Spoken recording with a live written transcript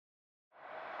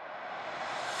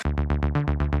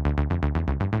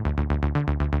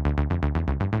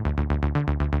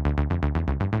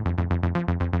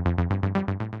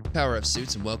Power of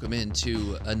Suits, and welcome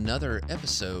into another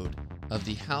episode of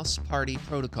the House Party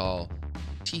Protocol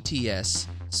TTS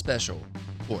Special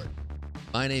Report.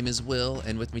 My name is Will,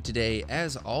 and with me today,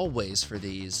 as always for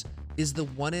these, is the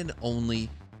one and only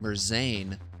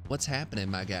Merzane. What's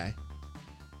happening, my guy?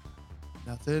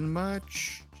 Nothing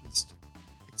much. Just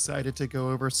excited to go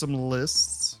over some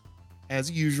lists, as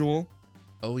usual.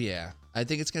 Oh yeah, I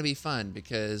think it's going to be fun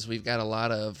because we've got a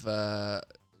lot of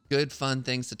good, fun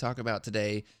things to talk about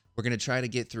today. We're going to try to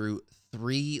get through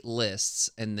 3 lists,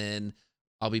 and then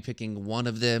I'll be picking one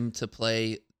of them to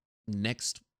play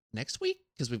next week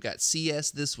because we've got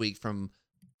CS this week from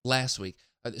last week.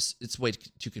 It's way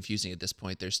too confusing at this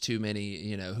point. There's too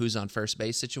many, who's on first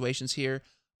base situations here.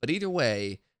 But either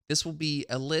way, this will be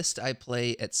a list I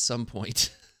play at some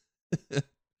point that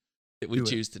we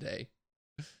choose today.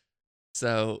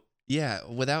 So, yeah,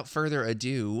 without further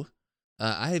ado,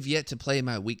 I have yet to play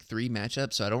my week 3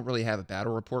 matchup, so I don't really have a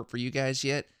battle report for you guys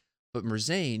yet. But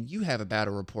Merzane, you have a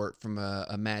battle report from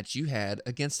a match you had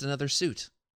against another suit.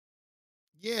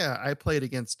 Yeah, I played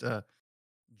against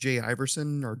Jay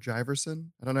Iverson or Jiverson.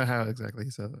 I don't know how exactly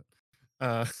he says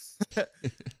it.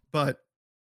 But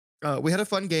we had a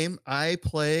fun game. I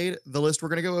played the list we're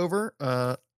going to go over,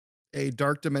 a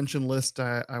Dark Dimension list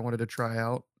I wanted to try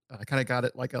out. I kind of got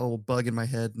it like a little bug in my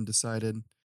head and decided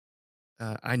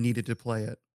I needed to play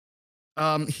it.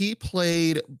 He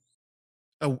played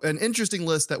an interesting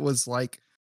list that was like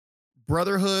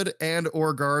Brotherhood and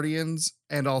or Guardians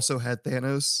and also had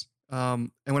Thanos.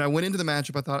 And when I went into the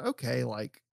matchup, I thought, okay,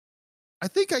 like I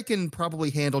think I can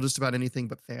probably handle just about anything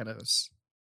but Thanos.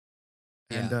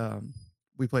 Yeah. And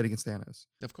we played against Thanos.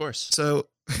 Of course. So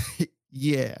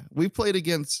yeah, we played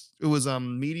against it was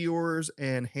Meteors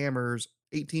and Hammers,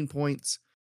 18 points.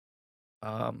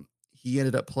 He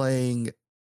ended up playing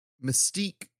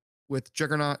Mystique with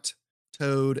Juggernaut,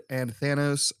 Toad, and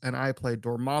Thanos, and I played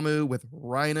Dormammu with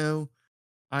Rhino,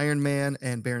 Iron Man,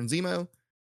 and Baron Zemo.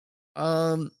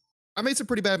 I made some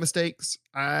pretty bad mistakes.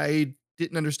 I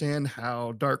didn't understand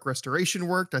how Dark Restoration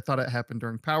worked. I thought it happened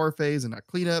during Power Phase and not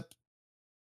Cleanup.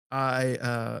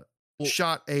 I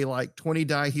shot a like 20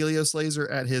 die Helios laser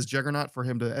at his Juggernaut for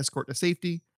him to escort to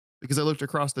safety because I looked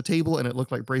across the table and it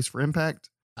looked like Brace for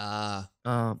Impact.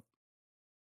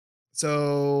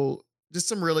 So just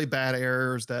some really bad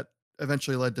errors that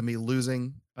eventually led to me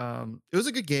losing. It was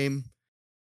a good game.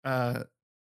 I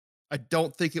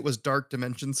don't think it was Dark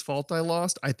Dimension's fault I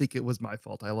lost. I think it was my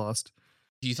fault I lost.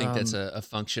 Do you think that's a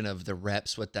function of the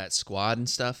reps with that squad and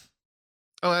stuff?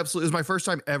 Oh, absolutely. It was my first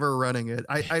time ever running it.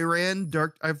 I've run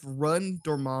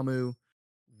Dormammu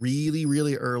really,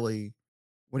 really early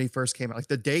when he first came out. Like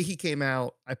the day he came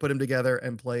out, I put him together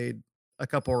and played a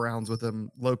couple rounds with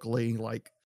him locally, like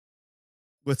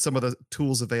with some of the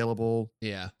tools available.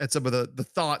 Yeah. And some of the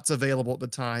thoughts available at the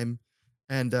time.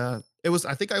 And I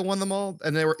think I won them all,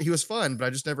 and he was fun, but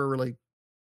I just never really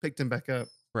picked him back up.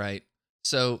 Right.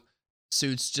 So,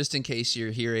 Suits, just in case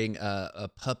you're hearing a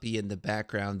puppy in the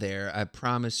background there, I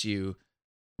promise you,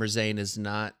 Merzane is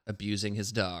not abusing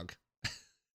his dog.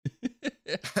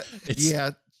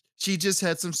 Yeah, she just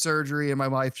had some surgery, and my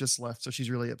wife just left, so she's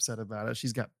really upset about it.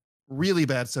 She's got really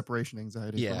bad separation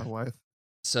anxiety from my wife.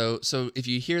 So if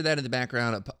you hear that in the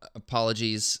background,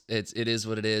 apologies. It is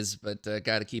what it is, but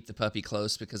got to keep the puppy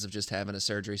close because of just having a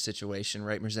surgery situation,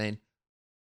 right, Merzane?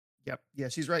 Yep. Yeah,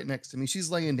 she's right next to me.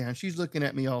 She's laying down. She's looking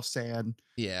at me all sad.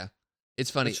 Yeah. It's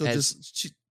funny.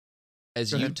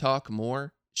 As you talk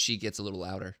more, she gets a little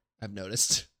louder. I've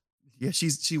noticed. Yeah,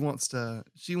 she wants that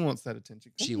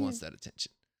attention. She wants that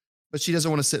attention. But she doesn't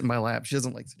want to sit in my lap. She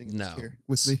doesn't like sitting in the chair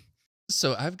with me.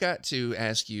 So I've got to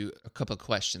ask you a couple of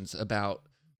questions about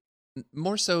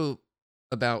more so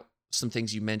about some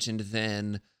things you mentioned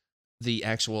than the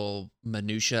actual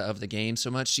minutia of the game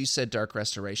so much. You said Dark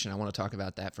Restoration. I want to talk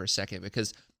about that for a second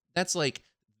because that's like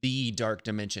the Dark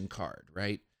Dimension card,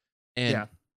 right? And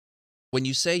when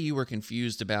you say you were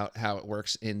confused about how it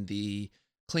works in the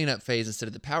cleanup phase instead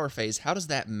of the power phase, how does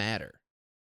that matter?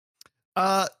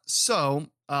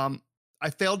 I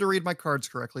failed to read my cards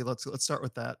correctly. Let's start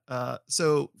with that.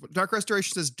 So Dark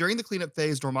Restoration says during the cleanup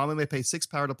phase, Dormammu may pay 6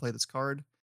 power to play this card.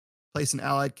 Place an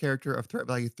allied character of threat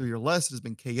value 3 or less that has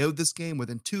been KO'd this game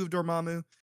within 2 of Dormammu.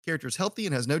 Character is healthy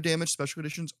and has no damage, special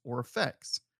conditions, or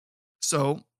effects.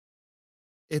 So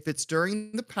if it's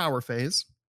during the power phase,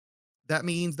 that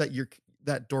means that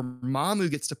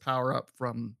Dormammu gets to power up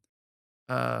from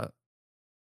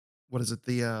what is it?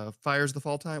 The Fires of the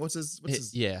Fall Time? What's his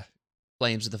Yeah.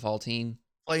 Flames of the Fall Team.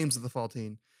 Flames of the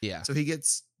Faultine. Yeah. So he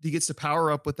gets to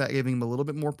power up with that, giving him a little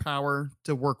bit more power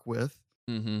to work with.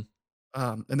 Mm-hmm.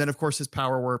 And then of course his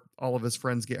power where all of his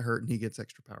friends get hurt and he gets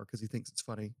extra power because he thinks it's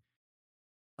funny.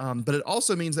 But it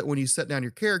also means that when you set down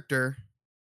your character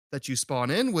that you spawn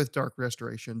in with Dark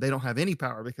Restoration, they don't have any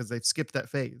power because they've skipped that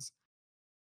phase.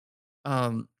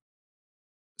 Um,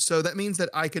 so that means that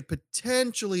I could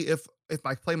potentially, if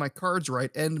I play my cards right,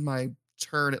 end my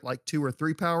turn at like 2 or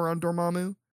 3 power on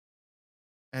Dormammu,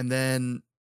 and then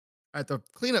at the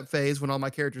cleanup phase when all my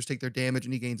characters take their damage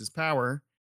and he gains his power,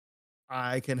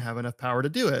 I can have enough power to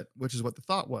do it, which is what the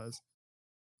thought was.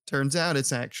 Turns out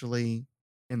it's actually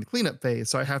in the cleanup phase.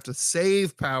 So I have to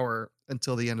save power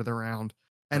until the end of the round.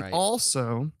 And Right.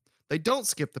 also, they don't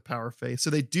skip the power phase. So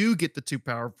they do get the 2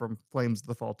 power from Flames of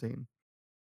the Faultine.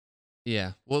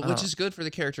 Yeah. Well, which Uh, is good for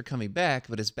the character coming back,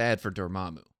 but it's bad for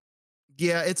Dormammu.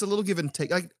 yeah, it's a little give and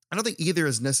take. I don't think either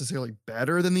is necessarily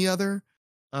better than the other.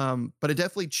 But it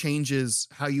definitely changes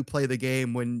how you play the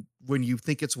game when you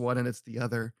think it's one and it's the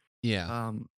other. Yeah.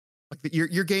 Um,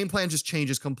 your game plan just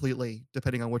changes completely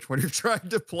depending on which one you're trying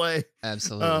to play.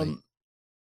 Absolutely. Um,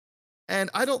 and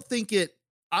I don't think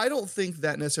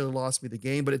that necessarily lost me the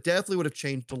game, but it definitely would have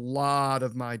changed a lot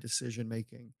of my decision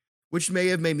making, which may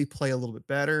have made me play a little bit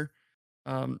better.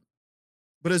 Um,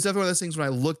 but it's definitely one of those things when I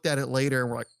looked at it later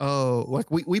and we're like, oh, like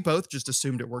we both just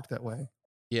assumed it worked that way.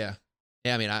 Yeah.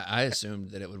 Yeah. I mean, I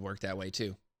assumed that it would work that way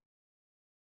too.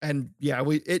 And yeah,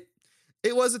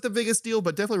 it wasn't the biggest deal,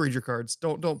 but definitely read your cards.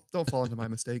 Don't fall into my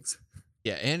mistakes.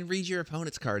 Yeah. And read your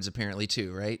opponent's cards apparently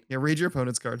too, right? Yeah, read your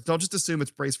opponent's cards. Don't just assume it's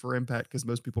brace for impact because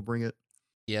most people bring it.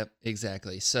 Yep,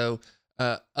 exactly. So,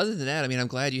 other than that, I mean, I'm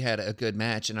glad you had a good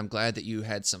match, and I'm glad that you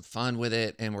had some fun with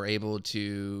it, and were able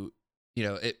to,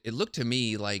 it looked to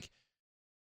me like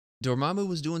Dormammu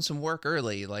was doing some work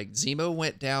early. Like Zemo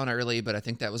went down early, but I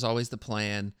think that was always the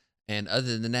plan. And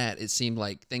other than that, it seemed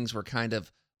like things were kind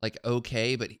of like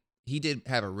okay, but he did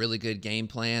have a really good game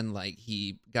plan. Like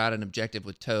he got an objective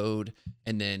with Toad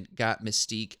and then got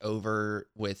Mystique over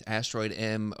with Asteroid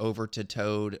M over to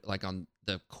Toad, like on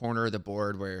the corner of the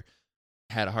board where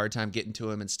had a hard time getting to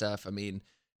him and stuff. I mean,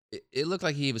 it looked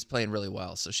like he was playing really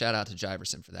well. So shout out to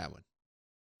Jiverson for that one.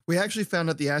 We actually found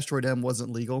out the Asteroid M wasn't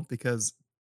legal because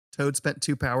Toad spent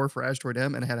 2 power for Asteroid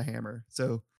M and had a hammer.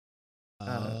 Uh,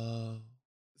 Oh,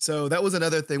 so that was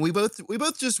another thing. We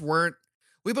both just weren't.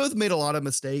 We both made a lot of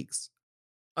mistakes.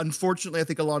 Unfortunately, I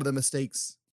think a lot of the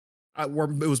mistakes it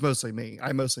was mostly me.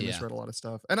 I mostly yeah, misread a lot of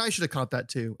stuff, and I should have caught that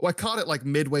too. Well, I caught it like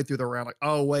midway through the round. Like,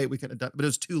 oh wait, we could have done, but it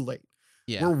was too late.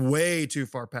 yeah, We're way too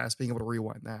far past being able to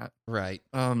rewind that. right.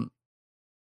 Um,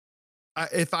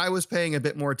 if I was paying a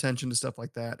bit more attention to stuff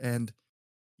like that, and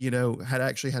had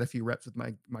actually had a few reps with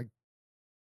my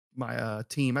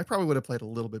team, I probably would have played a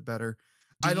little bit better.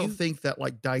 Do I don't you? think that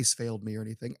like dice failed me or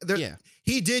anything. There, Yeah,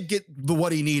 he did get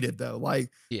what he needed though. Like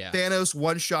yeah, Thanos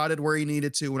one shotted where he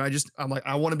needed to. And I'm like,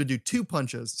 I want him to do 2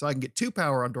 punches so I can get 2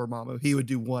 power on Dormammu. He would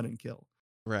do 1 and kill,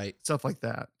 right. stuff like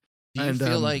that. Do you And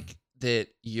feel like that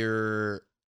your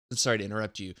sorry to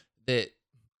interrupt you, that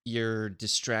your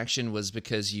distraction was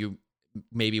because you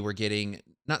maybe were getting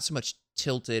not so much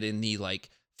tilted in the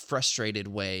like frustrated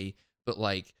way, but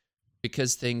like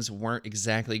because things weren't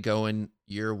exactly going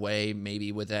your way,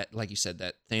 maybe with that, like you said,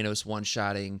 that Thanos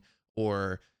one-shotting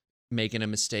or making a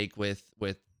mistake with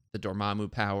the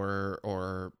Dormammu power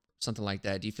or something like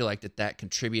that. Do you feel like that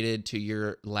contributed to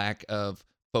your lack of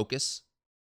focus?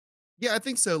 yeah, I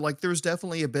think so. Like there was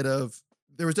definitely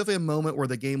a moment where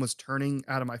the game was turning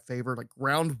out of my favor. Like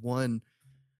round 1,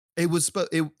 it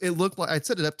looked like I'd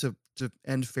set it up to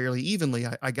end fairly evenly.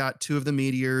 I got 2 of the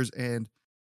meteors and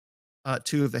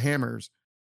 2 of the hammers,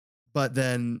 but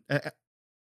then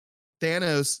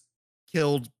Thanos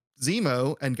killed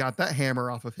Zemo and got that hammer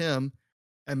off of him,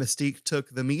 and Mystique took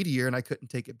the meteor, and I couldn't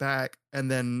take it back. And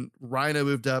then Rhino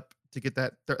moved up to get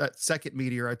that second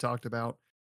meteor I talked about,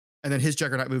 and then his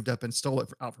Juggernaut moved up and stole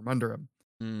it out from under him.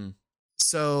 Mm,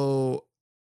 So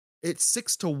it's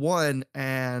 6-1,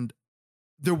 and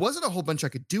there wasn't a whole bunch I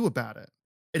could do about it.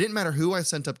 It didn't matter who I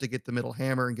sent up to get the middle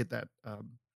hammer and get that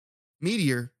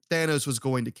meteor. Thanos was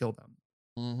going to kill them,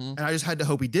 mm-hmm. and I just had to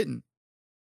hope he didn't.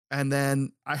 And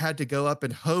then I had to go up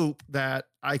and hope that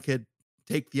I could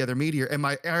take the other meteor. And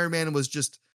my Iron Man was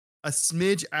just a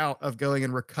smidge out of going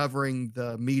and recovering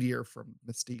the meteor from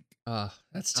Mystique.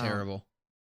 That's Um, terrible.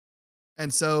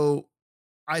 and so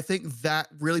I think that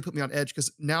really put me on edge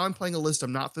because now I'm playing a list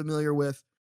I'm not familiar with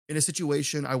in a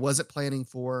situation I wasn't planning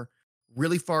for,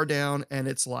 really far down, and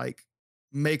it's like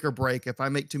make or break. If I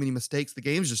make too many mistakes, the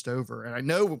game's just over. And I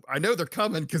know they're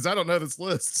coming because I don't know this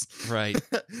list. Right.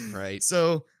 Right.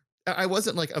 So I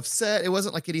wasn't like upset. It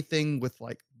wasn't like anything with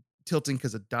like tilting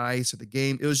because of dice or the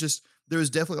game. It was just there was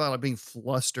definitely a lot of being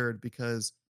flustered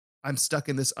because I'm stuck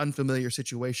in this unfamiliar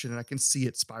situation and I can see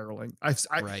it spiraling.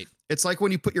 Right. It's like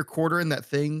when you put your quarter in that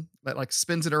thing that like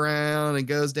spins it around and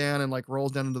goes down and like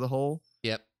rolls down into the hole.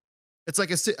 Yep. It's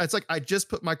like I just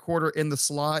put my quarter in the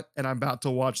slot and I'm about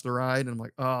to watch the ride and I'm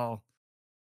like, oh,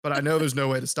 but I know there's no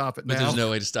way to stop it But there's now.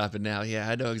 no way to stop it now. Yeah,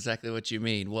 I know exactly what you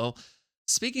mean. Well,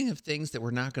 speaking of things that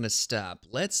we're not going to stop,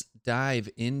 let's dive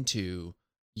into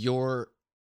your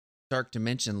Dark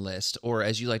Dimension list, or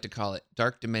as you like to call it,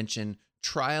 Dark Dimension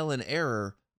trial and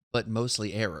error, but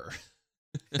mostly error.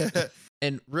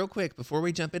 And real quick, before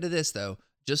we jump into this, though,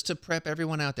 just to prep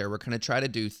everyone out there, we're going to try to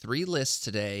do 3 lists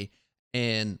today.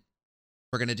 And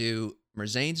we're going to do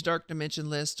Merzane's Dark Dimension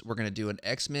list. We're going to do an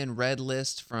X-Men Red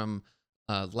list from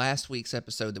last week's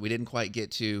episode that we didn't quite get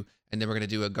to. And then we're going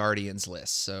to do a Guardians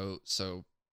list. So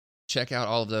check out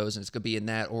all of those, and it's going to be in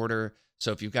that order.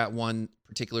 So if you've got one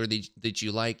particular that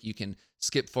you like, you can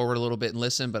skip forward a little bit and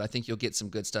listen, but I think you'll get some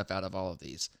good stuff out of all of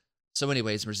these. So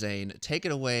anyways, Merzane, take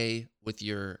it away with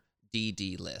your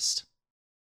DD list.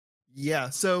 Yeah.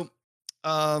 So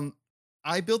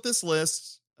I built this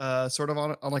list sort of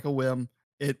on like a whim.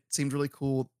 It seemed really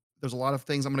cool. There's a lot of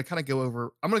things I'm going to kind of go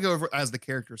over. I'm going to go over as the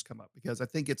characters come up because I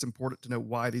think it's important to know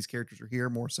why these characters are here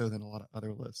more so than a lot of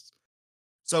other lists.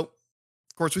 So,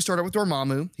 of course, we started with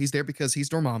Dormammu. He's there because he's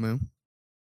Dormammu.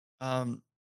 Um,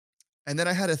 and then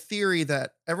I had a theory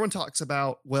that everyone talks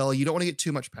about, well, you don't want to get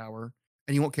too much power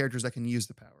and you want characters that can use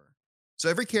the power. So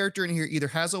every character in here either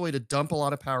has a way to dump a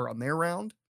lot of power on their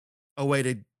round, a way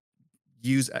to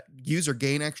use or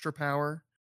gain extra power,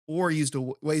 or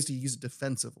ways to use it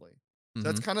defensively. So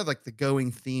that's Mm-hmm. kind of like the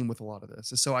going theme with a lot of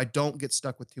this. Is so I don't get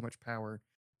stuck with too much power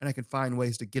and I can find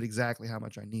ways to get exactly how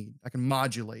much I need. I can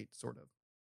modulate sort of.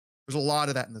 There's a lot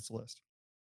of that in this list.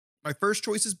 My first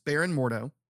choice is Baron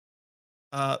Mordo.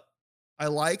 Uh, I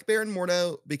like Baron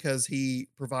Mordo because he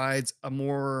provides a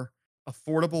more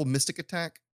affordable mystic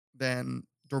attack than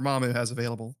Dormammu has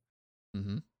available.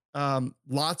 Mm-hmm.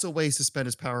 Lots of ways to spend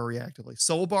his power reactively.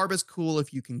 Soul Barb is cool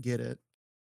if you can get it.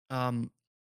 Um,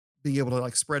 being able to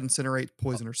like spread, incinerate,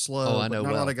 poison, or Oh, slow, I but know not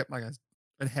a lot well. of my guys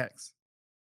and hex.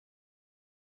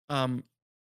 Um,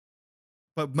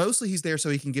 but mostly he's there so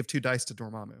he can give 2 dice to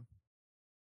Dormammu.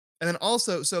 And then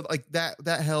also, so like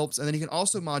that helps. And then he can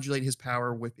also modulate his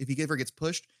power with if he ever gets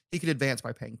pushed, he can advance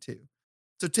by paying 2.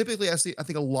 So typically I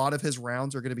think a lot of his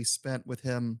rounds are going to be spent with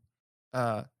him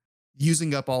uh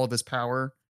using up all of his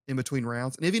power in between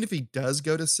rounds. And even if he does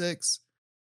go to 6,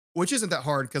 which isn't that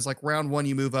hard because like round 1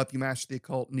 you move up, you master the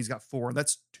occult, and he's got 4, and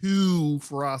that's 2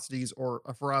 ferocities or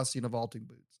a ferocity and a vaulting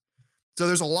boots. So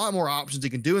there's a lot more options he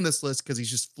can do in this list because he's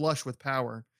just flush with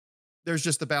power. There's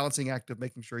just the balancing act of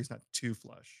making sure he's not too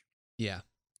flush. Yeah.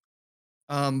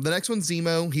 The next one's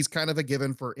Zemo. He's kind of a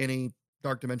given for any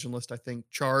Dark Dimension list, I think.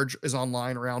 Charge is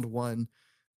online round 1.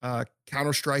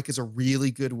 Counter Strike is a really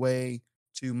good way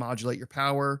to modulate your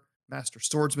power. Master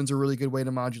Swordsman's a really good way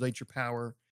to modulate your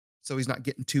power, so he's not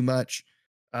getting too much.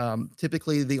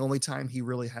 Typically, the only time he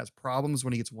really has problems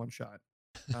when he gets one shot.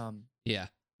 Um, Yeah.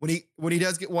 when he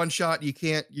does get one shot, you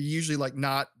can't. You're usually like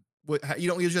not. You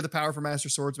don't usually have the power for Master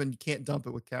Swordsman. You can't dump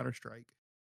it with Counter Strike.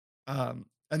 And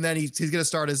then he's gonna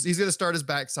start his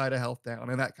backside of health down,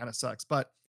 and that kind of sucks. But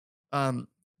um,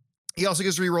 he also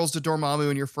gives rerolls to Dormammu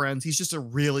and your friends. He's just a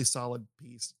really solid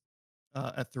piece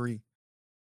at 3.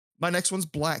 My next one's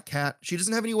Black Cat. She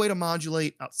doesn't have any way to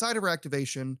modulate outside of her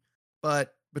activation,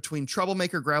 but between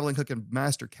Troublemaker, Grappling Hook, and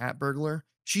Master Cat Burglar,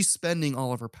 she's spending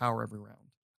all of her power every round.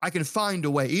 I can find a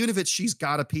way, even if she's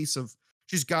got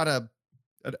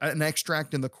an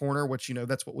extract in the corner, which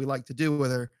that's what we like to do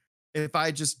with her. If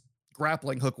I just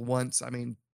Grappling Hook once, I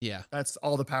mean, Yeah. that's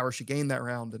all the power she gained that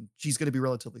round, and she's going to be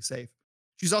relatively safe.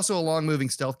 She's also a long moving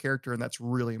stealth character, and that's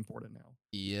really important now.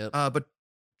 Yep. But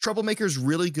Troublemaker's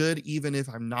really good, even if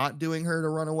I'm not doing her to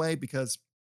run away, because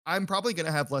I'm probably going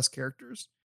to have less characters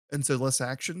and so less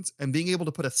actions. And being able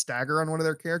to put a stagger on one of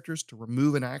their characters to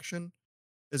remove an action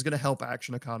is going to help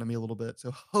action economy a little bit.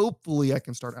 So hopefully I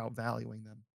can start outvaluing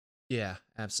them. Yeah.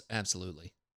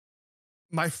 Absolutely.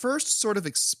 My first sort of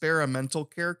experimental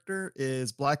character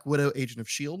is Black Widow, Agent of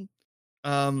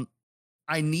S.H.I.E.L.D.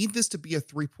 I need this to be a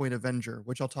 3-point Avenger,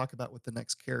 which I'll talk about with the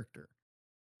next character.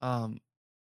 Um,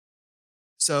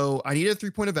 so I needed a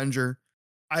 3-point Avenger.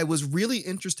 I was really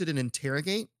interested in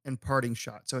Interrogate and Parting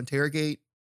Shot. So Interrogate,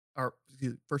 or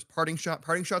first Parting Shot.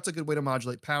 Parting Shot's a good way to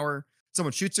modulate power.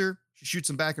 Someone shoots her, she shoots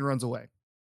them back and runs away.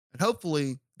 And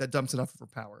hopefully that dumps enough of her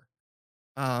power.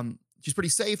 She's pretty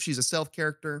safe. She's a stealth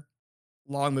character.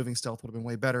 Long moving stealth would have been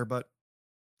way better, but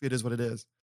it is what it is.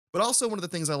 But also one of the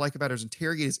things I like about her is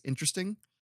Interrogate is interesting.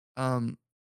 Um,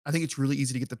 I think it's really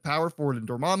easy to get the power for it in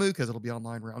Dormammu because it'll be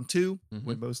online round 2 Hmm.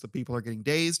 when most of the people are getting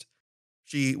dazed.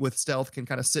 She, with stealth, can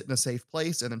kind of sit in a safe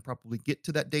place and then probably get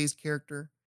to that dazed character.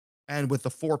 And with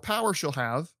the 4 power she'll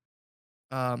have,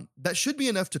 that should be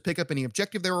enough to pick up any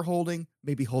objective they were holding,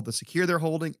 maybe hold the secure they're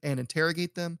holding, and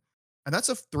interrogate them. And that's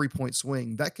a 3-point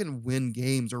swing. That can win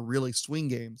games or really swing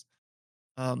games.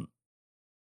 Um,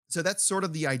 so that's sort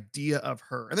of the idea of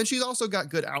her. And then she's also got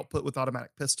good output with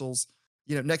automatic pistols.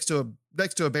 You know, next to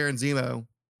a Baron Zemo,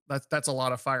 that's a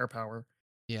lot of firepower.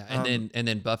 Yeah, Um, and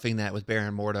then buffing that with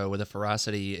Baron Mordo with a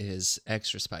ferocity is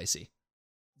extra spicy.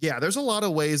 yeah, there's a lot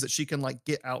of ways that she can like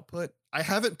get output. I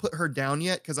haven't put her down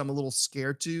yet because I'm a little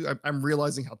scared to. I'm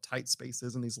realizing how tight space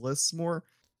is in these lists more,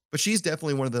 but she's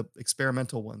definitely one of the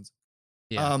experimental ones.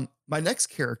 Yeah. My next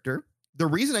character, the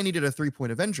reason I needed a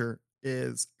 3-point Avenger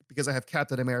is because I have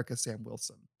Captain America Sam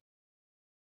Wilson,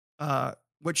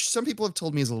 which some people have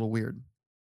told me is a little weird.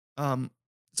 Um,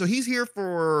 so he's here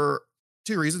for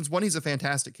 2 reasons. One, he's a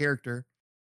fantastic character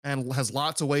and has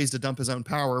lots of ways to dump his own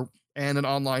power and an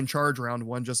online charge round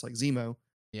one, just like Zemo.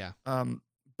 Yeah. Um,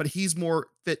 but he's more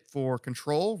fit for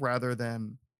control rather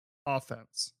than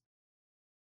offense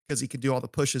because he can do all the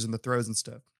pushes and the throws and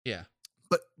stuff. Yeah.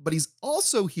 But he's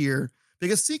also here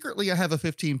because secretly I have a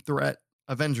 15 threat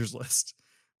Avengers list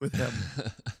with him.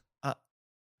 Uh,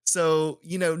 so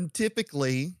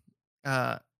typically,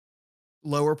 uh,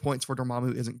 lower points for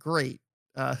Dormammu isn't great.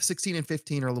 16 and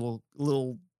 15 are a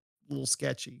little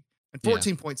sketchy, and Yeah.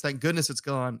 14 points, thank goodness it's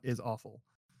gone, is awful.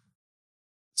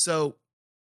 So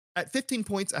at 15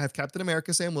 points, I have Captain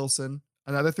America Sam Wilson,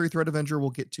 another 3-threat Avenger we'll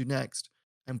get to next,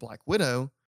 and Black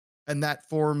Widow, and that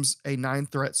forms a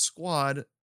 9-threat squad.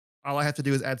 All I have to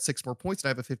do is add 6 more points, and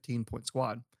I have a 15-point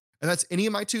squad. And that's any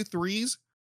of my 2 threes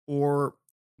or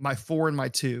my 4 and my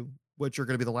 2, which are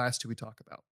going to be the last 2 we talk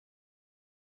about.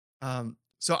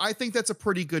 So I think that's a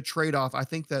pretty good trade-off. I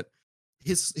think that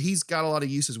he's got a lot of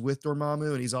uses with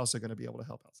Dormammu, and he's also going to be able to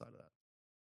help outside of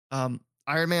that.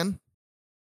 Iron Man,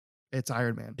 it's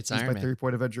Iron Man. It's He's Iron my Man.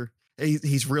 3-point Avenger.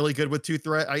 He's really good with 2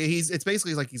 threat. It's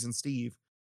basically like he's in Steve.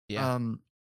 Yeah. Um,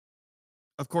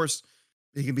 of course,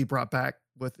 he can be brought back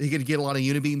with he can get a lot of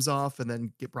unibeams off and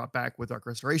then get brought back with Dark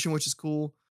Restoration, which is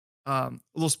cool. A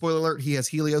little spoiler alert: he has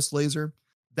Helios laser.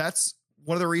 That's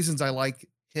one of the reasons I like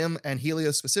him and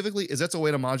Helios specifically. Is that's a way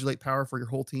to modulate power for your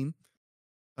whole team.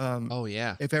 Um, Oh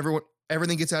yeah. if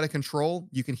everything gets out of control,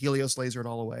 you can Helios laser it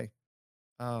all away,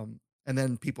 and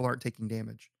then people aren't taking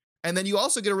damage. And then you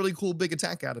also get a really cool big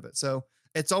attack out of it. So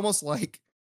it's almost like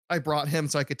I brought him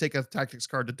so I could take a tactics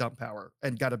card to dump power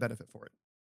and got a benefit for it.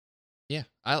 Yeah.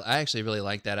 I actually really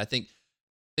like that. I think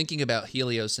thinking about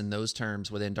Helios in those terms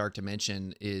within Dark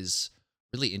Dimension is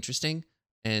really interesting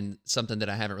and something that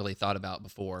I haven't really thought about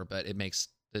before, but it makes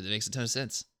a ton of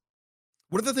sense.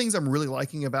 One of the things I'm really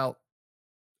liking about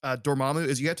Dormammu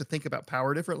is you have to think about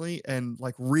power differently and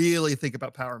like really think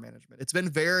about power management. It's been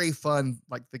very fun,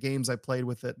 like the games I played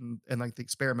with it and like the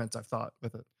experiments I've thought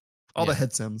with it, all the Yeah.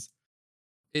 head sims.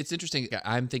 It's interesting.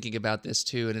 I'm thinking about this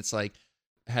too, and it's like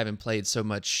having played so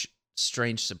much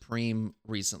Strange Supreme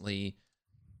recently.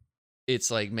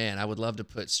 It's like, man, I would love to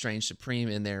put Strange Supreme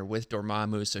in there with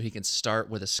Dormammu so he can start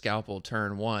with a scalpel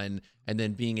turn 1 and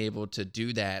then being able to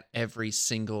do that every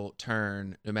single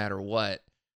turn, no matter what.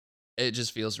 It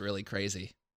just feels really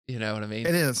crazy. You know what I mean?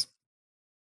 It is.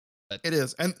 But It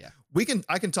is. And yeah,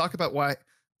 I can talk about why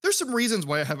there's some reasons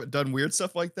why I haven't done weird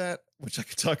stuff like that, which I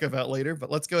could talk about later,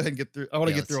 but let's go ahead and get through. I want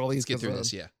to yeah. get through all Let's these get through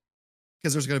this. Yeah.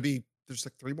 because there's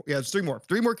like 3 more. Yeah, there's 3 more.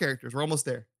 3 more characters. We're almost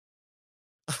there.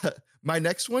 My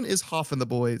next one is Hoff and the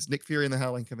Boys, Nick Fury and the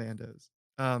Howling Commandos.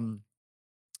 Um,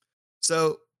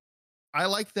 so I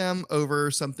like them over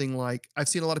something like I've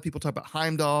seen a lot of people talk about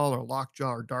Heimdall or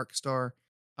Lockjaw or Darkstar.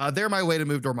 They're my way to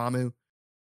move Dormammu.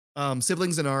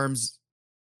 Siblings in Arms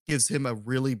gives him a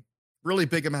really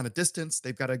big amount of distance.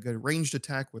 They've got a good ranged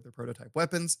attack with their prototype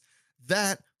weapons.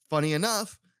 That, funny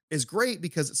enough, is great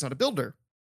because it's not a builder.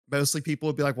 Mostly people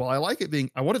would be like, well, I want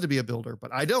it to be a builder,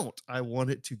 but I don't. I want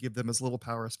it to give them as little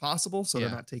power as possible so they're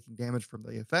Yeah. not taking damage from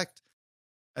the effect.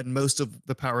 And most of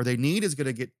the power they need is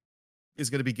going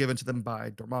to be given to them by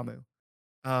Dormammu.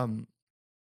 Um,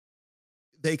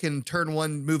 they can turn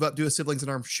 1, move up, do a siblings in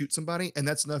arms, shoot somebody, and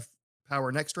that's enough power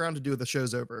next round to do the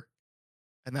show's over.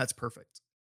 And that's perfect.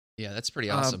 Yeah. That's pretty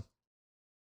Um, awesome.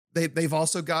 they've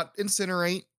also got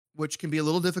Incinerate, which can be a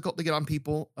little difficult to get on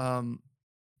people.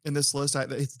 In this list,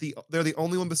 they're the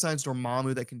only one besides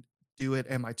Dormammu that can do it,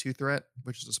 and my 2 threat,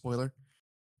 which is a spoiler.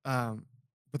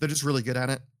 But they're just really good at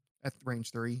it at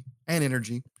range 3 and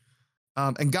energy.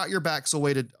 and got your backs a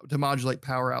way to modulate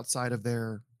power outside of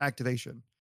their activation.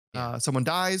 Yeah. Someone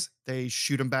dies, they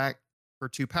shoot them back for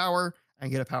 2 power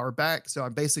and get a power back. So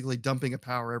I'm basically dumping a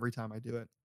power every time I do it.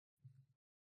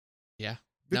 Yeah.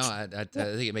 No, Which, I yeah,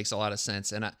 think it makes a lot of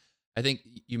sense. And I think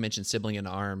you mentioned Sibling in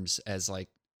Arms as like,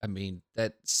 I mean,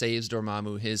 that saves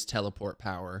Dormammu his teleport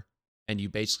power, and you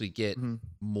basically get mhm,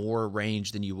 more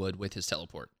range than you would with his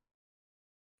teleport.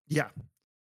 yeah,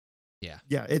 Yeah.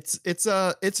 yeah.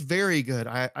 It's very good.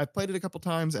 I played it a couple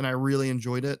times and I really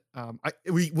enjoyed it.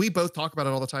 We both talk about it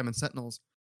all the time in Sentinels,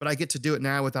 but I get to do it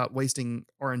now without wasting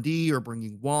R&D or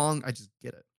bringing Wong. I just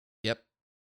get it. Yep.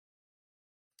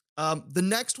 The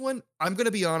next one, I'm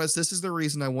gonna be honest. This is the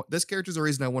reason I want this character is the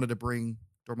reason I wanted to bring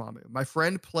Dormammu. My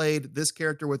friend played this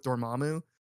character with Dormammu,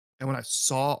 and when I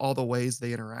saw all the ways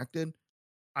they interacted,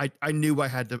 I knew I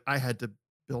had to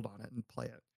build on it and play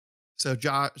it.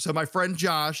 So my friend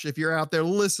Josh, if you're out there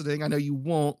listening, I know you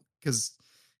won't because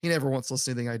he never wants to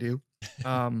listen to anything I do.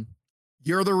 Um,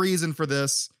 you're the reason for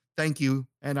this. Thank you,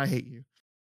 and I hate you.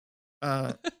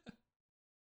 Uh,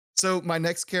 so my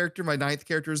next character, my ninth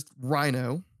character is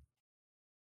Rhino.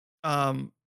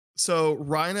 Um, so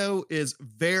Rhino is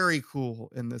very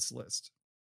cool in this list.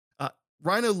 Uh,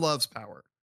 Rhino loves power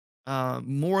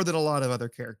more than a lot of other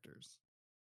characters.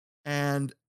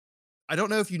 And I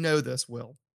don't know if you know this,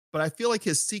 Will, but I feel like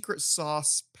his secret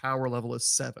sauce power level is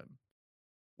 7,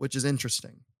 which is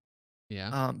interesting.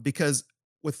 Yeah. Because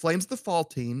with Flames of the Fall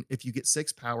Team, if you get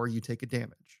 6 power, you take a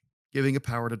damage, giving a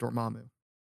power to Dormammu.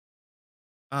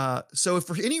 So if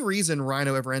for any reason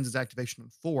Rhino ever ends his activation on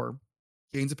 4,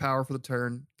 gains a power for the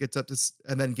turn, gets up to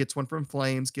and then gets one from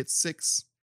Flames, gets 6,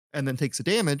 and then takes a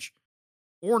damage,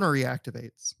 Orna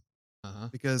reactivates Uh-huh.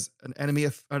 because an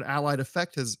allied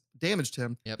effect has damaged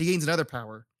him. Yep. He gains another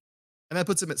power, and that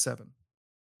puts him at 7,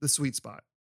 the sweet spot.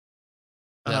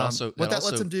 That What that lets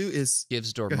also him do is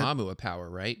gives go ahead, Dormammu a power,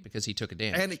 right? Because he took a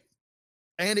and damage.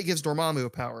 it gives Dormammu a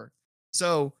power.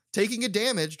 So taking a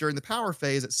damage during the power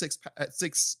phase at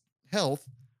 6 health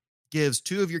gives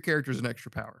 2 of your characters an extra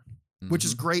power, which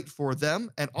is Hmm. great for them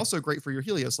and also great for your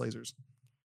Helios lasers.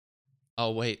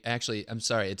 Oh wait, actually, I'm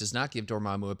sorry. It does not give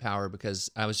Dormammu a power because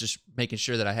I was just making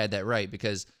sure that I had that right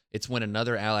because it's when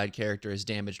another allied character is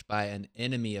damaged by an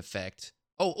enemy effect.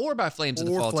 Oh, or by Flames of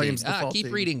the Or Fall Team. Flames the Fall Keep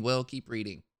Team. reading, Will. Keep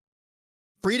reading.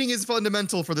 Reading is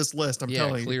fundamental for this list. I'm Yeah,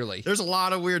 telling you, clearly. there's a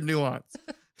lot of weird nuance.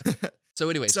 So,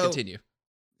 anyways, so, continue.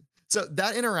 so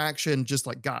that interaction just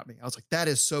like got me. I was like, that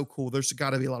is so cool. There's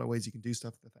got to be a lot of ways you can do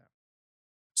stuff with that.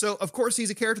 So, of course, he's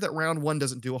a character that round 1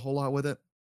 doesn't do a whole lot with it.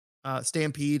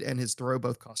 Stampede and his throw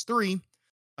both cost 3,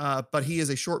 but he is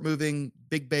a short moving,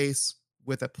 big base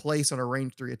with a place on a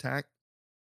range 3 attack.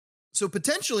 So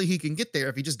potentially he can get there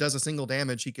if he just does a single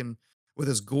damage. He can, with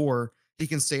his gore, he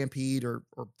can stampede or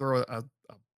throw a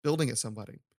building at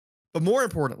somebody. But more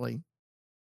importantly,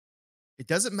 it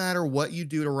doesn't matter what you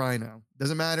do to Rhino.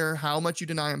 Doesn't matter how much you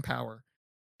deny him power.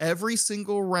 Every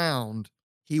single round,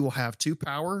 he will have 2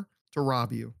 power to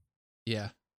rob you. Yeah.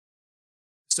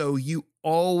 So you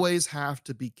always have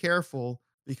to be careful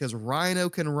because Rhino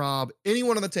can rob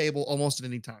anyone on the table almost at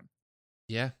any time.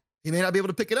 Yeah. He may not be able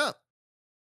to pick it up,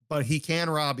 but he can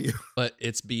rob you. But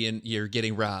you're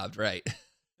getting robbed, right?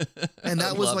 And I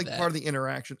that was love like that. part of the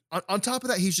interaction. On top of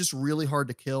that, he's just really hard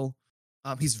to kill.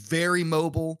 He's very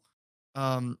mobile.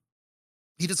 Um,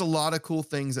 he does a lot of cool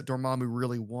things that Dormammu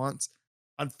really wants.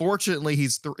 Unfortunately,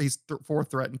 he's 4th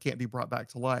threat and can't be brought back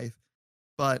to life.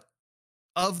 But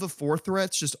of the 4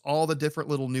 threats, just all the different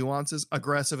little nuances.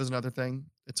 Aggressive is another thing.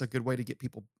 It's a good way to get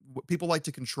people like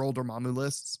to control Dormammu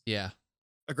lists. Yeah.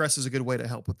 Aggressive is a good way to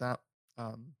help with that.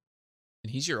 Um,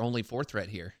 And he's your only 4 threat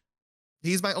here.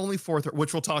 he's my only 4th threat,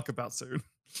 which we'll talk about soon.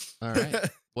 All right.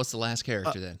 What's the last Uh,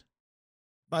 character then?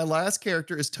 my last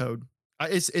character is Toad.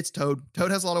 It's Toad.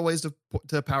 Toad has a lot of ways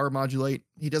to power modulate.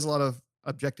 He does a lot of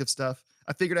objective stuff.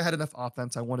 I figured I had enough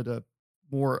offense. I wanted a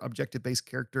more objective based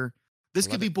character. This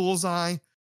could Love be it. Bullseye.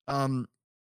 Um,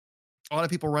 a lot of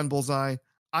people run Bullseye.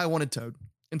 I wanted Toad.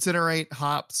 Incinerate,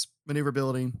 hops,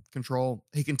 maneuverability, control.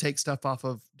 He can take stuff off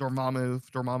of Dormammu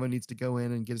if Dormammu needs to go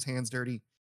in and get his hands dirty.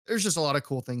 There's just a lot of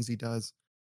cool things he does.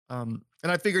 And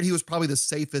I figured he was probably the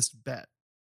safest bet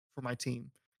for my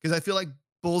team because I feel like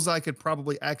Bullseye could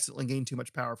probably accidentally gain too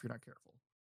much power if you're not careful.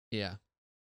 Yeah.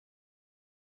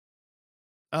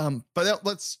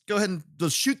 Let's go ahead and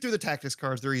just shoot through the tactics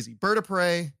cards. They're easy. Bird of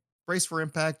Prey, Brace for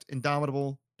Impact,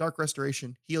 Indomitable, Dark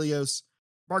Restoration, Helios,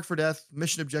 Marked for Death,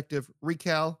 Mission Objective,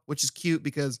 Recal, which is cute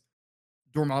because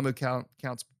Dormammu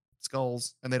counts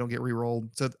skulls and they don't get re-rolled.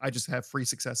 So I just have free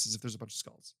successes if there's a bunch of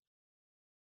skulls.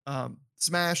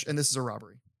 Smash, and this is a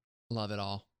robbery. Love it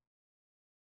all.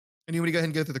 Anybody go ahead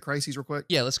and go through the crises real quick?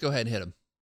 Yeah, let's go ahead and hit him.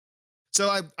 So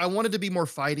I wanted to be more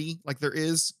fighty. Like there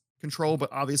is control, but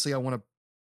obviously I want to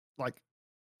like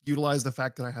utilize the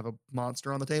fact that I have a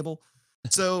monster on the table.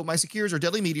 So my secures are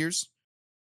Deadly Meteors,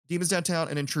 Demons Downtown,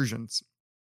 and Intrusions.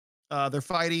 They're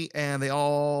fighty, and they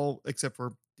all, except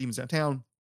for Demons Downtown,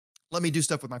 let me do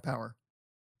stuff with my power,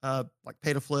 like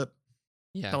pay to flip,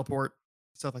 Yeah. teleport,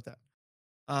 stuff like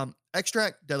that.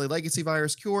 Extract, Deadly Legacy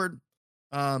Virus, Cured,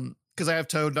 because I have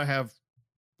Toad and I have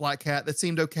Black Cat. That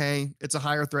seemed okay. It's a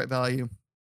higher threat value.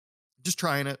 Just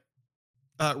trying it.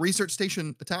 Research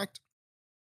Station Attacked.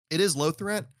 It is low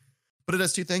threat, but it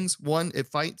does two things. One, it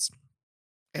fights,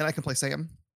 and I can play Sam,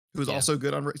 who is also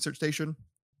good on Research Station.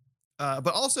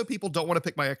 But also, people don't want to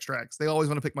pick my extracts. They always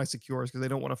want to pick my secures because they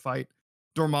don't want to fight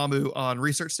Dormammu on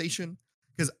Research Station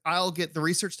because I'll get the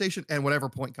Research Station and whatever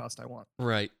point cost I want.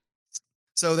 Right.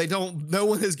 So they don't, no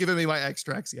one has given me my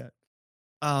extracts yet.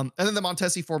 And then the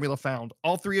Montesi formula found.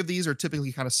 All three of these are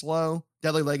typically kind of slow.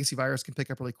 Deadly Legacy Virus can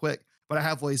pick up really quick, but I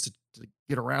have ways to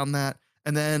get around that.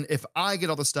 And then if I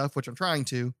get all the stuff, which I'm trying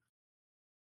to,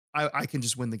 I can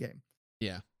just win the game.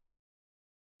 Yeah.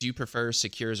 Do you prefer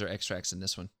secures or extracts in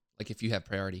this one? Like if you have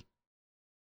priority?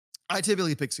 I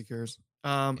typically pick secures.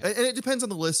 And it depends on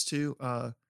the list too.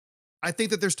 I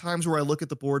think that there's times where I look at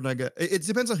the board and I go, it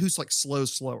depends on who's like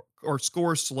slower or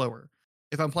scores slower.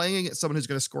 If I'm playing against someone who's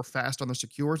going to score fast on their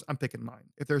secures, I'm picking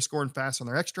mine. If they're scoring fast on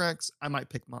their extracts, I might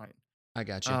pick mine. I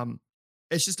got you.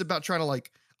 It's just about trying to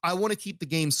like, I want to keep the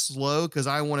game slow because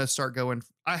I want to start going.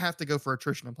 I have to go for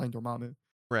attrition. I'm playing Dormammu.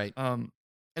 Right. And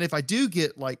if I do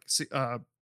get like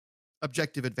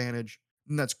objective advantage,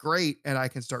 then that's great, and I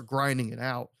can start grinding it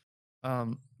out.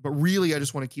 But really, I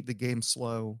just want to keep the game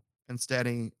slow and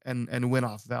steady and win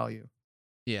off value.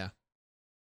 Yeah.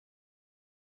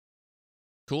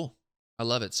 Cool. I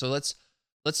love it. So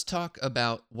let's talk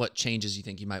about what changes you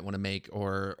think you might want to make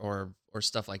or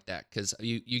stuff like that, because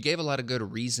you gave a lot of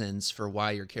good reasons for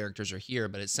why your characters are here,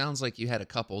 but it sounds like you had a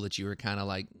couple that you were kind of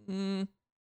like,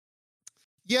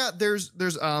 Yeah, there's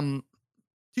two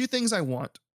things I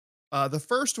want. The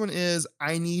first one is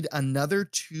I need another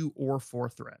 2 or 4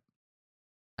 threat.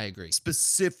 I agree.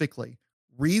 Specifically,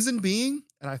 reason being,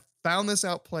 and I found this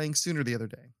out playing Sooner the other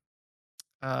day.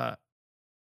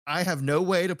 I have no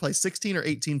way to play 16 or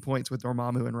 18 points with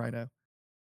Dormammu and Rhino.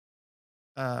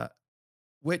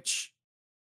 Which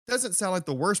doesn't sound like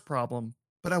the worst problem,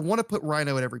 but I want to put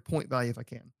Rhino at every point value if I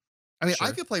can. I mean,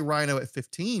 I could play Rhino at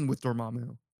 15 with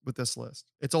Dormammu with this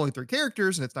list. It's only 3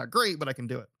 characters and it's not great, but I can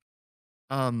do it.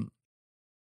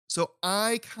 So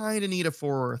I kind of need a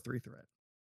 4 or a 3 threat,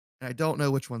 and I don't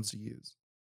know which ones to use.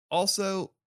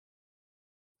 Also,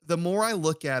 the more I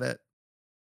look at it,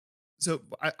 so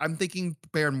I'm thinking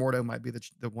Baron Mordo might be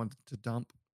the one to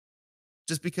dump,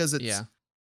 just because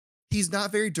he's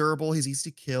not very durable. He's easy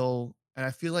to kill, and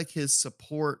I feel like his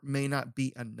support may not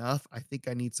be enough. I think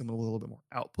I need someone with a little bit more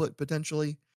output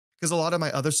potentially, because a lot of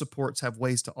my other supports have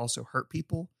ways to also hurt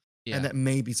people, and that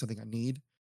may be something I need.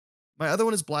 My other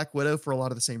one is Black Widow for a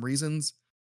lot of the same reasons.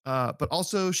 But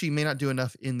also she may not do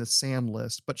enough in the Sam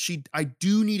list, but I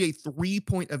do need a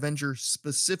 3-point Avenger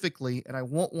specifically, and I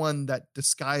want one that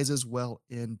disguises well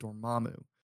in Dormammu.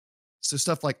 So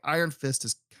stuff like Iron Fist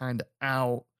is kind of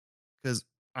out because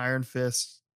Iron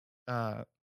Fist,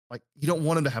 like you don't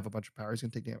want him to have a bunch of power. He's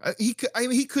gonna take damage.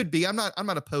 He could be. I'm not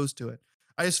opposed to it.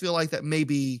 I just feel like that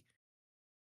maybe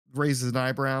raises an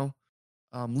eyebrow.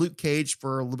 Luke Cage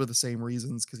for a little bit of the same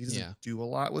reasons because he doesn't do a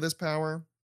lot with his power.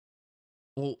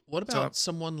 Well, what about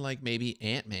someone like maybe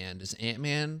Ant-Man? Does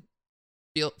Ant-Man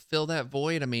fill that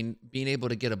void? I mean, being able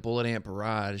to get a bullet ant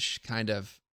barrage kind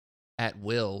of at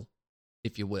will,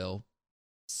 if you will,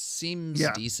 seems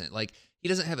decent. Like he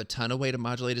doesn't have a ton of way to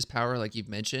modulate his power, like you've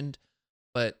mentioned,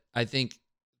 but I think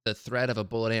the threat of a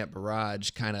bullet ant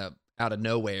barrage kind of out of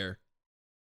nowhere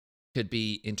could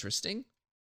be interesting.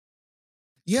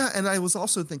 Yeah, and I was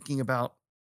also thinking about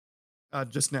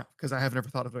just now because I have never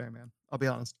thought of Ant-Man. I'll be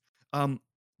honest.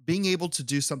 Being able to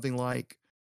do something like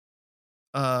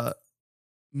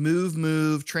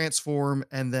move, transform,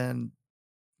 and then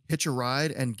hitch a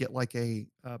ride and get like a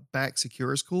back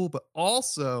secure is cool. But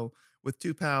also with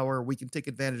 2 power, we can take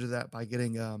advantage of that by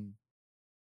getting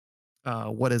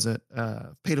what is it?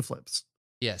 Pay to flips.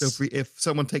 Yes. So if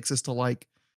someone takes us to like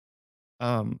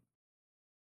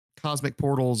cosmic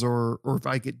portals or if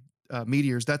I get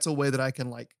meteors, that's a way that I can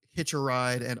like hitch a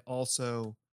ride and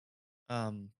also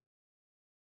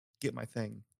get my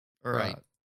thing or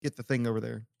get the thing over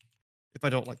there if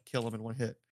I don't like kill him in one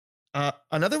hit.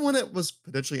 Another one that was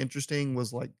potentially interesting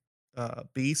was like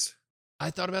Beast.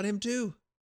 I thought about him too.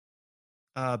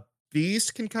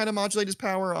 Beast can kind of modulate his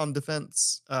power on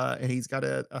defense, and he's got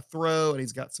a throw, and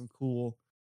he's got some cool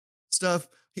stuff.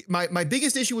 My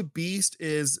biggest issue with Beast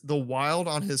is the wild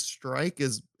on his strike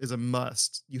is a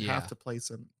must. You have Yeah, to place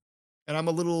him, and I'm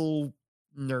a little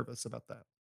nervous about that.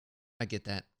 I get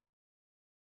that.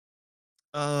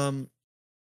 Um,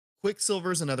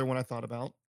 Quicksilver's another one I thought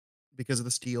about because of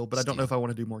the steel, but I don't know if Steel. I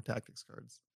want to do more tactics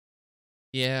cards.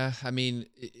 Yeah, I mean,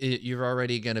 you're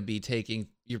already going to be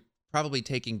you're probably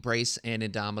taking Brace and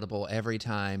Indomitable every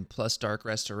time, plus Dark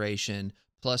Restoration,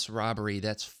 plus Robbery.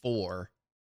 That's 4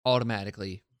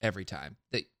 automatically every time.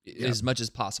 Yeah, As much as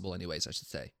possible, anyways, I should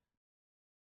say.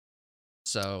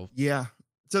 So, yeah.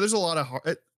 So there's a lot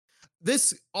of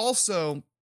this also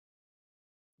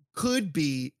could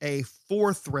be a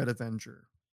 4 threat Avenger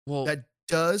well, that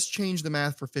does change the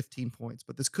math for 15 points,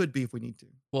 but this could be if we need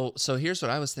to. so here's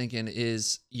what I was thinking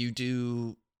is you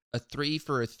do a 3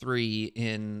 for a 3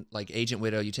 in like Agent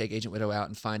Widow. You take Agent Widow out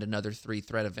and find another 3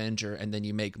 threat Avenger, and then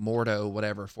you make Mordo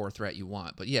whatever 4 threat you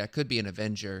want. But yeah, it could be an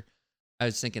Avenger. I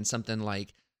was thinking something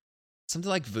like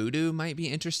Voodoo might be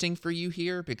interesting for you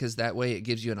here because that way it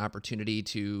gives you an opportunity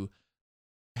to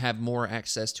have more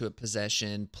access to a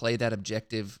possession, play that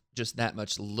objective just that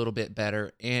much a little bit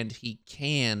better, and he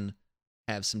can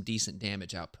have some decent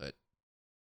damage output.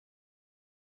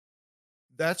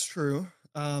 That's true.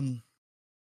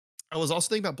 I was also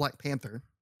thinking about Black Panther.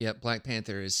 Yep, Black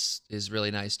Panther is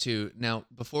really nice too. Now,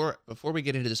 before we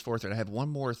get into this 4 threat, I have one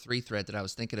more 3 threat that I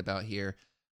was thinking about here.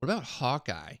 What about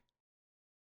Hawkeye?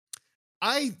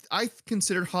 I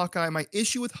considered Hawkeye. My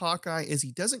issue with Hawkeye is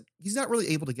he's not really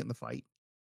able to get in the fight.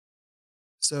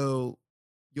 So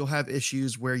you'll have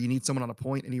issues where you need someone on a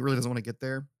point and he really doesn't want to get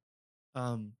there.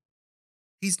 Um,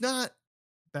 he's not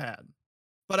bad,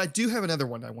 but I do have another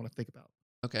one I want to think about.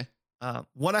 Okay.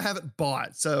 One I haven't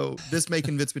bought, so this may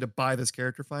convince me to buy this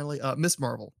character finally. Miss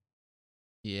Marvel.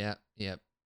 Yeah, yep.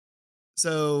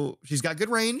 So she's got good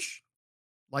range,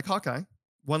 like Hawkeye.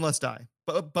 One less die,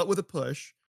 but with a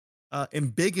push.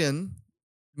 Embiggen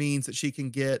means that she can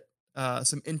get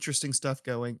some interesting stuff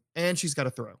going, and she's got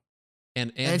a throw,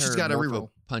 And and she's her got a Morpho reroll.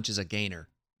 punch is a gainer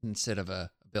instead of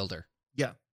a builder.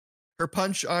 Yeah, her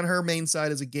punch on her main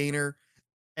side is a gainer,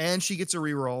 and she gets a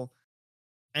reroll.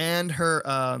 And her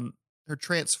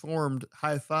transformed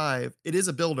high five, it is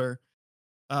a builder.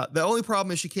 The only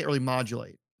problem is she can't really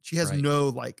modulate. She has Right. no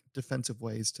like defensive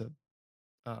ways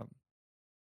um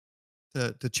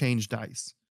to change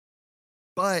dice.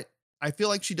 But I feel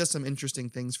like she does some interesting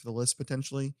things for the list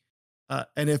potentially.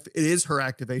 And if it is her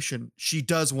activation, she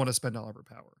does want to spend all of her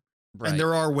power, and Right.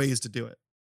 there are ways to do it.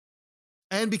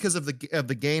 And because of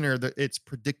the gainer, it's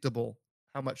predictable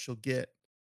how much she'll get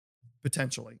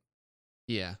potentially.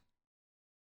 Yeah.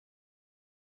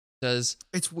 Does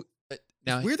It's uh, it's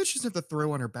now weird that she doesn't have to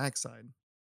throw on her backside.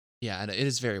 yeah, and it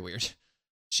is very weird.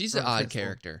 She's an Or odd transform.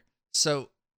 character.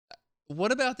 So,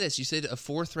 what about this? You said a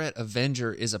 4 threat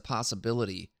Avenger is a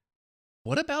possibility.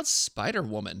 What about Spider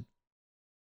Woman?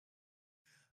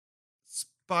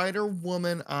 Spider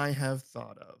Woman, I have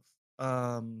thought of.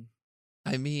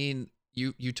 I mean,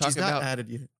 She's not added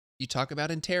yet. you talk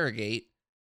about interrogate.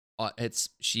 It's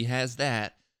she has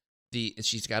that.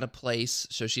 She's got a place,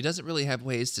 so she doesn't really have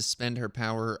ways to spend her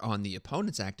power on the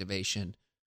opponent's activation.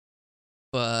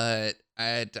 But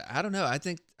I don't know. I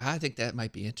think that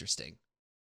might be interesting.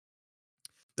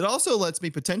 It also lets me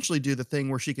potentially do the thing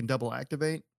where she can double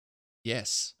activate.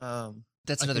 Yes, Um,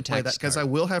 that's I another can play that tactics because card. I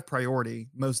will have priority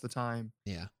most of the time.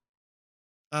 Yeah.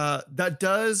 That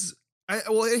does.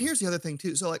 Well, and here's the other thing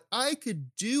too. So, like, I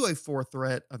could do a 4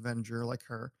 threat Avenger like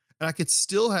her, and I could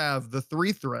still have the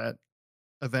 3 threat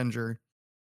Avenger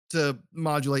to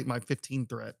modulate my 15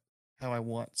 threat how I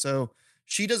want. So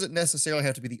she doesn't necessarily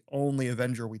have to be the only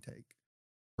Avenger we take.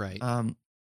 Right. Um,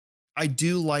 I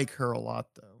do like her a lot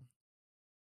though.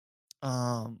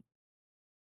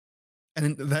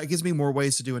 And that gives me more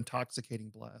ways to do intoxicating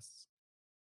blasts.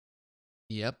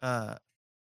 Yep. Uh,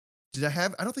 did I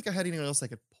have? I don't think I had anyone else that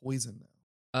could poison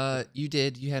though. You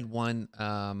did. You had one.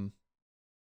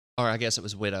 Or I guess it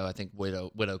was Widow. I think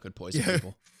Widow could poison Yeah,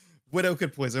 people. Widow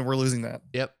could poison. We're losing that.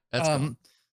 Yep. That's gone.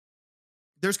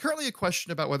 There's currently a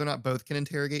question about whether or not both can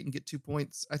interrogate and get 2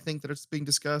 points. I think that it's being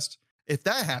discussed. If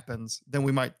that happens, then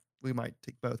we might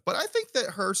take both. But I think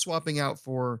that her swapping out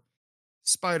for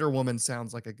Spider Woman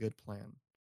sounds like a good plan.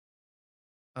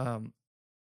 Um,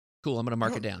 Cool. I'm gonna I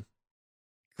mark it don't. down.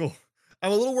 Cool.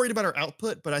 I'm a little worried about her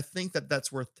output, but I think that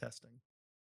that's worth testing.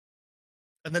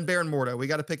 And then Baron Mordo. We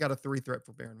got to pick out a 3 threat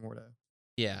for Baron Mordo.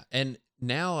 Yeah. And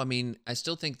now, I mean, I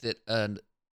still think that an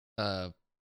uh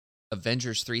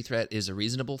Avengers 3 threat is a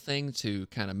reasonable thing to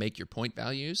kind of make your point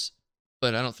values.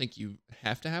 but I don't think you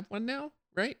have to have one now,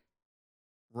 right?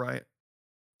 Right.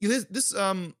 Yeah,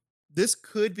 this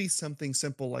could be something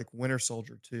simple like Winter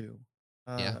Soldier too.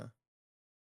 Yeah.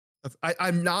 Uh,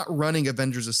 I'm not running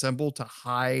Avengers Assemble to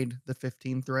hide the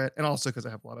 15 threat, and also because I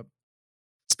have a lot of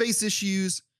space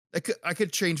issues. I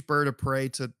could change Bird of Prey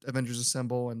to Avengers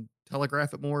Assemble and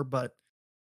telegraph it more, but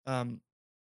um,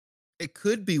 it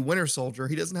could be Winter Soldier.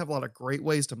 He doesn't have a lot of great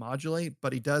ways to modulate,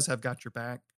 but he does have got your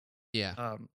back. Yeah.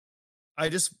 Um, I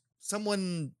just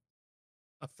someone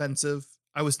offensive.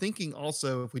 I was thinking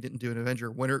also if we didn't do an Avenger,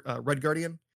 Red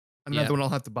Guardian, Yeah. another one I'll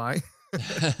have to buy.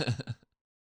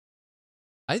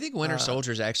 I think Winter uh,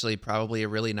 Soldier is actually probably a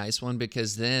really nice one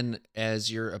because then, as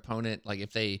your opponent, like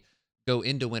if they go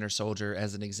into Winter Soldier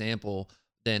as an example,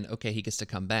 then okay, he gets to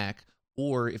come back.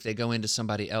 Or if they go into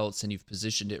somebody else and you've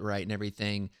positioned it right and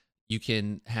everything, you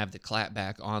can have the clap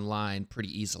back online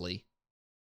pretty easily.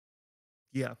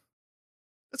 yeah,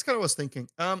 that's kind of what I was thinking.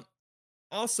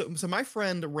 Also, so my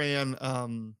friend ran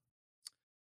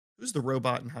who's the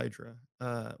robot in Hydra?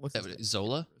 What's his name? I can't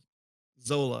Zola? remember.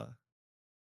 Zola.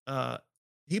 Uh,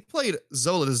 he played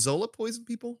Zola. Does Zola poison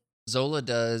people? Zola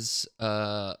does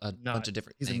a bunch Not. of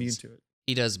different He's immune things. to it.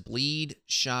 He does bleed,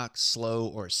 shock, slow,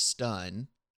 or stun,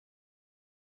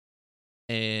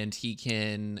 and he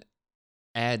can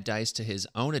add dice to his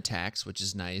own attacks, which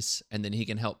is nice, and then he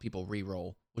can help people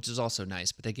reroll, which is also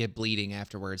nice. But they get bleeding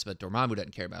afterwards. But Dormammu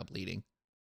doesn't care about bleeding.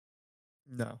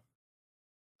 No.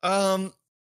 Um,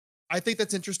 I think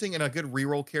that's interesting, and a good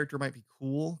reroll character might be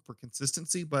cool for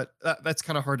consistency, but that's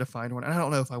kind of hard to find one. And I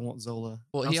don't know if I want Zola.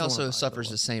 Well, I he also want to also buy suffers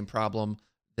Zola. the same problem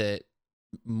that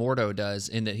Mordo does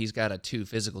in that he's got a 2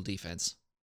 physical defense.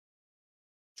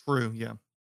 True. Yeah.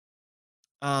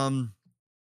 Um,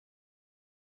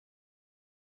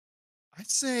 I'd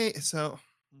say so.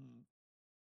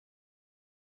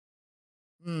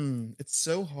 It's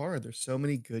so hard. There's so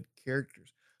many good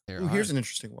characters. There Oh, here's are. an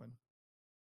interesting one.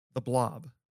 The Blob.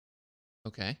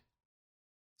 Okay.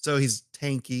 So he's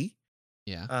tanky,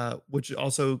 Yeah. which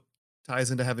also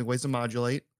ties into having ways to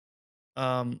modulate.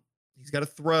 Um, he's got a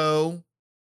throw.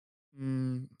 I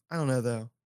don't know though.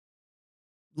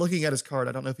 Looking at his card,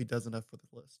 I don't know if he does enough for the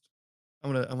list.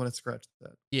 I'm gonna scratch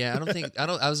Yeah,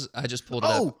 that. I just pulled it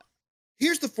up. Oh,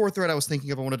 here's the fourth thread I was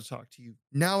thinking of. I wanted to talk to you.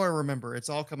 Now I remember. It's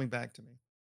all coming back to me.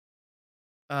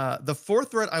 The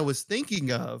fourth thread I was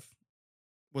thinking of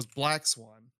was Black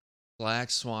Swan. Black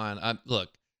Swan. Look,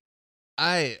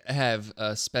 I have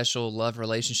a special love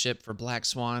relationship for Black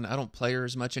Swan. I don't play her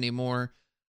as much anymore.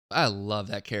 I love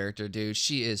that character, dude.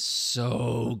 She is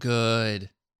so good.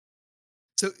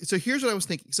 So here's what I was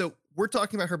thinking. So we're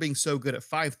talking about her being so good at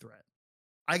five threat.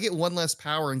 I get one less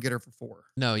power and get her for four.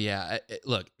 No, yeah.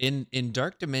 Look, in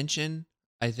Dark Dimension,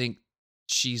 I think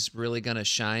she's really gonna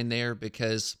shine there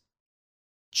because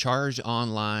charge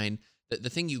online. The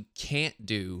thing you can't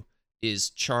do is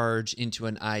charge into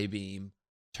an I beam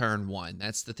turn one.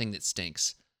 That's the thing that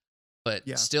stinks. But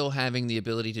Yeah. still having the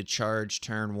ability to charge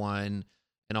turn one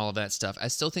and all of that stuff, I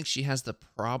still think she has the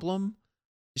problem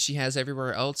she has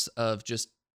everywhere else of just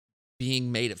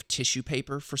being made of tissue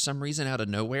paper for some reason out of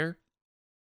nowhere.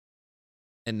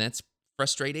 And that's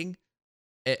frustrating.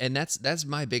 And that's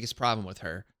my biggest problem with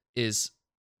her is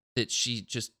that she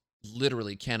just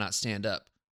literally cannot stand up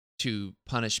to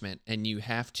punishment, and you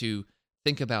have to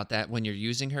think about that when you're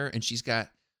using her. And she's got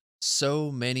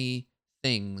so many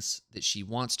things that she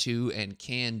wants to and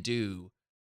can do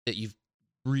that you've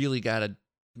really got to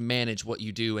manage what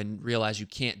you do and realize you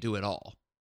can't do it all.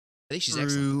 I think she's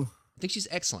excellent. True. I think she's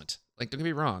excellent. Like, don't get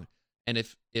me wrong. And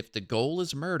if the goal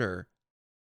is murder,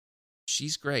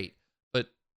 she's great.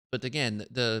 But again,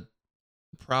 the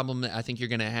problem that I think you're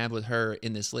going to have with her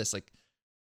in this list, like,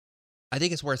 I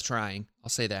think it's worth trying. I'll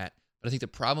say that. But I think the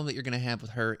problem that you're going to have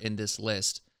with her in this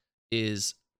list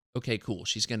is, okay, cool.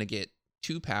 She's going to get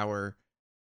 2 power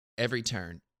every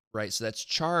turn, right? So that's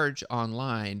charge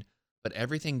online, but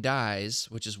everything dies,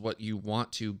 which is what you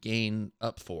want to gain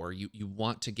up for. You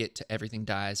want to get to everything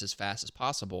dies as fast as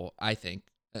possible, I think,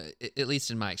 at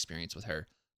least in my experience with her,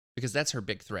 because that's her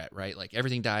big threat, right? Like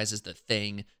everything dies is the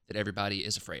thing that everybody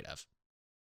is afraid of.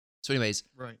 So anyways,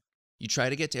 Right. you try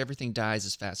to get to everything dies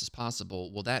as fast as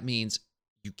possible. Well, that means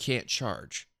you can't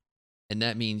charge. And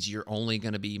that means you're only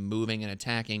going to be moving and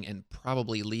attacking and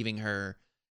probably leaving her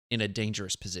in a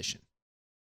dangerous position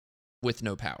with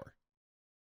no power.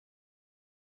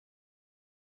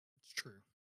 It's true.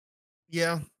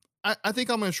 Yeah. I think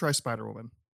I'm gonna try Spider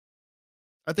Woman.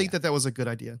 I think Yeah. that was a good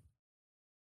idea.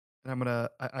 And I'm gonna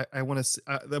I want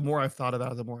to. The more I've thought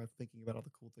about it, the more I'm thinking about all the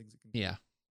cool things it can do. Yeah.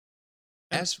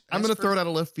 And As I'm as gonna for throw it out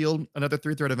of left field. Another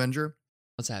three threat Avenger.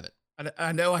 let's have it.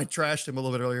 I know I trashed him a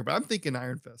little bit earlier, but I'm thinking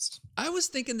Iron Fist. I was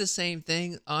thinking the same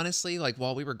thing, honestly. Like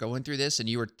while we were going through this and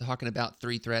you were talking about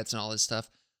three threats and all this stuff,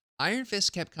 Iron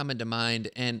Fist kept coming to mind.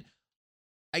 And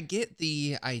I get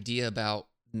the idea about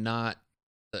not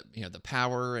the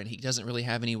power, and he doesn't really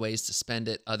have any ways to spend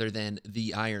it other than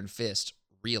the Iron Fist,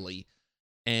 really.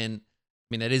 And I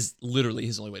mean, that is literally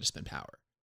his only way to spend power.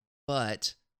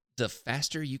 But the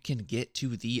faster you can get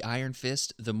to the Iron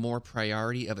Fist, the more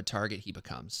priority of a target he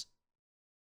becomes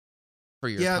for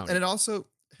your Yeah, and opponent.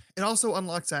 it also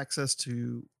unlocks access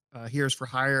to Heroes for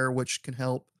Hire, which can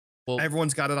help. Well,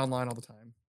 Everyone's got it online all the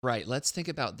time. right. Let's think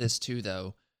about this too,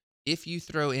 though. If you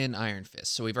throw in Iron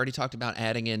Fist, so we've already talked about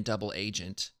adding in Double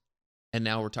Agent, and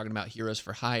now we're talking about Heroes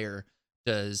for Hire.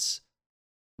 Does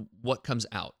what comes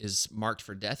out? Is Marked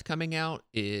for Death coming out?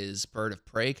 Is Bird of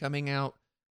Prey coming out?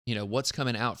 What's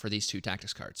coming out for these two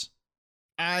tactics cards?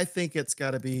 I think it's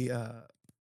got to be.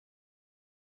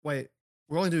 Wait,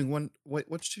 we're only doing one. Wait,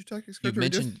 which two tactics You cards are we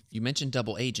doing? mentioned you mentioned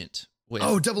Double Agent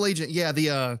Oh, with Double Agent. Yeah,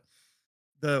 the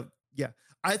yeah.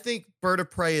 I think Bird of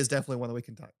Prey is definitely one that we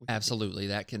can talk. We can think about. absolutely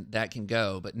that can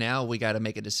go, but now we got to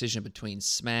make a decision between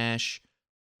Smash,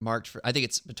 Marked for. I think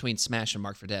it's between Smash and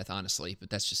Marked for Death, honestly, but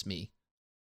that's just me.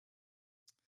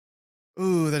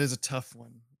 Ooh, that is a tough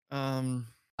one.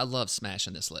 I love Smash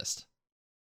in this list.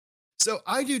 So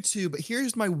I do too, but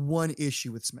here's my one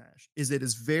issue with Smash is it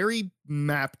is very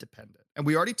map dependent. And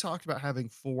we already talked about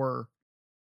having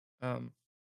um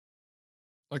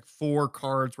four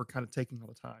cards we're kind of taking all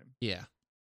the time. Yeah.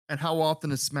 And how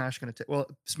often is Smash going to take? Well,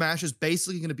 Smash is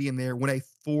basically going to be in there when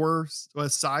a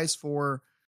size 4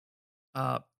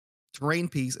 uh terrain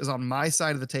piece is on my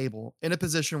side of the table in a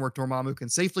position where Dormammu can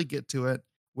safely get to it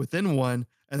within one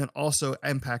and then also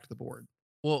impact the board.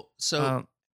 Well, so Um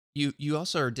you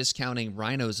also are discounting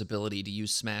Rhino's ability to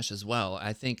use Smash as well.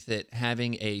 I think that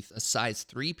having a size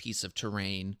 3 piece of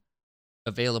terrain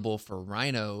available for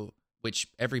Rhino, which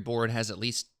every board has at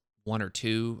least one or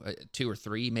two, two or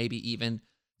three, maybe even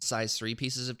size 3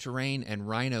 pieces of terrain, and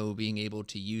Rhino being able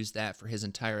to use that for his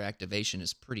entire activation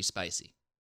is pretty spicy.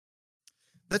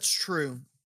 that's true.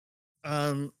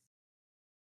 Um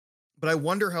but I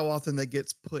wonder how often that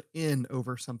gets put in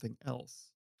over something else.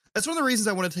 That's one of the reasons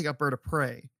I want to take up Bird of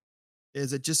Prey.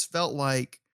 Is it just felt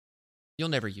like You'll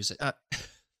never use it. uh,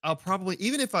 I'll probably,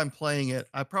 even if I'm playing it,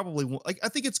 I probably won't. Like I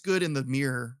think it's good in the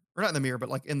mirror, or not in the mirror, but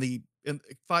like in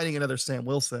fighting another Sam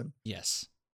Wilson. Yes.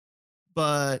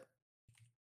 But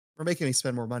we're making me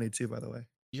spend more money too, by the way.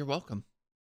 You're welcome.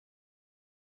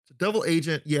 So Double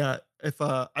Agent, yeah. If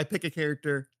I pick a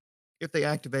character, if they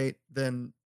activate,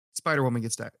 then Spider Woman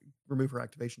gets to remove her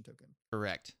activation token.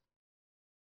 Correct.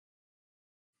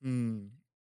 Hmm.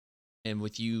 And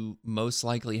with you most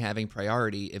likely having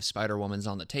priority if Spider Woman's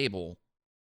on the table,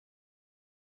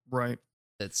 Right.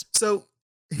 that's So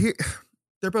here,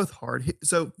 they're both hard.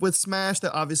 So with Smash,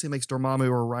 that obviously makes Dormammu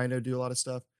or Rhino do a lot of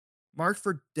stuff. Marked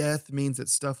for Death means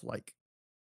it's stuff like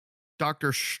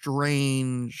Doctor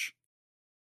Strange.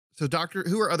 So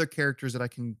who are other characters that I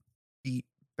can beat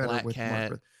better Black with Marked Cat,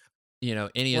 for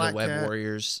any of the Black Web Cat?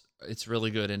 Warriors. It's really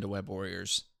good into Web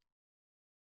Warriors.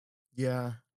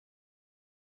 Yeah,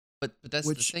 But that's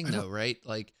the which thing I though, don't. right?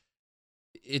 Like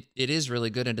it is really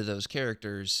good into those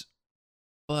characters,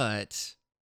 but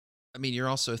I mean you're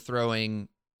also throwing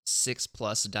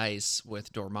 6+ dice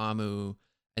with Dormammu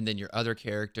and then your other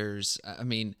characters. I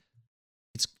mean,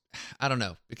 it's I don't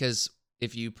know, because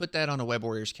if you put that on a Web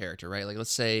Warriors character, right? Like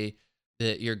let's say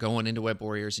that you're going into Web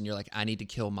Warriors and you're like, I need to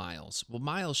kill Miles. Well,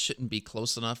 Miles shouldn't be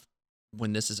close enough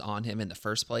when this is on him in the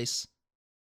first place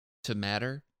to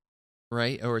matter,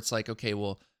 right? Or it's like, okay,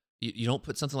 well, you don't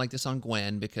put something like this on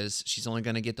Gwen because she's only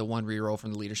going to get the one reroll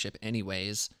from the leadership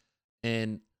anyways.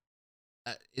 And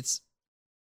it's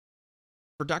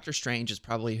for Doctor Strange is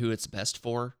probably who it's best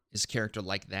for, is a character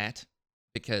like that,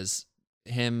 because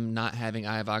him not having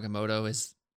Eye of Agamotto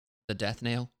is the death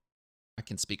nail. I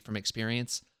can speak from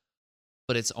experience,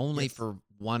 but it's only Yes, for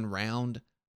one round.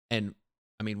 And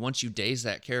I mean, once you daze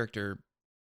that character,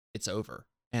 it's over.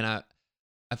 And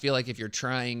I feel like if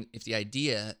the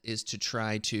idea is to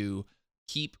try to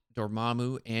keep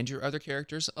Dormammu and your other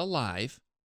characters alive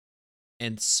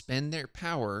and spend their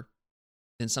power,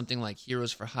 then something like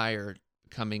Heroes for Hire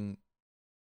becoming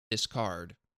this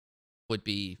card would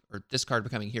be, or this card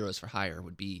becoming Heroes for Hire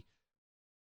would be,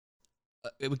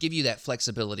 it would give you that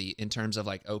flexibility in terms of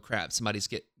like, oh crap, somebody's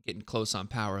getting close on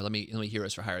power. Let me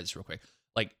Heroes for Hire this real quick.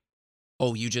 Like,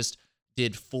 oh, you just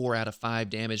did 4 out of 5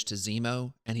 damage to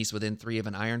Zemo, and he's within 3 of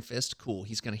an Iron Fist. Cool.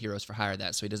 He's going to Heroes for Hire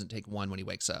that, so he doesn't take 1 when he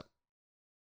wakes up.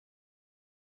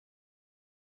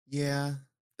 yeah,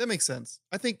 that makes sense.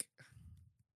 I think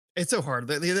It's so hard.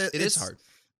 It is hard.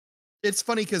 It's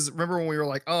funny because remember when we were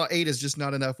like, oh, 8 is just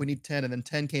not enough. We need 10. And then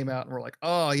 10 came out and we're like,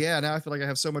 oh, yeah, now I feel like I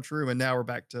have so much room. And now we're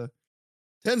back to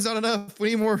 10's not enough.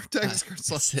 We need more tactics card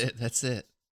slots. That's it. That's it.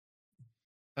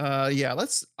 Yeah,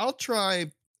 I'll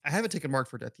try. I haven't taken Mark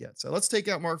for Death yet. So let's take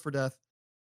out Mark for Death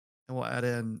and we'll add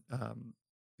in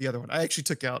the other one. I actually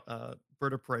took out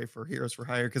Bird of Prey for Heroes for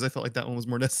Hire because I felt like that one was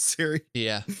more necessary.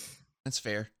 Yeah, that's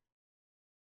fair.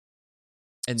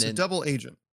 And so then double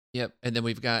agent. Yep. And then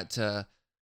we've got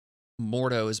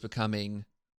Mordo is becoming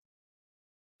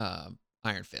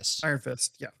Iron Fist. Iron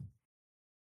Fist, yeah.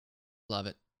 Love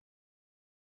it.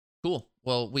 Cool.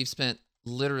 Well, we've spent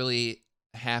literally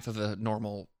half of a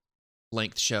normal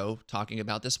length show talking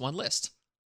about this one list.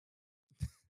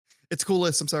 It's a cool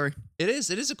list. I'm sorry. It is.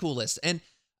 It is a cool list. And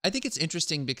I think it's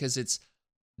interesting because it's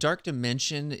Dark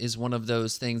Dimension is one of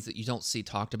those things that you don't see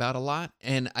talked about a lot.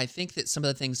 And I think that some of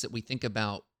the things that we think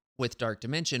about with Dark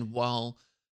Dimension, while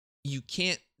you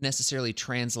can't necessarily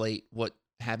translate what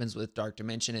happens with Dark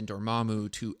Dimension and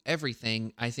Dormammu to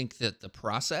everything, I think that the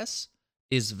process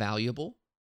is valuable.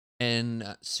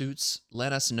 And Suits,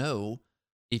 let us know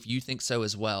if you think so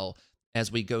as well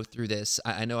as we go through this.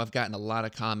 I know I've gotten a lot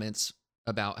of comments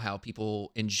about how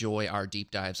people enjoy our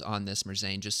deep dives on this,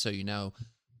 Merzane, just so you know.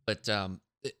 But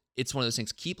it's one of those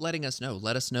things. Keep letting us know.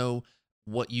 Let us know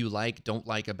what you like, don't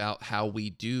like about how we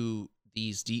do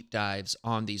these deep dives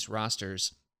on these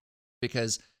rosters,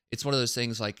 because it's one of those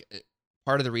things like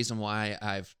part of the reason why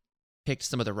I've picked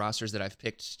some of the rosters that I've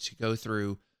picked to go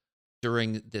through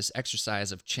during this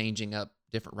exercise of changing up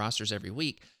different rosters every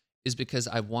week is because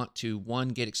I want to, one,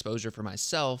 get exposure for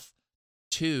myself.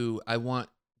 Two, I want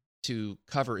to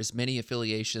cover as many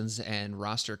affiliations and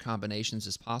roster combinations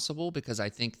as possible because I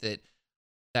think that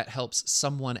that helps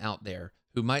someone out there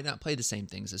who might not play the same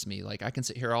things as me. Like I can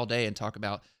sit here all day and talk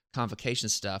about Convocation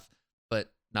stuff,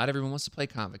 but not everyone wants to play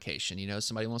Convocation. You know,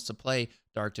 somebody wants to play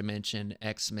Dark Dimension,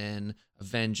 X-Men,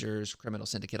 Avengers, Criminal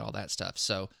Syndicate, all that stuff.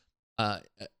 So,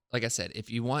 like I said, if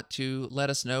you want to let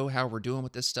us know how we're doing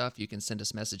with this stuff, you can send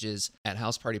us messages at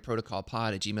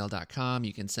housepartyprotocolpod@gmail.com.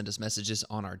 You can send us messages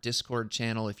on our Discord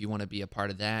channel if you want to be a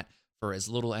part of that. For as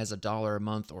little as $1 a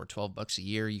month or $12 a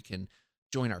year, you can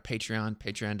join our Patreon,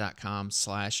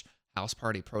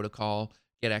 patreon.com/housepartyprotocol.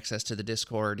 Get access to the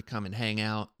Discord, come and hang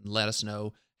out, and let us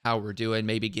know how we're doing.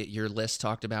 Maybe get your list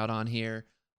talked about on here,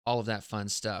 all of that fun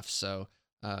stuff. So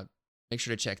make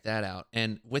sure to check that out.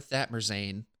 And with that,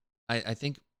 Merzane, I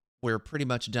think we're pretty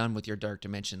much done with your Dark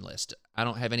Dimension list. I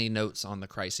don't have any notes on the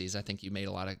crises. I think you made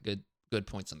a lot of good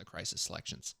points on the crisis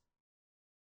selections.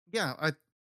 Yeah,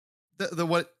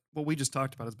 what we just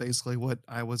talked about is basically what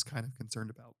I was kind of concerned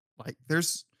about. Like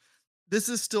this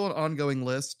is still an ongoing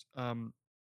list.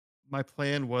 My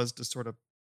plan was to sort of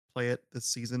play it this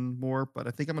season more, but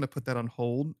I think I'm going to put that on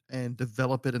hold and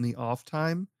develop it in the off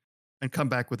time and come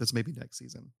back with this maybe next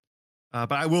season.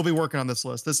 But I will be working on this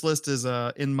list. This list is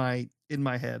in my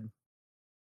head.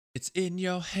 It's in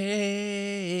your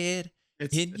head.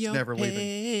 It's never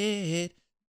leaving.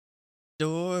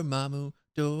 Dormammu.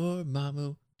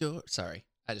 Sorry,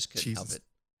 I just couldn't help it.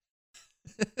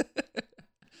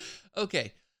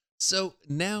 Okay, so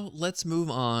now let's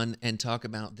move on and talk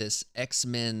about this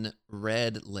X-Men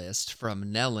Red list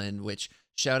from Nellen, which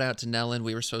shout out to Nellen.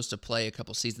 We were supposed to play a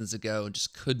couple seasons ago and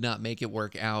just could not make it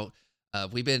work out.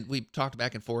 We've talked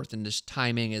back and forth, and just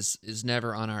timing is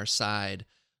never on our side.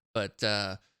 But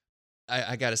I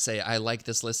gotta say, I like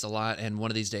this list a lot, and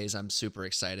one of these days I'm super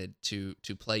excited to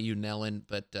play you, Nellen.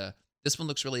 But this one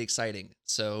looks really exciting.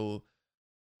 So,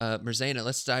 Merzana,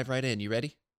 let's dive right in. You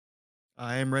ready?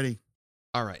 I am ready.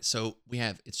 All right. So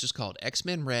it's just called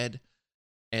X-Men Red,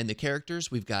 and the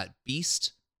characters we've got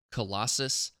Beast,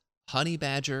 Colossus, Honey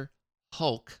Badger,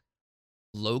 Hulk,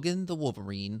 Logan the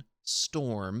Wolverine,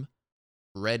 Storm,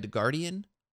 Red Guardian,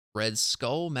 Red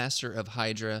Skull, Master of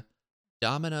Hydra,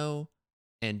 Domino,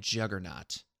 and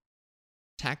Juggernaut.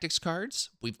 Tactics cards,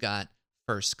 we've got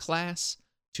First Class,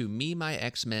 To Me My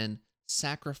X-Men,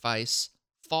 Sacrifice,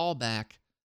 Fallback,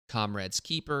 Comrade's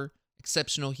Keeper,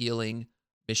 Exceptional Healing,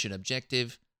 Mission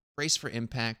Objective, Brace for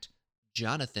Impact,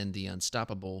 Jonathan the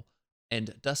Unstoppable,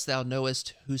 and Dost Thou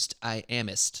Knowest Whost I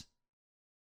Amest.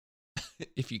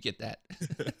 If you get that.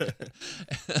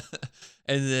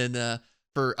 And then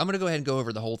I'm going to go ahead and go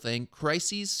over the whole thing.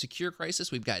 Crises, Secure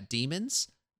Crisis, we've got Demons,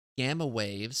 Gamma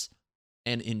Waves,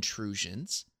 and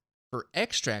Intrusions. For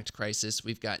Extract Crisis,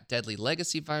 we've got Deadly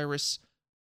Legacy Virus,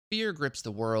 Fear Grips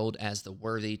the World as the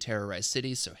Worthy Terrorize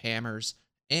Cities, so Hammers,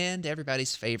 and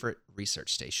everybody's favorite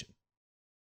Research Station.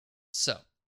 So,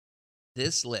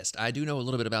 this list, I do know a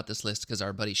little bit about this list because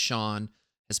our buddy Sean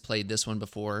has played this one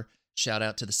before. Shout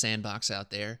out to the sandbox out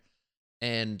there.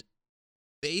 And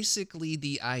basically,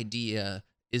 the idea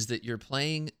is that you're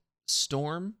playing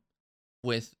Storm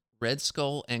with Red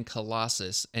Skull and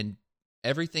Colossus, and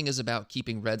everything is about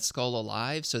keeping Red Skull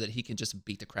alive so that he can just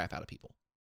beat the crap out of people.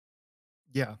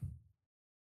 Yeah.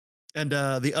 And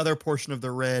the other portion of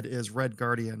the red is Red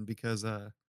Guardian because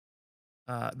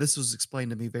this was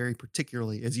explained to me very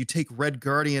particularly is you take Red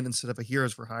Guardian instead of a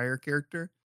Heroes for Hire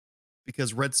character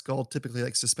because Red Skull typically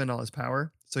likes to spend all his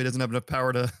power, so he doesn't have enough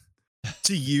power to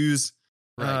use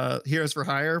Right. Heroes for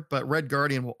Hire. But Red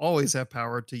Guardian will always have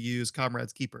power to use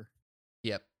Comrade's Keeper.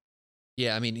 Yep.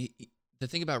 Yeah, I mean, the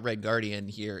thing about Red Guardian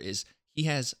here is he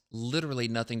has literally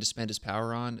nothing to spend his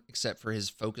power on except for his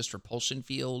focused repulsion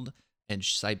field and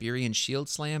Siberian shield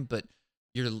slam, but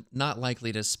you're not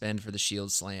likely to spend for the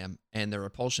shield slam and the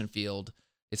repulsion field.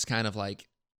 It's kind of like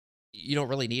you don't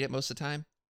really need it most of the time.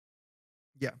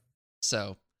 Yeah.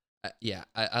 So, yeah,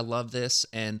 I love this.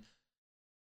 And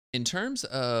in terms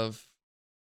of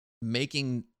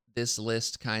making this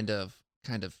list kind of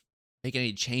making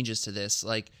any changes to this,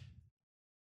 like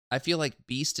I feel like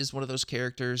Beast is one of those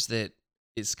characters that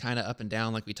is kind of up and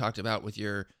down, like we talked about with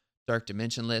your Dark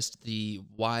Dimension list. The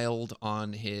wild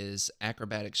on his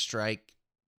acrobatic strike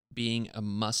being a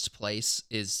must place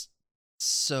is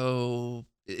so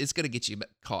it's gonna get you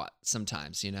caught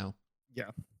sometimes, you know.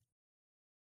 Yeah.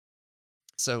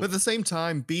 So But at the same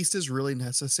time, Beast is really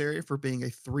necessary for being a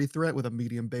 3 threat with a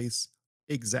medium base.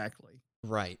 Exactly.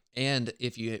 right, and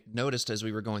if you noticed as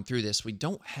we were going through this, we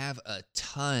don't have a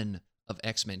ton of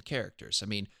X-Men characters. I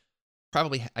mean,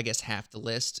 probably I guess half the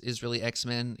list is really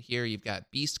X-Men. Here you've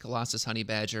got Beast, Colossus, Honey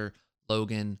Badger,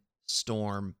 Logan,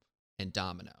 Storm, and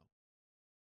Domino.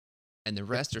 And the Yep.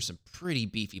 rest are some pretty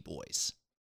beefy boys.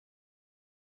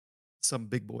 Some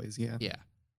big boys, yeah. Yeah.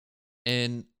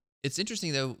 And it's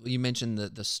interesting though, you mentioned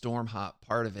the Storm Hop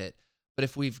part of it, but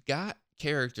if we've got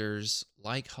characters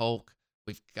like Hulk,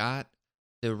 we've got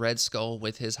the Red Skull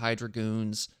with his Hydra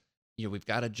goons, you know, we've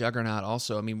got a Juggernaut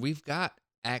also. I mean, we've got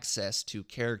access to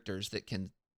characters that can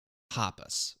hop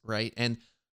us, right? And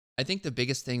I think the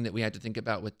biggest thing that we had to think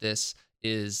about with this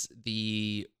is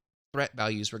the threat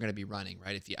values we're going to be running,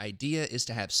 right? If the idea is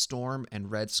to have Storm and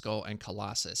Red Skull and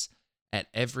Colossus at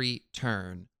every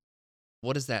turn,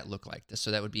 what does that look like?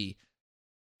 So that would be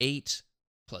 8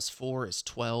 plus 4 is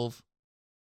 12.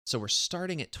 So we're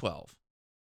starting at 12.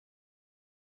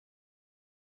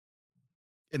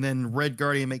 And then Red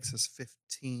Guardian makes us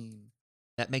 15.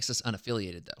 That makes us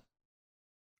unaffiliated though.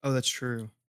 Oh, that's true.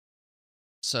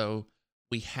 So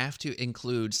we have to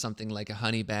include something like a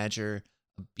Honey Badger,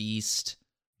 a Beast,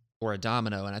 or a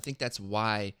Domino. And I think that's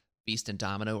why Beast and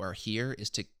Domino are here, is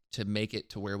to make it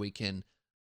to where we can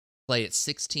play at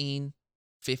 16,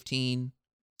 15,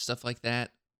 stuff like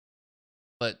that.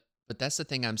 But that's the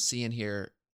thing I'm seeing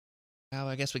here. Oh,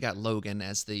 I guess we got Logan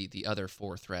as the other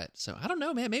 4 threat. So I don't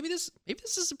know, man. Maybe this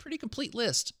is a pretty complete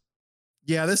list.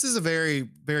 Yeah, this is a very,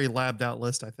 very labbed out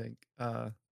list, I think.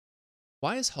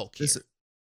 Why is Hulk here? This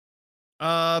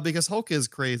because Hulk is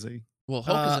crazy. Well,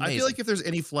 Hulk is amazing. I feel like if there's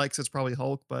any flex, it's probably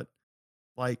Hulk, but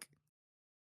like,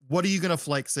 what are you gonna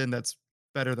flex in that's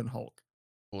better than Hulk?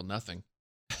 Well, nothing.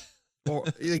 Or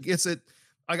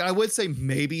like, I would say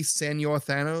maybe Senor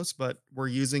Thanos, but we're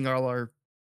using all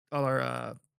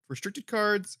our restricted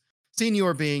cards.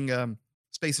 Senor being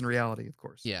space and reality, of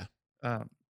course. Yeah. Um,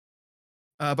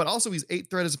 but also he's 8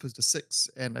 threat as opposed to 6,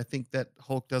 and I think that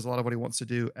Hulk does a lot of what he wants to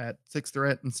do at 6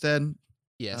 threat instead.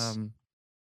 Yes.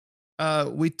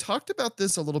 We talked about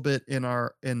this a little bit in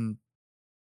our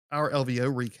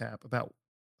LVO recap about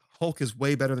Hulk is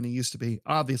way better than he used to be,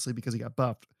 obviously because he got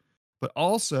buffed, but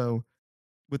also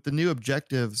with the new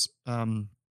objectives,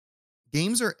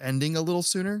 games are ending a little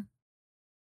sooner.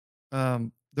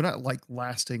 They're not like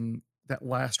lasting that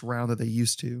last round that they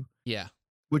used to, Yeah.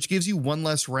 which gives you one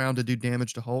less round to do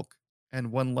damage to Hulk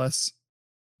and one less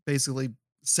basically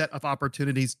set of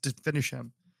opportunities to finish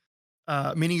him.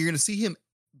 Meaning you're going to see him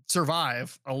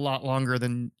survive a lot longer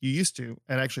than you used to,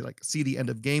 and actually like see the end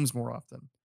of games more often,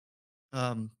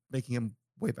 making him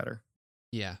way better.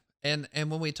 Yeah. And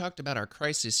when we talked about our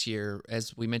crisis here,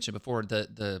 as we mentioned before,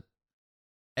 the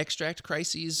extract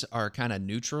crises are kind of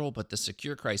neutral, but the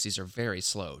secure crises are very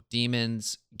slow.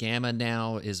 Demons, Gamma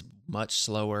now is much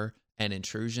slower, and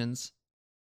intrusions,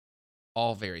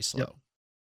 all very slow. Yep.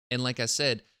 And like I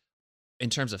said, in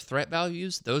terms of threat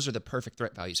values, those are the perfect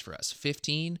threat values for us.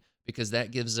 15, because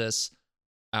that gives us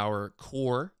our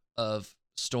core of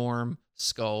Storm,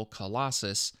 Skull,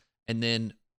 Colossus, and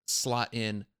then slot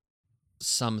in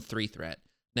some 3 threat.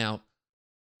 Now,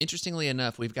 interestingly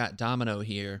enough, we've got Domino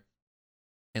here,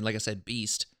 and like I said,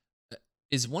 Beast.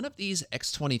 Is one of these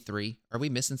X-23? Are we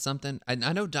missing something? I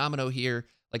know Domino here,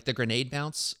 like the grenade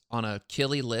bounce on a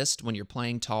killy list when you're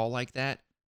playing tall like that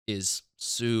is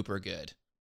super good.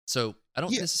 So I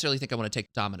don't Yeah, necessarily think I want to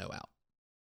take Domino out.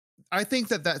 I think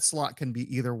that that slot can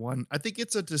be either one. I think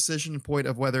it's a decision point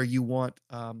of whether you want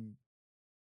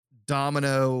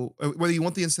Domino, whether you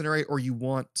want the Incinerate or you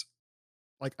want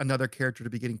like another character to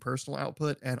be getting personal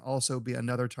output and also be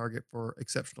another target for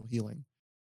exceptional healing.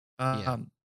 Yeah.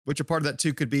 Which a part of that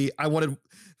too could be I wanted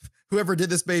whoever did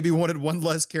this baby wanted one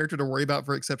less character to worry about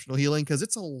for exceptional healing because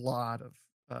it's a lot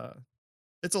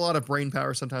of brain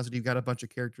power sometimes when you've got a bunch of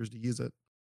characters to use it.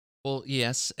 Well,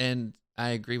 yes, and I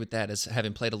agree with that as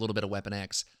having played a little bit of Weapon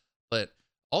X. But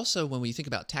also, when we think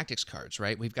about tactics cards,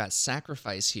 right, we've got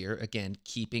Sacrifice here, again,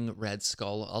 keeping Red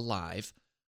Skull alive.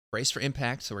 Brace for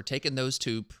Impact, so we're taking those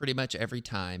two pretty much every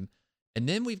time. And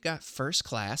then we've got First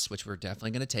Class, which we're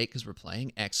definitely going to take because we're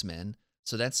playing X-Men.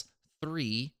 So that's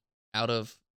 3 out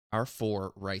of our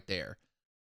 4 right there.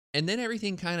 And then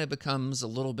everything kind of becomes a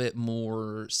little bit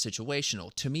more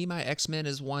situational. To me, my X-Men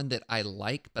is one that I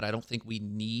like, but I don't think we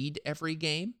need every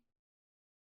game.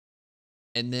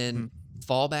 And then Mm.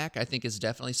 fallback, I think, is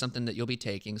definitely something that you'll be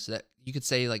taking. So that you could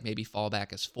say like maybe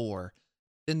fallback is 4.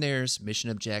 Then there's mission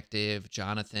objective,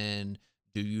 Jonathan,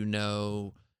 do you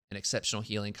know, an exceptional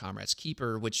healing Comrade's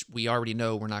Keeper, which we already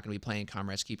know we're not going to be playing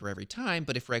Comrade's Keeper every time.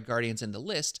 But if Red Guardian's in the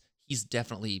list, he's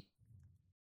definitely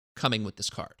coming with this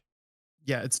card.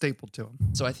 Yeah, it's stapled to him.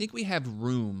 So I think we have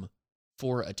room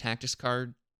for a tactics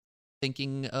card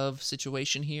thinking of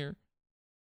situation here.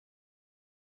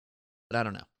 But I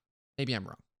don't know. Maybe I'm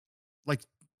wrong. Like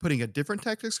putting a different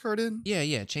tactics card in?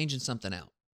 Yeah, changing something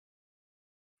out.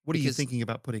 What are you Because, thinking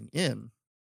about putting in?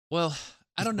 well, I Is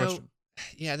the don't know. question.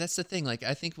 Yeah, that's the thing. Like,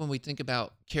 I think when we think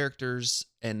about characters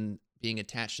and being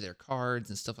attached to their cards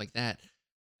and stuff like that,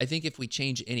 I think if we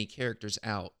change any characters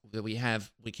out that we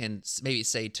can maybe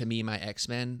say To Me, My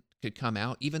X-Men could come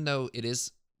out, even though it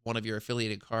is one of your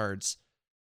affiliated cards.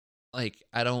 Like,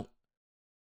 I don't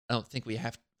think we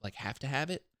have to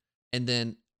have it. And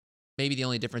then maybe the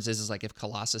only difference is like if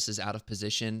Colossus is out of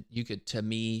position, you could To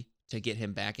Me to get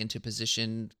him back into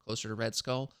position closer to Red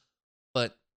Skull.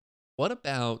 But what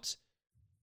about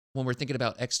when we're thinking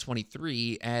about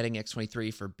X-23, adding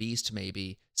X-23 for Beast,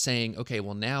 maybe saying, okay,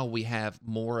 well, now we have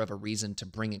more of a reason to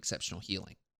bring exceptional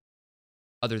healing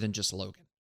other than just Logan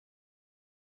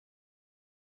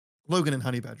Logan and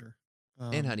Honey Badger.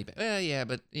 and Honey. Well, yeah,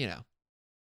 but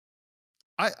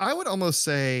I would almost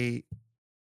say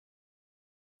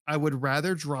I would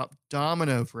rather drop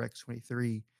Domino for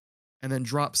X-23 and then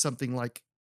drop something like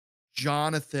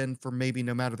Jonathan for maybe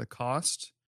no matter the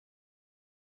cost.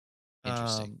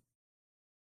 interesting. Um,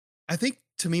 I think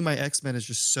to me, my X-Men is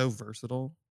just so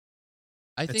versatile.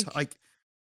 I It's think like,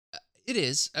 it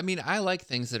is. I mean, I like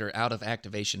things that are out of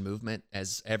activation movement,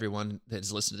 as everyone that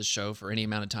has listened to the show for any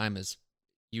amount of time is,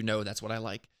 that's what I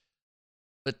like.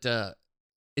 But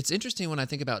it's interesting when I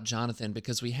think about Jonathan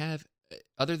because we have,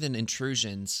 other than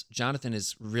intrusions, Jonathan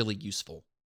is really useful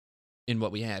in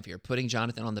what we have here. Putting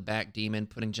Jonathan on the back demon,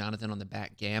 putting Jonathan on the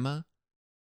back gamma,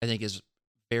 I think is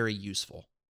very useful.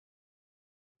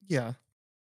 yeah.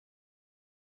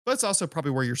 But it's also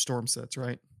probably where your storm sits,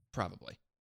 right? Probably.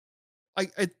 I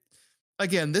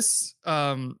again, this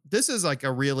is like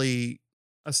a really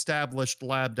established,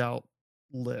 labbed out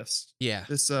list. Yeah.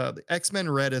 This the X-Men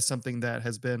Red is something that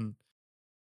has been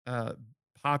uh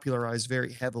popularized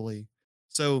very heavily.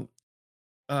 So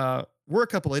we're a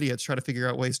couple idiots trying to figure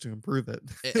out ways to improve it.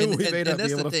 And, We and, may and not be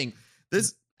that's able the to thing.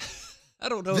 this I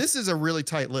don't know. this is a really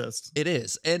tight list. It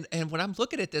is. And when I'm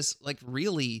looking at this, like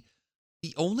really,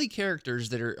 the only characters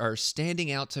that are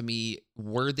standing out to me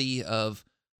worthy of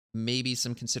maybe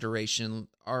some consideration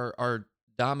are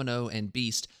Domino and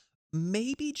Beast.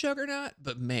 Maybe Juggernaut,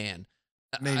 but man,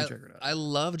 Maybe Juggernaut. I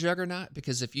love Juggernaut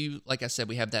because if you, like I said,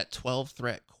 we have that 12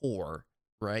 threat core,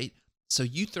 right? So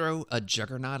you throw a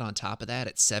Juggernaut on top of that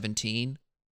at 17.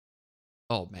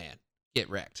 Oh man, get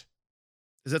wrecked.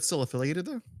 Is that still affiliated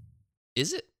though?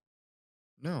 Is it?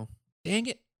 No. Dang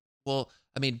it. Well,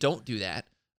 I mean, don't do that.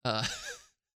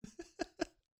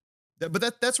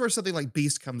 But that's where something like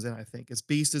Beast comes in, I think. Is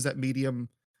Beast is that medium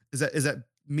is that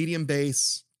medium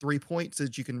base 3 points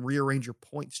that you can rearrange your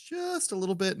points just a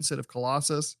little bit instead of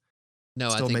Colossus. No,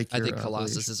 Still make I your think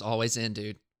Colossus affiliation. is always in,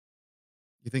 dude.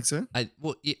 You think so?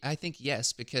 I think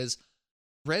yes because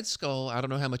Red Skull. I don't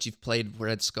know how much you've played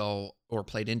Red Skull or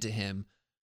played into him.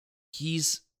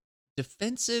 He's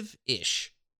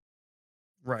defensive-ish,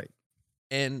 Right.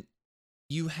 and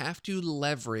you have to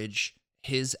leverage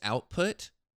his output.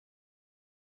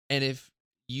 And if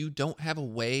you don't have a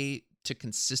way to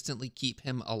consistently keep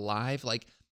him alive. Like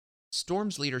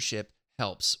Storm's leadership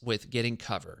helps with getting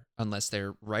cover unless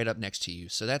they're right up next to you.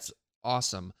 So that's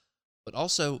awesome. But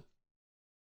also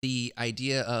the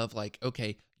idea of like,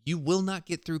 okay, you will not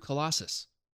get through Colossus.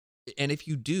 And if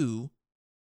you do,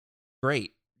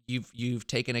 great. You've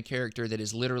taken a character that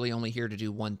is literally only here to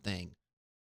do one thing.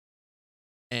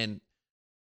 And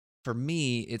for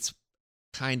me, it's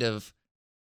kind of,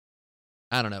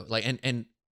 I don't know, like and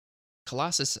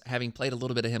Colossus, having played a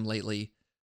little bit of him lately,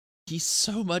 he's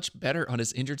so much better on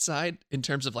his injured side in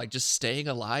terms of like just staying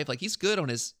alive. Like he's good on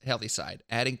his healthy side.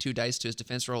 Adding 2 dice to his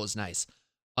defense roll is nice.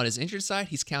 On his injured side,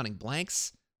 he's counting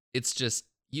blanks. It's just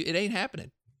it ain't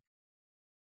happening.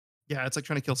 Yeah, it's like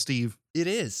trying to kill Steve. It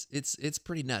is. It's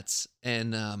pretty nuts.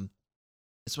 And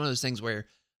it's one of those things where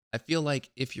I feel like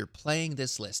if you're playing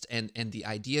this list and the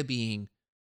idea being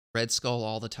Red Skull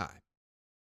all the time,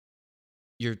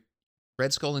 your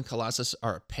Red Skull and Colossus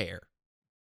are a pair.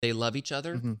 They love each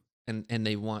other Mm-hmm. and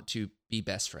they want to be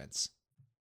best friends.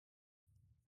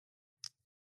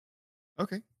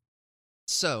 Okay.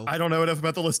 So I don't know enough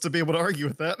about the list to be able to argue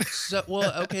with that.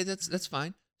 well, okay, that's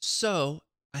fine. So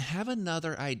I have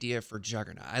another idea for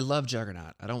Juggernaut. I love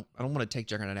Juggernaut. I don't want to take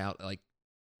Juggernaut out like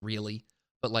really,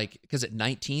 but like because at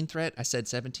 19 threat, I said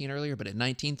 17 earlier, but at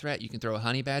 19 threat, you can throw a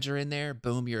Honey Badger in there.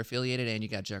 Boom, you're affiliated and you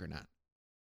got Juggernaut.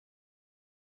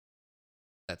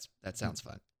 That sounds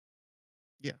fun.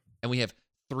 Yeah. And we have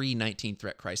 3 19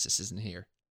 threat crises in here.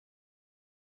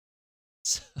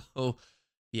 So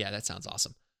yeah, that sounds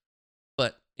awesome.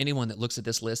 But anyone that looks at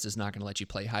this list is not going to let you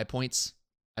play high points,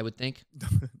 I would think.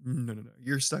 No.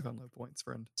 You're stuck on low points,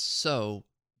 friend. So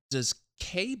does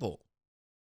Cable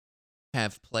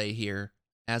have play here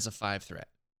as a 5 threat?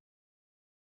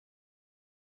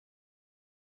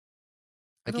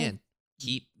 Again,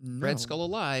 keep Red Skull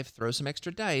alive, throw some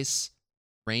extra dice,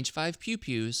 range 5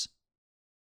 pew-pews.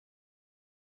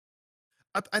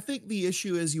 I think the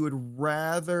issue is you would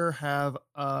rather have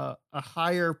a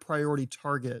higher priority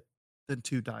target than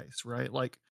 2 dice, right?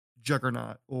 Like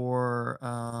Juggernaut or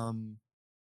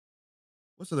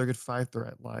what's another good 5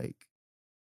 threat like?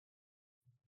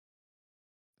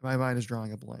 My mind is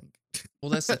drawing a blank. Well,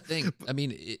 that's the thing. I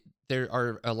mean, there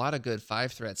are a lot of good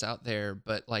 5 threats out there,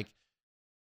 but like,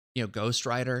 Ghost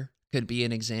Rider could be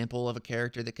an example of a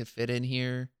character that could fit in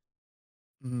here.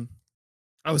 Mm-hmm.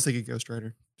 I was thinking Ghost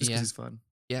Rider just because he's fun.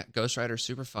 Yeah, Ghost Rider's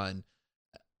super fun.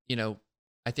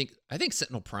 I think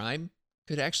Sentinel Prime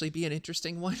could actually be an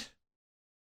interesting one.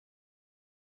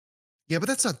 Yeah, but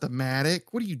that's not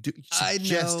thematic. What are you doing?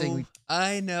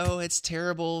 I know it's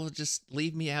terrible. Just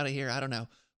leave me out of here. I don't know.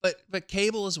 But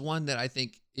Cable is one that I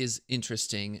think is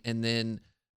interesting. And then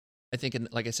I think,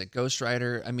 like I said, Ghost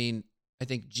Rider. I mean, I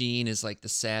think Jean is like the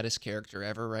saddest character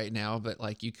ever right now. But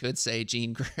like you could say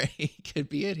Jean Grey could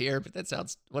be it here. But that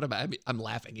sounds. What am I? I'm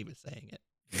laughing even saying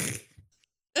it.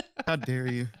 How dare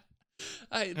you?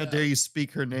 How dare you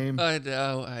speak her name? I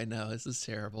know. This is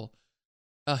terrible.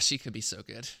 Oh, she could be so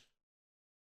good.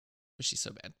 But she's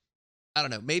so bad. I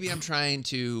don't know. Maybe I'm trying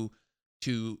to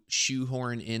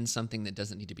shoehorn in something that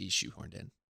doesn't need to be shoehorned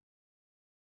in.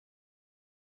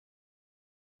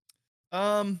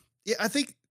 Yeah, I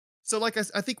think so. Like,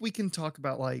 I think we can talk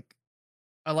about like,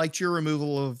 I liked your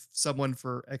removal of someone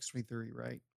for X-23,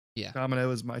 right? Yeah.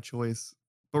 Domino is my choice,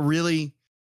 but really,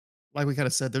 like we kind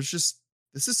of said, this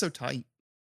is so tight.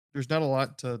 There's not a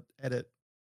lot to edit.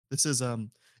 This is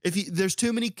there's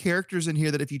too many characters in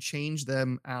here that if you change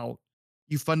them out,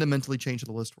 you fundamentally change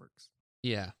the list works.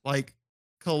 Yeah. Like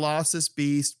Colossus,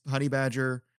 Beast, Honey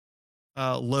Badger,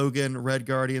 Logan, Red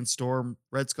Guardian, Storm,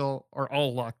 Red Skull are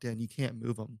all locked in. You can't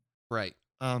move them. Right.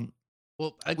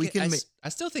 Well, I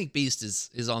still think Beast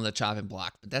is on the chopping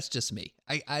block, but that's just me.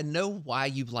 I know why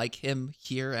you like him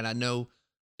here, and I know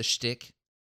the shtick,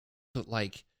 but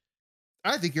like,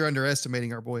 I think you're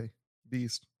underestimating our boy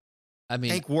Beast. I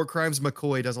mean, Hank War Crimes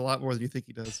McCoy does a lot more than you think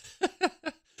he does.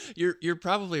 You're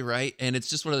probably right, and it's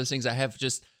just one of those things I have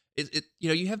just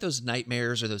you have those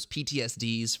nightmares or those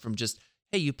PTSDs from just,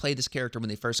 hey, you play this character when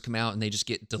they first come out and they just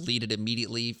get deleted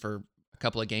immediately for a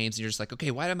couple of games and you're just like,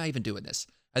 okay, why am I even doing this?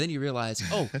 And then you realize,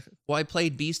 oh, well, I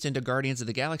played Beast into Guardians of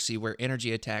the Galaxy where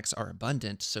energy attacks are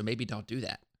abundant, so maybe don't do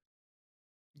that.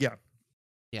 Yeah.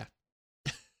 Yeah.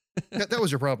 that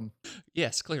was your problem.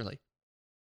 Yes, clearly.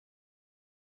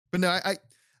 But no,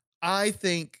 I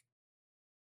think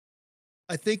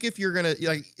if you're gonna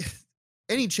like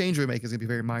any change we make is gonna be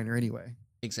very minor anyway.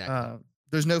 Exactly.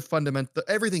 There's no fundamental.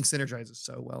 Everything synergizes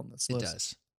so well in this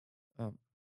list. It does.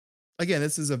 Again,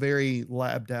 this is a very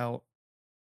labbed out,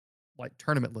 like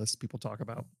tournament list people talk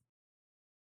about.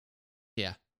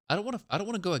 Yeah, I don't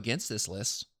want to go against this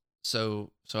list.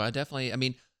 So I definitely. I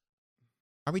mean,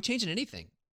 are we changing anything?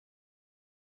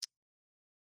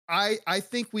 I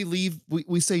think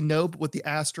we say no, but with the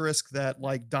asterisk that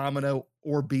like Domino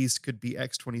or Beast could be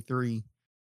X-23,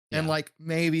 and Yeah. like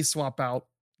maybe swap out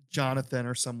Jonathan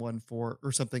or someone for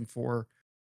or something for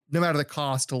no matter the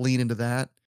cost to lean into that.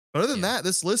 But other than Yeah. that,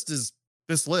 this list. This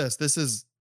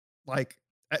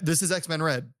is X-Men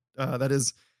Red. That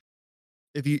is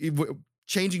if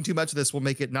changing too much of this will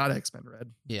make it not X-Men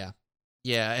Red. Yeah.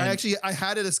 Yeah. I And actually I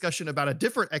had a discussion about a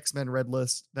different X-Men Red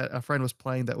list that a friend was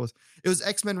playing that was it was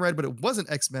X-Men Red, but it wasn't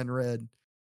X-Men Red.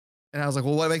 And I was like,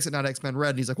 well, what makes it not X-Men Red?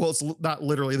 And he's like, well, it's not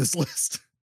literally this list.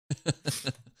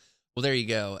 well, there you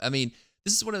go. I mean,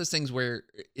 this is one of those things where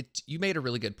you made a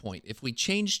really good point. If we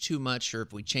change too much, or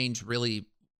if we change really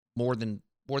more than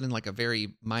like a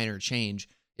very minor change,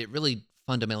 it really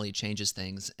fundamentally changes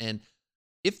things. And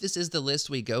if this is the list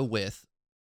we go with,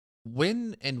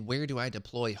 when and where do I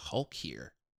deploy Hulk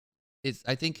here?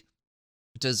 I think,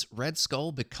 does Red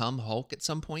Skull become Hulk at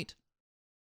some point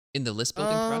in the list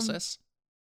building Um, process?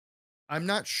 I'm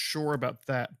not sure about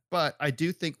that, but I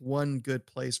do think one good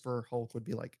place for Hulk would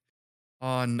be like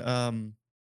on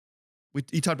we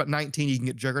you talked about 19, you can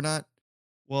get Juggernaut.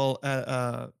 Well,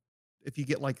 if you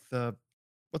get like the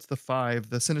what's the 5,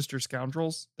 the Sinister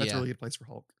Scoundrels, that's a Yeah. really good place for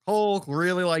Hulk. Hulk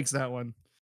really likes that one,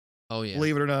 Oh yeah.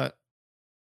 believe it or not.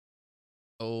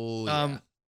 Oh yeah. Um,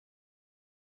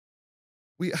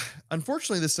 we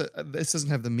unfortunately this doesn't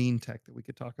have the mean tech that we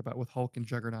could talk about with Hulk and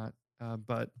Juggernaut, but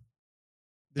No,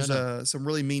 there's no. some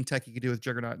really mean tech you could do with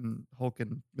Juggernaut and Hulk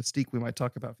and Mystique we might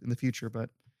talk about in the future. But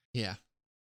Yeah.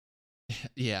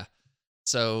 Yeah.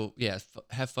 So yeah,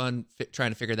 have fun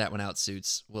trying to figure that one out,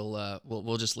 Suits.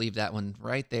 We'll just leave that one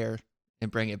right there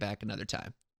and bring it back another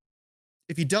time.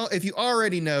 if you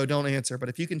already know, don't answer. But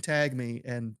if you can tag me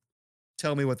and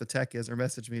tell me what the tech is, or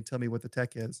message me and tell me what the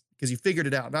tech is because you figured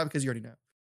it out, not because you already know.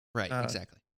 Right. Uh,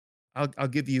 Exactly. I'll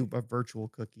give you a virtual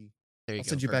cookie. There you I'll go.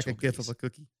 send you back a Virtual GIF of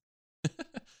cookies. a cookie.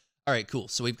 All right. Cool.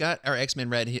 So we've got our X-Men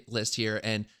Red list here,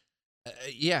 and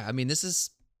yeah, I mean this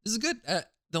is good.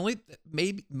 The only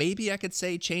maybe I could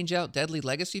say change out Deadly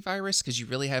Legacy Virus because you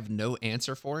really have no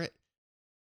answer for it,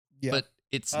 Yeah. but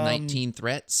it's Um, 19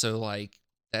 threat, so like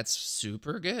that's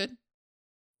super good.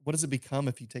 what does it become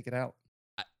if you take it out?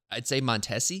 I, I'd say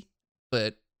Montesi,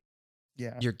 but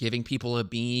Yeah. you're giving people a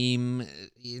beam,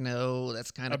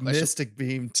 that's kind A of question. mystic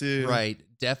beam too. Right.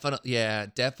 Definitely. Yeah.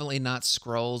 Definitely not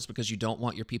scrolls because you don't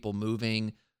want your people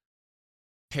moving.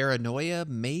 Paranoia,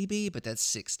 maybe, but that's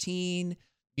 16.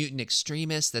 Mutant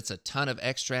Extremist, that's a ton of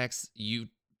extracts.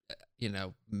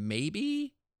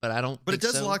 Maybe, but I don't But it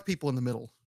think does so. lock people in the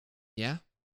middle Yeah.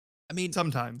 I mean,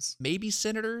 sometimes. maybe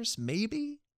senators,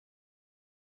 maybe,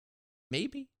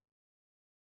 maybe.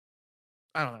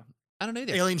 I don't know. I don't know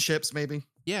either. Alien ships, maybe.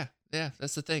 Yeah. Yeah.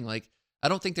 That's the thing. Like, I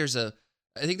don't think I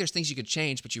think there's things you could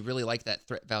change, but you really like that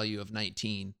threat value of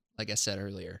 19, like I said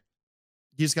earlier.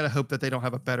 You just got to hope that they don't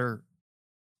have a better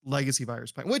legacy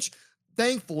virus plan, which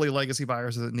thankfully legacy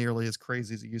virus isn't nearly as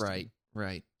crazy as it used to Right. be.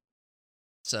 Right.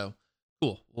 So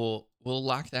cool. We'll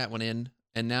lock that one in.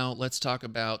 And now let's talk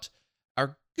about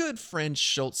our good friend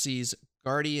Schultz's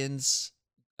Guardians.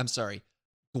 I'm sorry,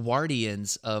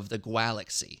 Guardians of the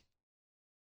Galaxy,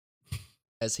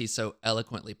 as he so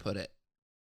eloquently put it.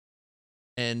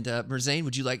 And Merzane,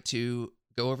 would you like to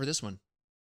go over this one?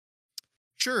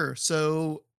 Sure.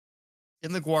 So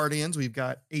in the Guardians, we've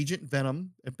got Agent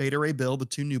Venom and Beta Ray Bill, the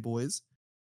two new boys,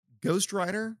 Ghost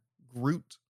Rider,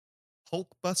 Groot,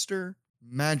 Hulkbuster,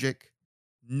 Magic,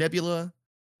 Nebula,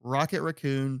 Rocket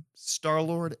Raccoon, Star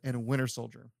Lord, and Winter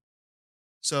Soldier.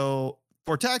 So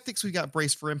for tactics, we got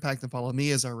Brace for Impact and Follow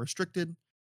Me as our restricted,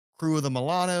 Crew of the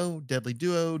Milano, Deadly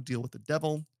Duo, Deal with the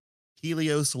Devil,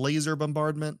 Helios Laser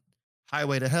Bombardment,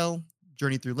 Highway to Hell,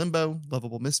 Journey Through Limbo,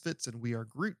 Lovable Misfits, and We Are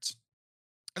Groot.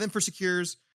 And then for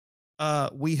secures,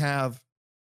 we have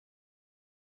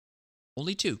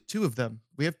Only two. two of them.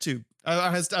 We have two.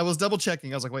 I was double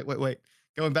checking. I was like, wait.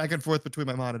 Going back and forth between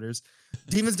my monitors.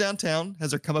 Demons Downtown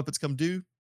has their comeuppance come due.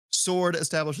 Sword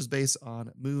establishes base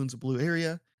on Moon's blue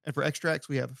area. And for extracts,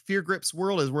 we have Fear Grips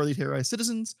World as Worthy Terrorized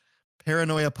Citizens,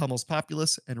 Paranoia Pummels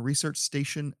Populace, and Research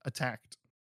Station Attacked.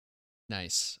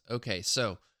 Nice. Okay,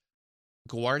 so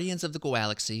Guardians of the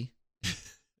Galaxy.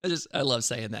 I love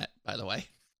saying that, by the way.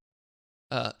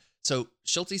 So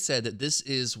Schulte said that this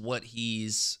is what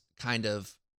he's kind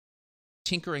of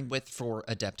tinkering with for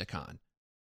Adepticon.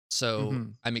 So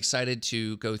Mhm. I'm excited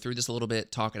to go through this a little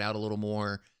bit, talk it out a little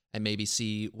more, and maybe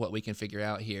see what we can figure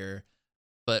out here.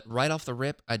 But right off the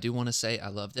rip, I do want to say I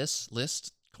love this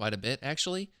list quite a bit,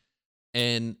 actually.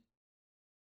 And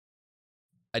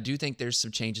I do think there's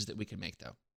some changes that we can make,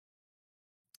 though.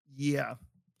 Yeah,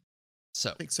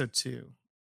 So I think so too.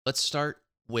 let's start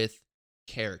with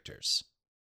characters.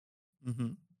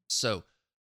 Hmm. So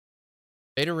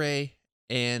Beta Ray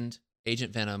and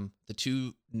Agent Venom, the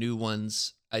two new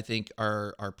ones, I think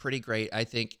are pretty great. I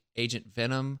think Agent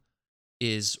Venom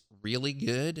is really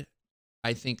good.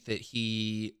 I think that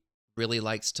he really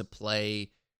likes to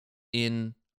play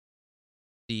in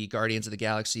the Guardians of the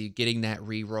Galaxy, getting that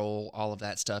re-roll, all of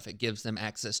that stuff. It gives them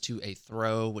access to a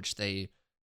throw, which they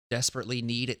desperately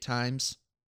need at times.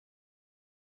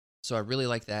 So I really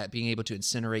like that. Being able to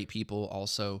incinerate people,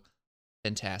 also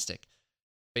fantastic.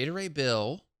 Beta Ray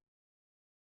Bill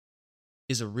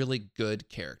is a really good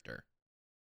character.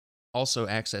 Also,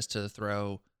 access to the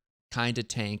throw, kind of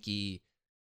tanky,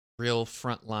 real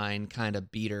frontline kind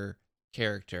of beater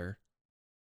character.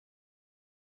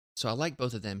 So I like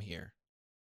both of them here.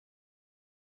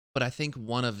 But I think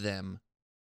one of them,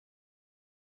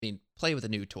 I mean, play with the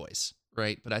new toys,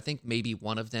 right? But I think maybe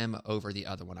one of them over the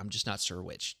other one. I'm just not sure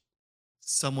which.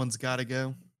 Someone's got to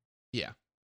go. Yeah,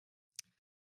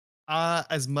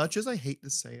 As much as I hate to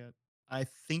say it, I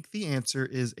think the answer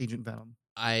is Agent Venom.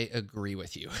 I agree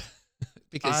with you.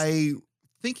 Because, I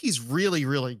think he's really,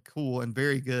 really cool and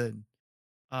very good.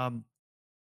 Um,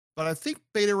 but I think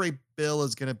Beta Ray Bill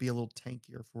is going to be a little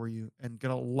tankier for you and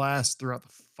going to last throughout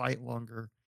the fight longer.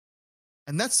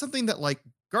 And that's something that like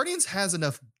Guardians has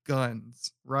enough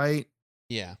guns, right?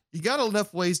 yeah, You got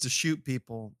enough ways to shoot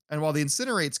people. And while the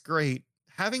incinerate's great,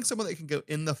 having someone that can go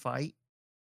in the fight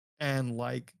and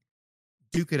like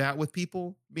duke it out with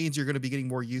people means you're going to be getting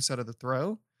more use out of the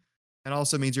throw, and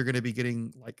also means you're going to be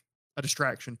getting like a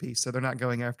distraction piece. So they're not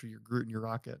going after your Groot and your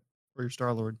Rocket or your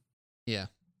Star Lord. yeah.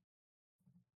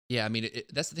 Yeah, I mean,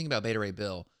 that's the thing about Beta Ray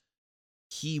Bill.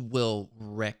 He will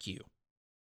wreck you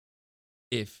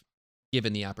if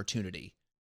given the opportunity.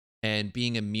 And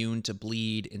being immune to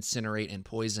bleed, incinerate, and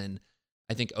poison,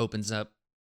 I think opens up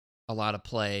a lot of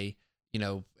play. You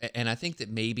know, and I think that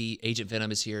maybe Agent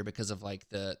Venom is here because of like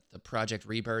the Project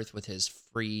Rebirth with his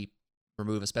free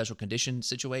remove a special condition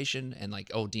situation, and like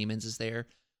Demons is there.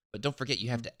 But don't forget,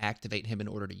 you have to activate him in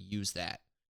order to use that.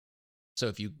 So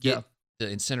if you Yeah. get the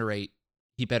incinerate,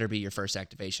 he better be your first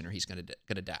activation, or he's gonna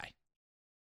die.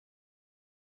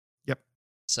 Yep.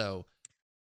 So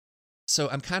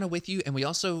I'm kind of with you, and we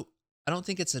also, I don't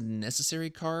think it's a necessary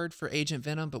card for Agent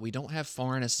Venom, but we don't have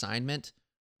foreign assignment,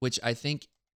 which I think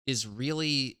is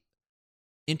really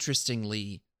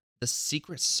interestingly the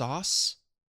secret sauce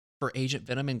for Agent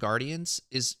Venom and Guardians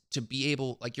is to be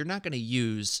able, like, you're not going to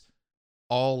use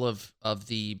all of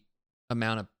the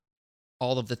amount of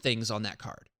all of the things on that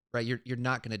card, right? You're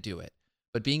not going to do it.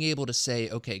 But being able to say,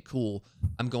 okay, cool,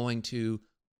 I'm going to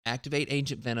activate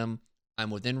Agent Venom. I'm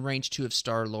within range 2 of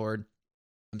Star-Lord.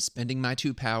 I'm spending my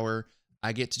 2 power.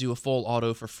 I get to do a full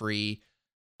auto for free.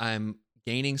 I'm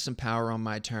gaining some power on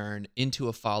my turn into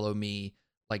a follow me.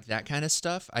 Like that kind of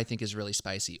stuff, I think is really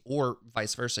spicy. Or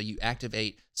vice versa. You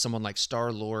activate someone like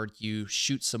Star-Lord, you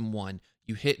shoot someone,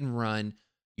 you hit and run,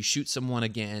 you shoot someone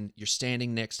again, you're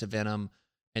standing next to Venom,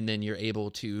 and then you're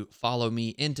able to follow me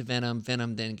into Venom.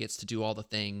 Venom then gets to do all the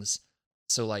things.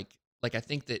 So like I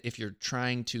think that if you're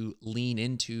trying to lean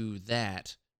into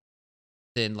that,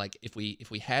 then like if we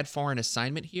had foreign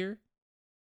assignment here,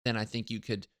 then I think you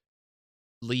could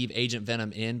leave Agent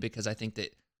Venom in, because I think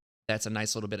that that's a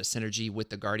nice little bit of synergy with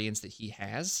the Guardians that he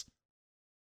has.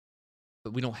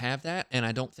 But we don't have that, and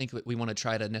I don't think that we want to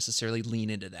try to necessarily lean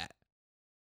into that.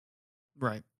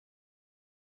 Right.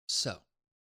 So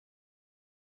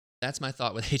that's my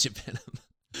thought with Agent Venom.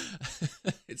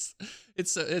 it's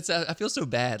I feel so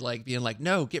bad like being like,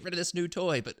 no, get rid of this new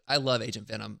toy, but I love Agent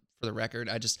Venom, for the record.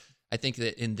 I think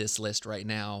that in this list right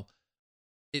now,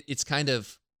 it's kind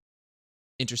of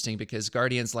interesting because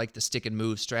Guardians like the stick and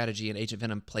move strategy, and Agent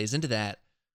Venom plays into that.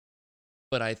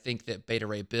 But I think that Beta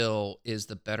Ray Bill is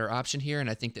the better option here, and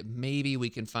I think that maybe we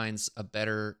can find a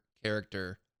better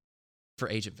character for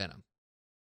Agent Venom.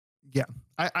 Yeah.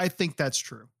 I think that's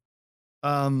true.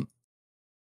 Um,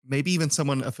 maybe even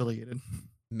someone affiliated.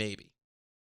 Maybe.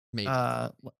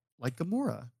 Like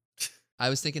Gamora. I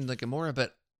was thinking like Gamora,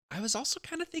 but I was also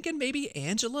kind of thinking maybe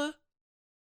Angela.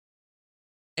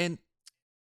 And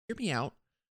hear me out.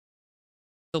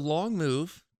 The long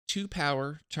move, 2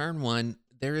 power, turn 1,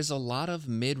 there is a lot of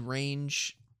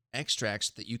mid-range extracts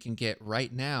that you can get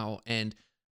right now. And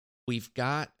we've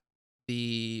got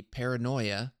the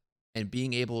paranoia and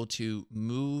being able to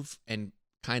move and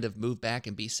kind of move back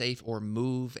and be safe, or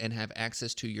move and have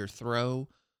access to your throw,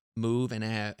 move and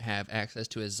have access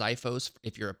to a Zyphos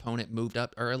if your opponent moved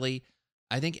up early.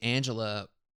 I think Angela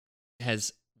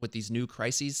has, with these new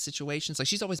crises situations, like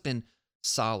she's always been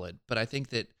solid, but I think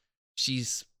that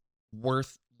she's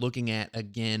worth looking at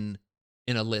again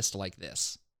in a list like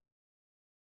this.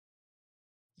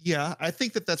 Yeah, I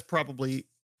think that that's probably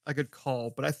a good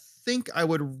call, but I think I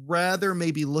would rather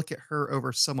maybe look at her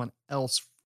over someone else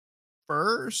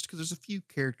first because there's a few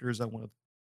characters I want to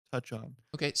touch on.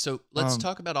 Okay, so let's Um,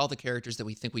 talk about all the characters that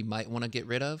we think we might want to get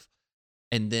rid of,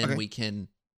 and then okay. we can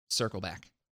circle back.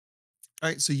 All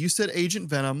right. So you said Agent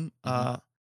Venom. hmm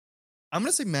I'm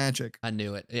gonna say Magic. I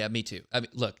knew it. Yeah, me too. I mean,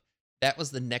 look, that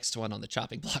was the next one on the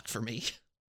chopping block for me.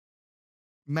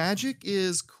 Magic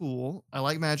is cool. I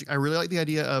like Magic. I really like the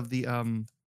idea of the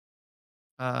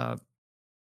uh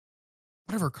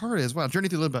whatever card it is. Wow, Journey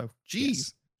Through Limbo. Yes,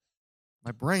 Jeez,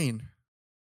 my brain.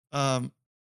 Um,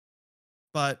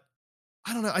 but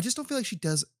I don't know. I just don't feel like she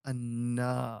does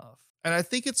enough. And I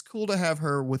think it's cool to have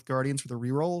her with Guardians for the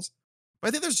rerolls. But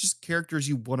I think there's just characters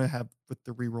you want to have with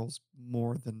the rerolls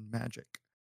more than Magic.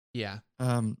 yeah,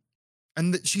 Um,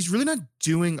 and she's really not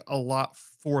doing a lot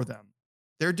for them.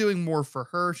 They're doing more for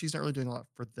her. She's not really doing a lot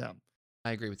for them.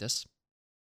 I agree with this.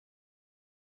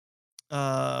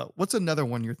 What's another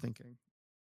one you're thinking?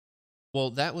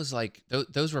 Well, that was like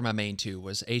those were my main two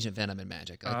was Agent Venom and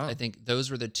Magic. I Oh, think those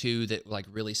were the two that like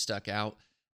really stuck out,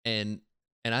 and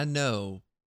I know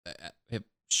if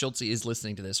Schultze is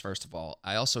listening to this. First of all,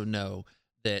 I also know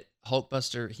that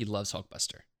Hulkbuster he loves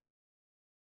Hulkbuster.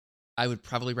 I would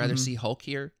probably rather hmm see Hulk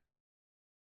here,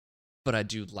 but I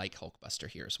do like Hulkbuster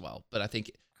here as well. But I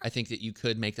think that you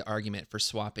could make the argument for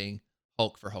swapping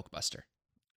Hulk for Hulkbuster.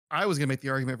 I was gonna make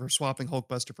the argument for swapping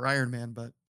Hulkbuster for Iron Man,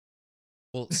 but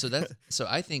Well, so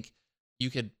I think you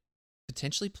could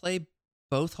potentially play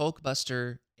both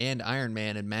Hulkbuster and Iron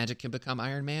Man, and Magic can become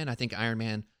Iron Man. I think Iron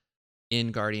Man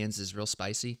in Guardians is real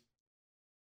spicy,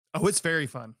 oh, it's very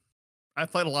fun. I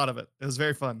played a lot of it. It was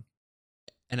very fun.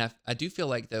 and I do feel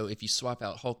like though if you swap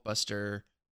out Hulkbuster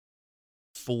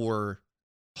for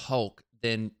Hulk,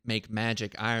 then make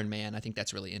Magic Iron Man, I think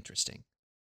that's really interesting.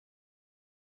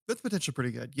 That's potentially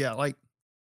pretty good. Yeah, like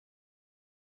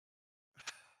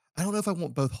I don't know if I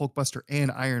want both Hulkbuster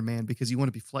and Iron Man because you want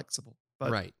to be flexible.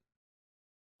 But Right?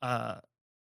 uh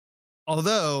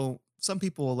although some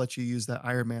people will let you use that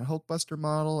Iron Man Hulkbuster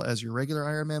model as your regular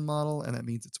Iron Man model, and that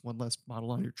means it's one less model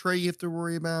on your tray you have to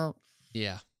worry about.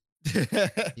 Yeah,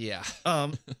 yeah.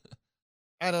 um,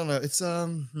 I don't know.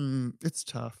 It's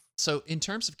tough. So in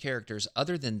terms of characters,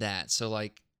 other than that, so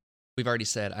like we've already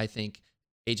said, I think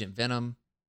Agent Venom,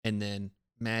 and then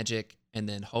Magic, and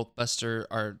then Hulkbuster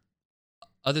are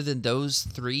other than those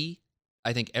three,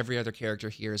 I think every other character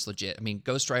here is legit. I mean,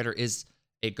 Ghost Rider is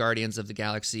a Guardians of the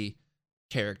Galaxy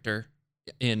character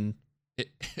in it,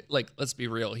 like let's be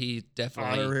real, he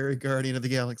definitely Honorary Guardian of the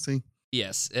Galaxy.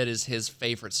 yes, it is his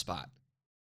favorite spot.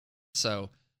 So,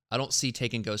 I don't see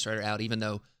taking Ghost Rider out even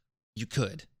though you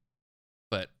could,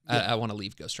 but Yeah. I want to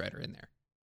leave Ghost Rider in there.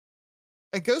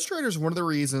 And Ghost Rider is one of the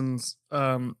reasons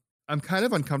I'm kind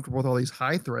of uncomfortable with all these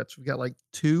high threats. We've got like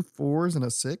two fours and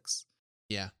a six.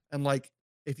 Yeah. And like,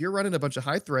 if you're running a bunch of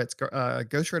high threats,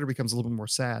 Ghost Rider becomes a little bit more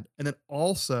sad. And then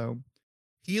also,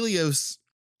 Helios,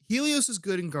 Helios is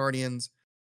good in Guardians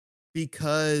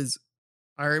because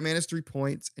Iron Man is 3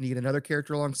 points, and you get another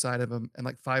character alongside of him, and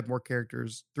like five more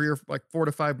characters, three or like four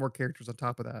to five more characters on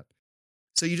top of that.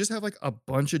 So you just have like a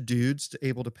bunch of dudes to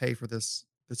able to pay for this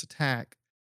attack,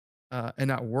 and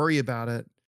not worry about it.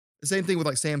 The same thing with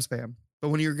like Sam Spam. But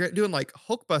when you're doing like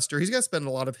Hulkbuster, he's got to spend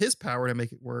a lot of his power to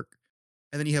make it work,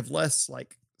 and then you have less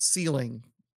like ceiling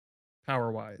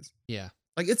power wise. Yeah.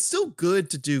 Like it's still good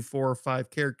to do four or five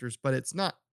characters, but it's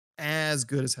not as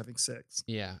good as having six.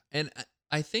 Yeah. And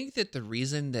I think that the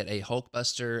reason that a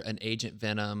Hulkbuster, an Agent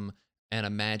Venom, and a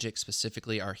Magic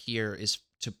specifically are here is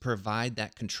to provide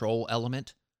that control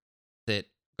element that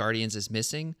Guardians is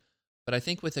missing. But I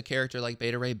think with a character like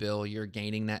Beta Ray Bill, you're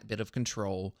gaining that bit of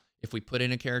control. If we put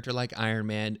in a character like Iron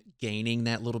Man, gaining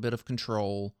that little bit of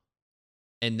control,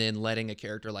 and then letting a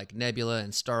character like Nebula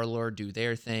and Star Lord do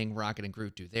their thing, Rocket and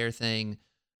Groot do their thing.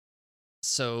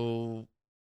 So,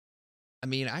 I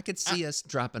mean, I could I, see us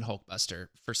dropping Hulkbuster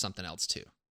for something else too.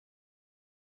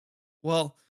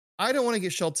 well, I don't want to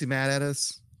get Schultz mad at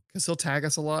us because he'll tag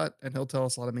us a lot and he'll tell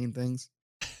us a lot of mean things.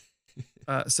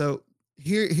 So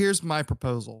here's my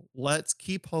proposal. Let's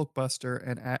keep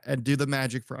Hulkbuster and do the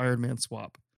magic for Iron Man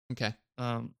swap. Okay.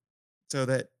 Um, so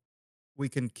that we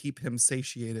can keep him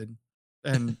satiated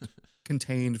and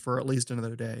contained for at least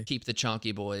another day. Keep the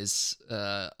Chonky Boys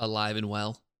alive and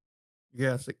well.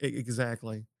 Yes,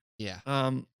 exactly. Yeah.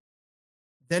 Um,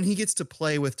 then he gets to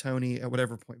play with Tony at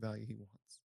whatever point value he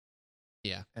wants,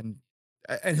 Yeah.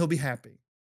 and he'll be happy.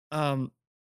 Um,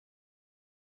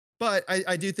 But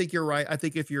I do think you're right. I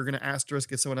think if you're going to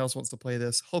asterisk if someone else wants to play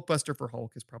this, Hulkbuster for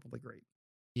Hulk is probably great.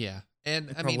 Yeah. And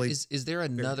And I mean, probably is there very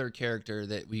another character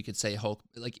that we could say Hulk,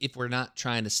 like if we're not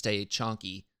trying to stay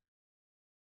chonky,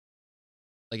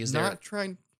 like is there not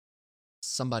trying.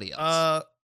 somebody else? Uh,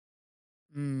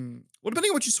 well, depending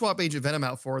on what you swap Agent Venom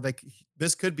out for,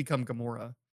 this could become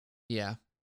Gamora, Yeah.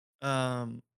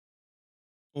 um,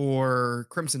 or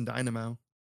Crimson Dynamo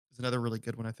is another really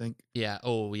good one. I think Yeah.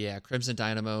 Oh yeah. Crimson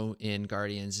Dynamo in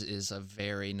Guardians is a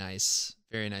very nice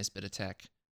bit of tech.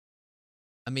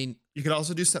 I mean, you could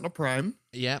also do Sentinel Prime.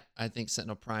 yeah, I think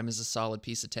Sentinel Prime is a solid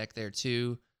piece of tech there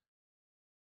too.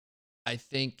 I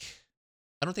think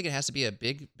I don't think it has to be a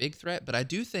big threat, but I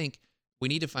do think we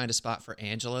need to find a spot for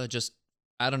Angela. Just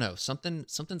I don't know,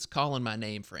 something's calling my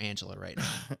name for Angela right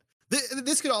now.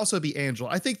 This could also be Angela.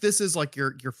 I think this is like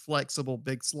your flexible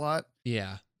big slot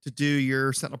Yeah. to do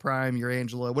your Sentinel Prime, your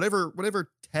Angela, whatever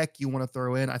tech you want to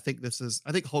throw in. I think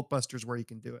Hulkbuster is where you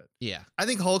can do it. Yeah. I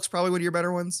think Hulk's probably one of your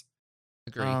better ones.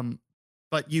 Agree.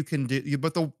 But you can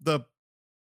but the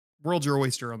world's your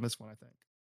oyster on this one, I think.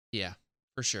 Yeah,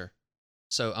 for sure.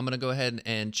 So I'm gonna go ahead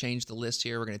and change the list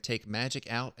here. We're gonna take Magic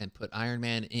out and put Iron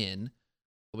Man in.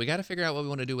 But we got to figure out what we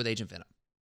want to do with Agent Venom.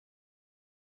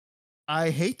 I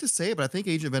hate to say it, but I think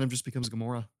Agent Venom just becomes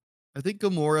Gamora. I think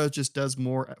Gamora just does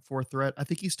more at 4 threat. I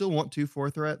think you still want 2 4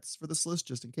 threats for this list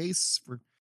just in case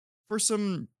for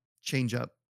some change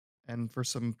up and for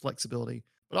some flexibility.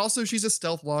 But also she's a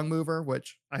stealth long mover,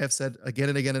 which I have said again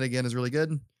and again and again is really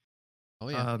good. Oh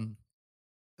yeah. And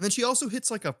then she also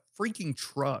hits like a freaking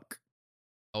truck.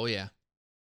 Oh yeah.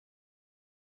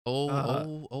 Oh,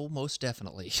 Uh, most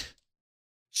definitely.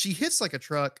 she hits like a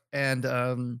truck and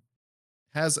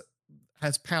has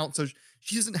pounce. So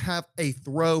she doesn't have a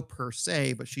throw per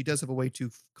se, but she does have a way to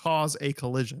cause a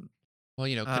collision. Well,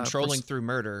 you know, controlling through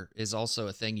murder is also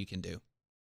a thing you can do.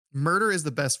 Murder is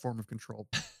the best form of control.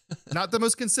 Not the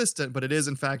most consistent, but it is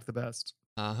in fact the best.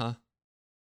 Uh-huh.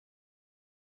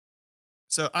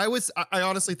 So I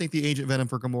honestly think the Agent Venom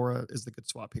for Gamora is the good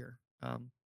swap here.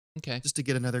 Okay. Just to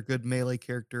get another good melee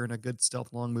character and a good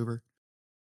stealth long mover.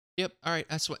 Yep. All right.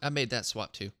 I made that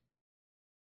swap too.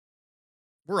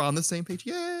 We're on the same page.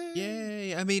 Yay!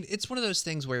 Yay. I mean, it's one of those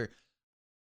things where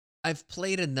I've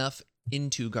played enough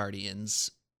into Guardians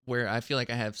where I feel like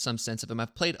I have some sense of them.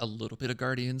 I've played a little bit of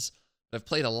Guardians, but I've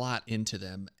played a lot into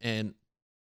them. And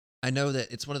I know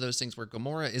that it's one of those things where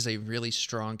Gamora is a really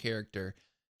strong character.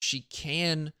 She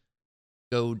can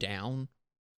go down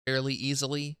fairly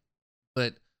easily,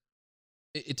 but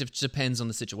it depends on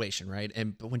the situation, right?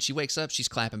 But when she wakes up, she's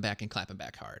clapping back and clapping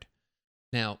back hard.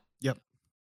 Now, Yep.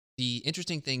 the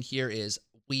interesting thing here is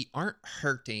we aren't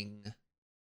hurting.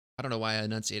 I don't know why I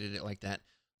enunciated it like that,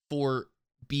 for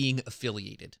being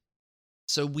affiliated.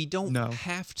 So we don't No.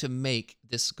 have to make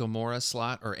this Gamora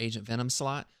slot or Agent Venom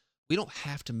slot. We don't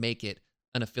have to make it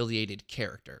an affiliated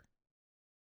character.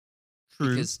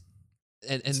 True. Because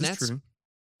and This is true.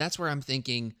 that's where I'm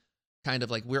thinking kind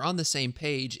of like we're on the same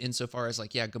page insofar as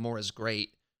like, yeah, Gamora's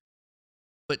great,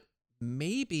 but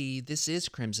maybe this is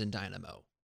Crimson Dynamo.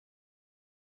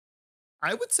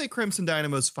 I would say Crimson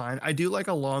Dynamo's fine. I do like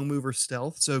a long mover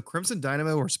stealth. So Crimson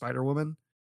Dynamo or Spider Woman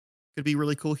could be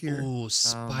really cool here. Oh,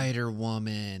 Spider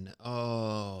Woman.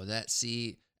 Oh,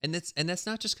 and that's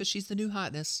not just because she's the new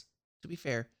hotness, to be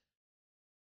fair.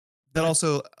 That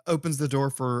also opens the door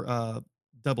for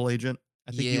Double Agent.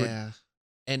 I think you would. Yeah.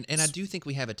 And I do think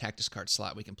we have a Tactus card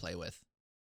slot we can play with.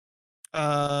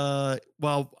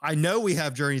 Well, I know we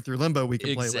have Journey Through Limbo we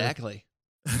can play with. Exactly.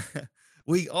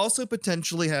 We also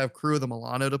potentially have Crew of the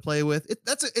Milano to play with.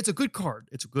 It's a good card.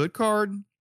 It's a good card,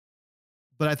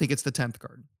 but I think it's the 10th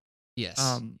card. Yes.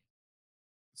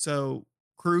 So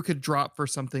Crew could drop for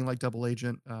something like Double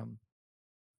Agent.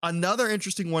 Another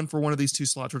interesting one for one of these two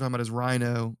slots we're talking about is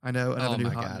Rhino. I know another new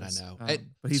hotness. God, I know.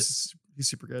 But he's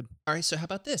super good. All right, so how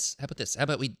about this? How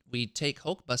about we take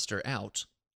Hulkbuster out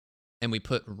and we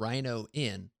put Rhino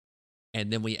in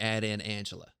and then we add in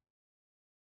Angela.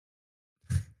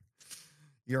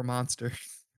 You're a monster.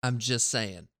 I'm just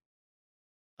saying.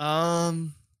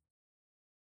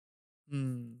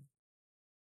 Hmm.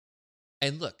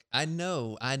 And look, I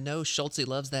know Schultze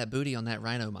loves that booty on that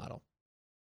Rhino model.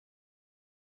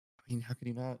 I mean, how could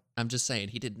he not? I'm just saying,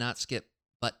 he did not skip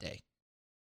butt day.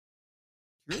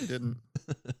 He really didn't.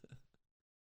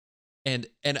 And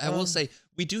I will say,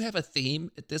 we do have a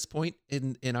theme at this point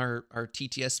in our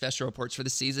TTS special reports for the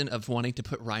season of wanting to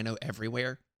put Rhino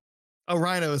everywhere. Oh,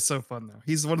 Rhino is so fun though.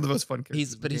 He's one of the most fun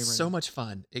characters. He's so much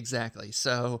fun. Exactly.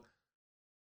 So,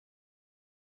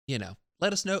 you know,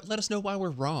 let us know why we're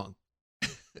wrong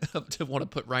to want to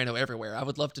put Rhino everywhere. I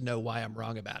would love to know why I'm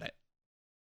wrong about it.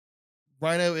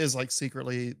 Rhino is like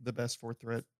secretly the best fourth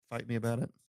threat. Fight me about it.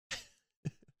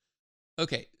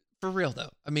 Okay, for real though.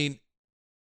 I mean,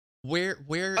 where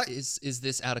I, is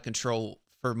this out of control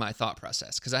for my thought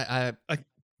process? Because I I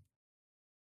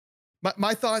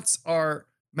my thoughts are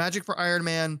Magic for Iron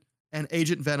Man and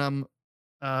Agent Venom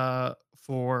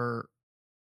for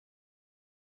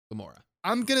Gamora.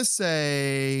 I'm gonna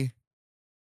say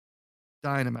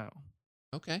Dynamo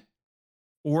Okay.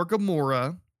 or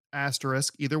Gamora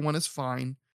asterisk. Either one is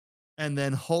fine. And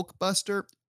then Hulkbuster.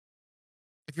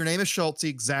 If your name is Schultz,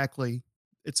 exactly,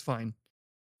 it's fine.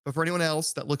 But for anyone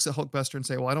else that looks at Hulkbuster and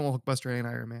say, "Well, I don't want Hulkbuster and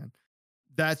Iron Man,"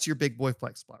 that's your big boy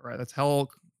flex spot, right? That's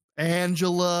Hulk,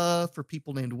 Angela for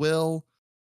people named Will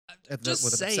Just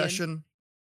with an saying. obsession.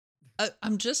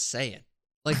 I'm just saying.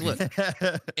 Like, look,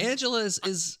 Angela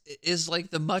is like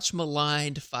the much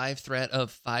maligned five threat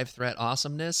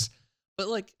awesomeness, but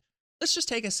like, let's just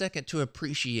take a second to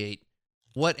appreciate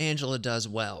what Angela does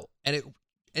well. And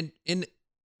in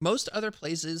most other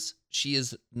places, she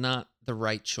is not the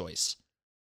right choice.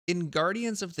 In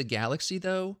Guardians of the Galaxy,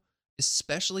 though,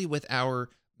 especially with our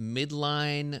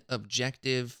midline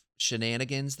objective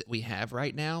shenanigans that we have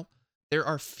right now, there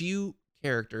are few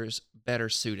characters better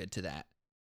suited to that.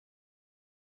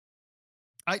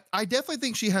 I definitely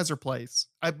think she has her place.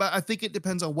 But I think it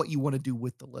depends on what you want to do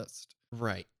with the list.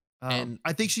 Right. And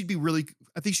I think she'd be really.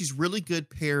 I think she's really good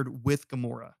paired with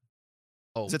Gamora.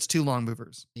 oh, 'Cause it's two long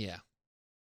movers. yeah.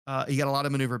 You got a lot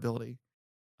of maneuverability.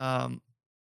 Um,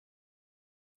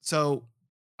 so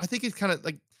I think it's kind of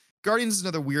like Guardians is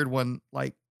another weird one.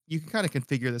 Like you can kind of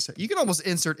configure this. You can almost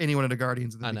insert anyone into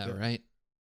Guardians. And I that'd be know, good. right?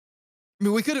 I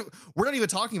mean, we could. We're not even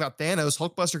talking about Thanos.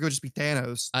 Hulkbuster could just be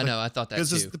Thanos. I Like, know. I thought that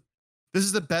because too. this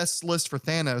is the best list for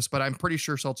Thanos. But I'm pretty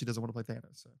sure Schultz doesn't want to play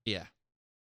Thanos. So. Yeah.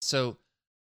 So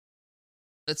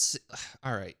let's.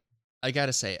 All right. I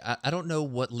gotta say, I don't know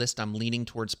what list I'm leaning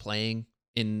towards playing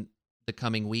in the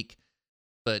coming week,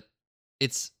 but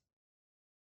it's.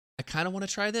 I kind of want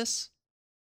to try this.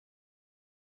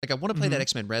 Like, I want to play that Mhm.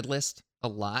 X-Men Red list a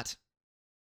lot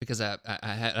because I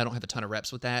don't have a ton of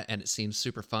reps with that, and it seems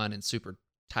super fun and super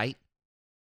tight.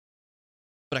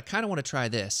 But I kind of want to try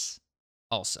this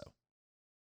also.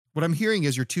 What I'm hearing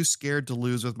is you're too scared to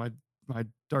lose with my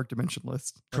Dark Dimension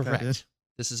list. Like I did. Correct.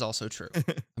 This is also true.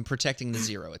 I'm protecting the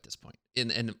zero at this point.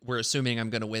 And we're assuming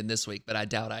I'm going to win this week, but I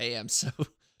doubt I am. So,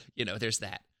 there's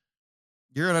that.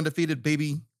 You're an undefeated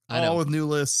baby. I All know. with new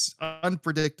lists.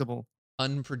 Unpredictable.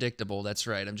 Unpredictable. That's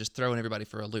right. I'm just throwing everybody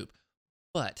for a loop.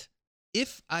 But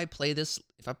if I play this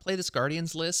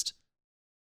Guardians list,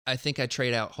 I think I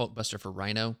trade out Hulkbuster for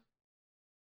Rhino.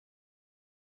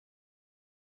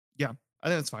 Yeah, I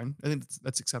think that's fine. I think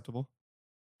that's acceptable.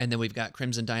 And then we've got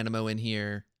Crimson Dynamo in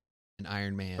here and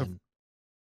Iron Oh, Man.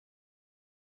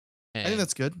 I think And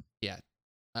that's good. yeah,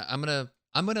 I'm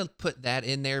gonna put that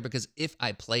in there because if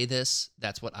I play this,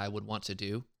 that's what I would want to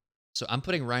do. So I'm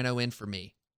putting Rhino in for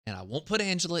me, and I won't put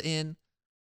Angela in.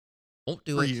 Won't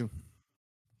do For it. you.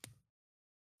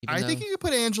 Even I though, think you could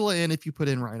put Angela in if you put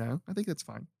in Rhino. I think that's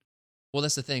fine. well,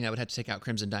 that's the thing. I would have to take out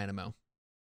Crimson Dynamo,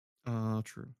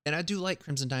 True. and I do like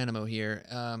Crimson Dynamo here.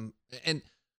 And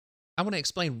I want to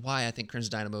explain why I think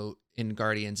Crimson Dynamo in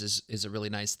Guardians is a really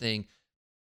nice thing.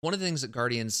 One of the things that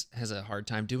Guardians has a hard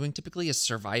time doing typically is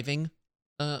surviving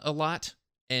a lot,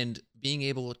 and being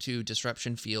able to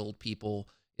disruption field people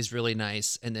is really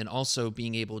nice. And then also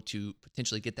being able to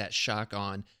potentially get that shock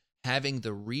on, having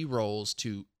the re-rolls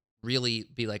to really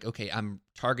be like, okay, I'm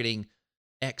targeting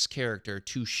X character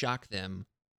to shock them,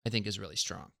 I think is really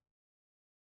strong.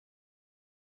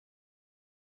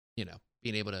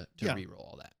 Being able to Yeah. re-roll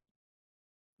all that.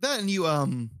 That and you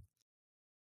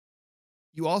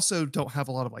also don't have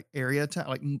a lot of like area attack.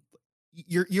 Like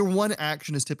your one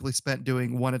action is typically spent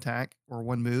doing one attack or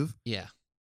one move, Yeah.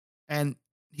 and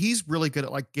he's really good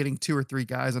at like getting two or three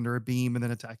guys under a beam and then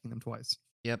attacking them twice.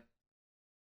 Yep.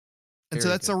 And so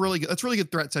Very that's good. that's really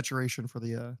good threat saturation for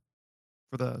the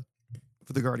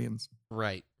Guardians.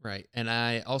 Right. And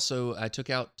I took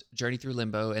out Journey Through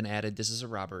Limbo and added This Is a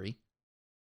Robbery.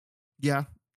 Yeah,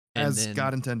 And as then,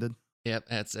 God intended. yep,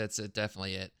 that's it,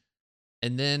 definitely it.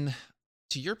 And then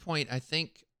to your point, I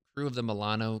think Crew of the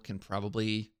Milano can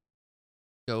probably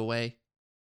go away.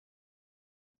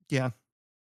 Yeah,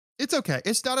 it's okay.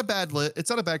 It's not a bad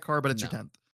It's not a bad card, but it's your No.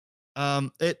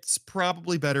 10th. It's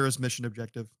probably better as mission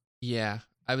objective. Yeah.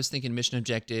 I was thinking mission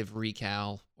objective,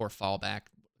 recal, or fallback.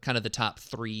 Kind of the top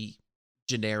 3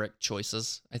 generic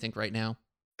choices, I think, right now.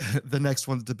 The next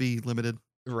one's to be limited.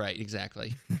 Right,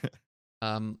 exactly.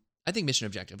 I think mission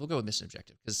objective. We'll go with mission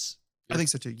objective because I think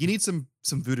so too. You need some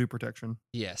voodoo protection.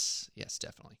 yes,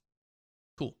 definitely.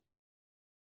 Cool.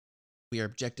 We are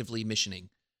objectively missioning.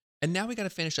 And now we got to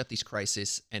finish up these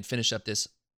crises and finish up this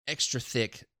extra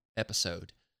thick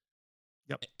episode.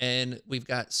 Yep. And we've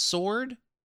got sword,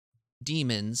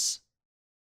 demons,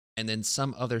 and then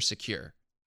some other secure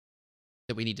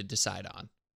that we need to decide on.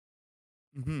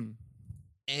 Mm-hmm.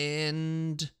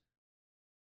 And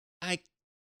I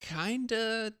kind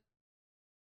of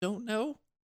don't know.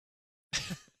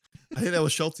 I think that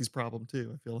was Schultz's problem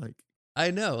too. I feel like. I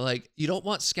know, like, you don't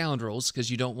want scoundrels because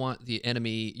you don't want the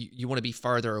enemy. You want to be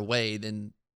farther away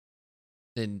than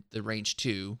the range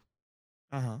 2.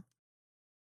 Uh-huh.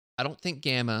 I don't think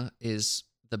Gamma is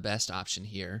the best option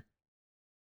here.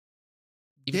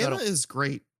 Even though I Gamma don't is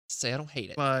great, say I don't hate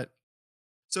it. but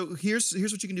so here's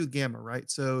what you can do with Gamma, right?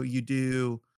 So you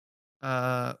do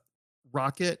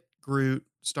Rocket, Groot,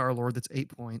 Star-Lord, that's 8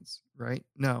 points, right?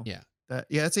 No. Yeah.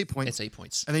 That's 8 points. It's 8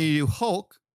 points. And then you do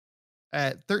Hulk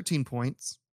at 13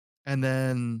 points. And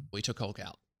then We took Hulk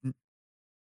out.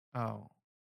 oh,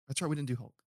 that's right, we didn't do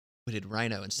Hulk. We did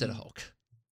Rhino instead of Hulk.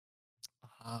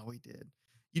 Ah, we did.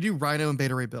 You do Rhino and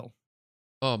Beta Ray Bill.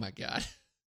 Oh my god.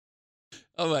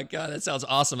 Oh my god, that sounds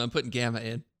awesome. I'm putting Gamma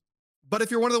in. But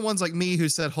if you're one of the ones like me who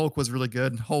said Hulk was really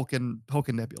good, Hulk and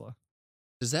Nebula.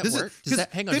 Does that This is- work? Does that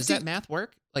 'cause hang on? Does 50 that math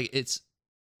work? Like, it's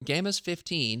Gamma's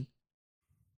 15,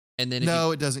 and then if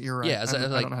No, it doesn't. You're right. Yeah, I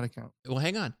don't know how to count. well,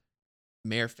 hang on,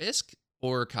 Mayor Fisk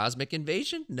or Cosmic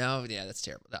Invasion? No, yeah, that's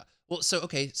terrible. No. Well, so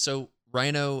okay, so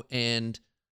Rhino and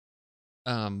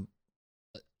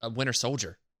a Winter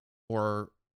Soldier or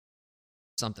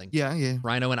something. Yeah.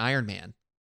 Rhino and Iron Man.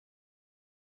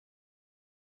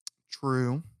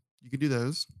 True. You could do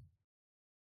those.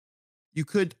 You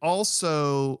could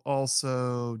also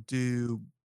do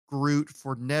Groot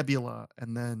for Nebula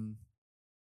and then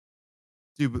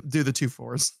do the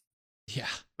 2/4s Yeah.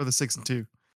 or the 6 and 2.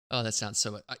 Oh, that sounds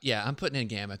so. Yeah, I'm putting in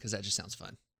Gamma because that just sounds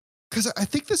fun. Because I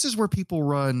think this is where people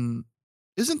run.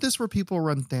 Isn't this where people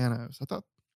run Thanos? I thought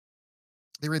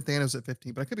they ran Thanos at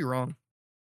 15, but I could be wrong.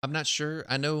 I'm not sure.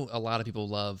 I know a lot of people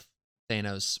love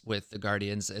Thanos with the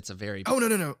Guardians. It's a very Oh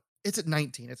no. It's at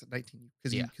 19. It's at 19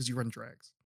 because Yeah. you run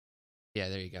drags. yeah.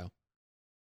 There you go.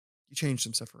 You change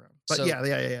some stuff around. But So- yeah.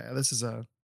 This is we're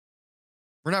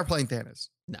not playing Thanos.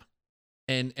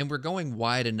 And we're going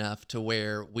wide enough to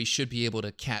where we should be able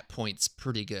to cap points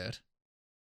pretty good.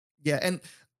 Yeah, and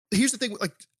here's the thing: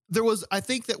 like I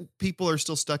think that people are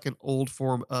still stuck in old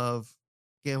form of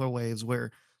Gamma Waves,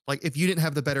 where like if you didn't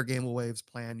have the better Gamma Waves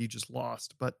plan, you just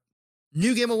lost. But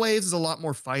new Gamma Waves is a lot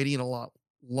more fighty and a lot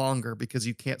longer because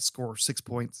you can't score 6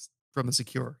 points from the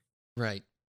secure. Right.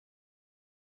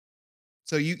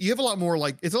 So you have a lot more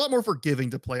like it's a lot more forgiving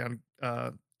to play on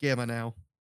Gamma now,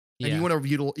 and Yeah. you want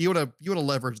to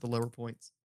leverage the lower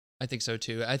points. I think so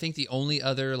too. I think the only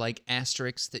other like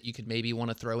asterisks that you could maybe want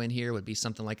to throw in here would be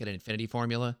something like an infinity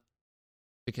formula,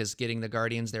 because getting the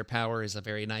Guardians their power is a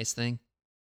very nice thing.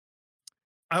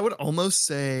 I would almost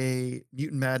say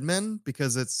Mutant Madmen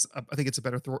because I think it's a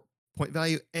better point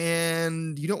value,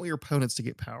 and you don't want your opponents to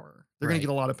get power. They're going Right. to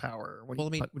get a lot of power when Well, I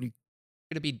mean- when you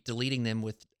You're gonna be deleting them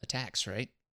with attacks,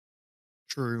 right?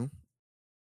 true.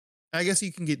 I guess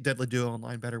you can get Deadly Duo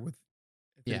online better with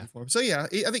Infinity Yeah. Form. So yeah, I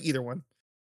think either one.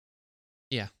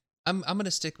 I'm gonna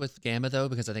stick with Gamma though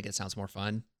because I think it sounds more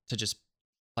fun to just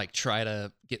like try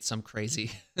to get some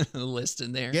crazy list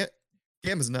in there. Yeah,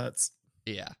 Gamma's nuts.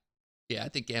 Yeah. I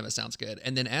think Gamma sounds good.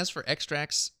 And then as for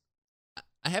extracts,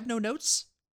 I have no notes.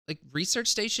 Like Research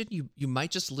Station, you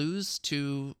might just lose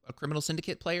to a Criminal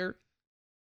Syndicate player,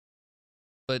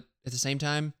 but at the same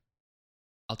time,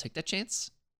 I'll take that chance.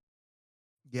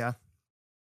 Yeah,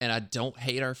 And I don't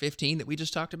hate our 15 that we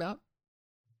just talked about.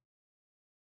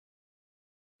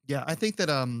 yeah. I think that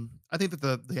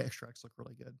the extracts look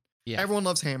really good. Yeah, Everyone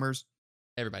loves hammers.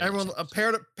 everybody. Everyone loves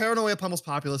it. Paranoia Pummel's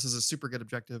Populace is a super good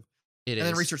objective, It and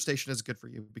then is. Research Station is good for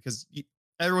you because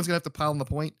everyone's gonna have to pile on the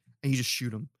point, and you just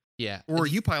shoot them, Yeah. or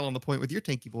you pile on the point with your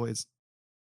tanky boys.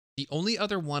 The only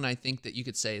other one I think that you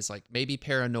could say is like maybe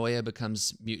Paranoia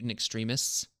becomes Mutant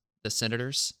Extremists, the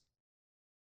Senators,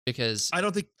 because I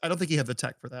don't think you have the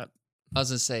tech for that. I was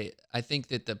gonna say I think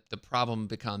that the problem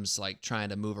becomes like trying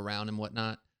to move around and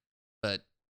whatnot, but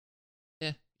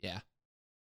yeah.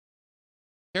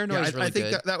 Paranoia Yeah, is really I think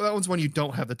good. that one's one you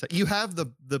don't have the tech. You have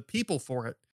the people for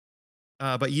it,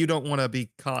 but you don't want to be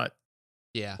caught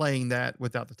Yeah, playing that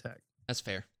without the tech. that's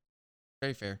fair.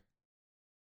 Very fair.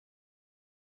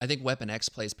 I think Weapon X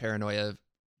plays Paranoia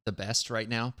the best right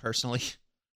now, personally.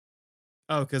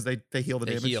 Oh, because they heal the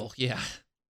They damage. heal, yeah.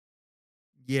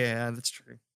 Yeah, that's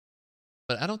true.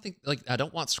 But I don't think I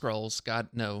don't want scrolls. God,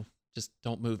 no. Just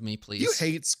don't move me, please. You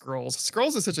hate scrolls.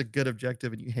 Scrolls is such a good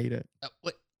objective, and you hate it.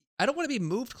 What? I don't want to be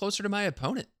moved closer to my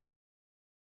opponent.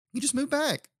 You just move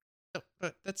back.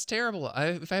 But that's terrible.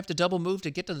 If I have to double move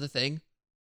to get to the thing.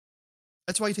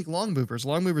 That's why you take long movers.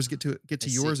 Long movers get to I see.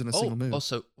 yours in a single move.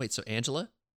 So wait, so Angela?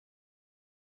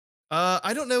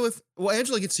 I don't know if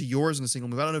Angela gets to yours in a single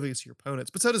move. I don't know if it gets to your opponents,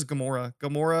 but so does Gamora.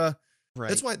 Gamora.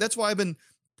 Right. That's why I've been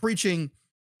preaching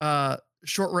or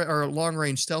long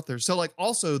range stealthers. So like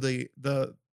also the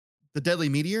deadly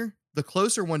meteor, the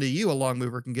closer one to you, a long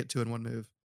mover can get to in one move.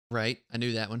 Right. I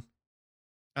knew that one.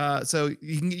 So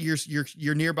you can get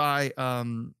your nearby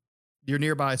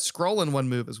scroll in one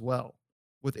move as well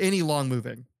with any long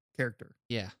moving character.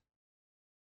 Yeah.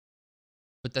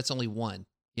 But that's only one.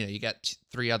 You got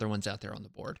 3 other ones out there on the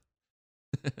board.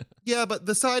 Yeah, but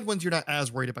the side ones you're not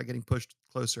as worried about getting pushed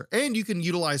closer, and you can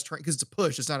utilize because it's a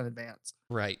push, it's not an advance.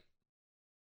 Right.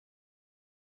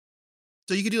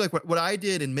 So you could do like what I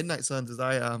did in Midnight Suns is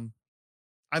I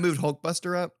moved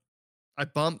Hulkbuster up, I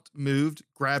bumped, moved,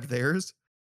 grabbed theirs,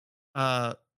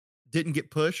 didn't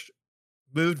get pushed,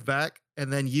 moved back,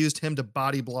 and then used him to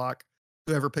body block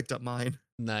whoever picked up mine.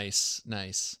 Nice.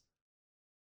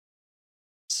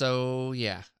 So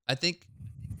yeah, I think,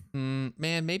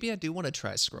 man, maybe I do want to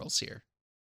try scrolls here.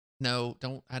 No,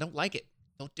 don't. I don't like it.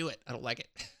 Don't do it. I don't like it.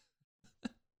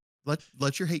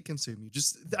 Let your hate consume you.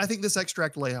 I think this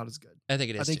extract layout is good. I think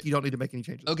it is. I think too. you don't need to make any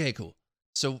changes. Okay, cool.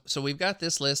 So we've got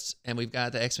this list, and we've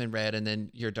got the X-Men Red, and then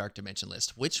your Dark Dimension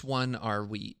list. Which one are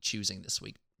we choosing this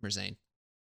week, Merzane?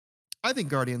 I think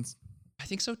Guardians. I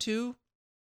think so too.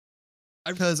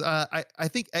 Because I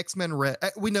think X-Men Red,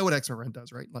 we know what X-Men Red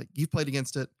does, right? Like you've played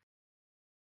against it.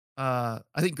 I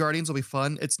think Guardians will be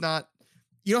fun. It's not,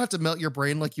 you don't have to melt your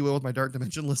brain like you will with my Dark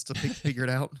Dimension list to figure it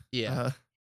out. Yeah.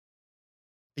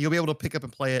 You'll be able to pick up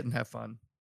and play it and have fun.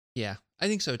 Yeah, I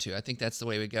think so too. I think that's the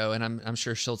way we go. And I'm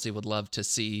sure Schultze would love to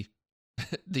see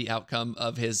the outcome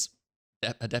of his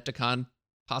Adepticon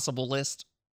possible list.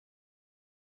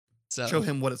 So show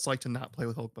him what it's like to not play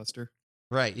with Hulkbuster.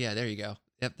 Right. Yeah, there you go.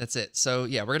 Yep, that's it. So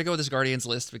yeah, we're going to go with this Guardians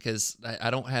list because I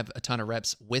don't have a ton of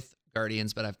reps with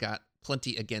Guardians, but I've got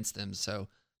plenty against them. So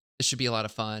this should be a lot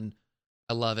of fun.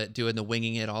 I love it. Doing the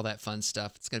winging it, all that fun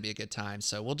stuff. It's going to be a good time.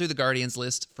 So we'll do the Guardians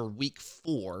list for week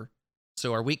 4.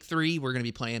 So our week 3, we're going to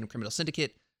be playing Criminal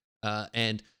Syndicate.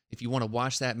 And if you want to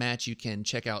watch that match, you can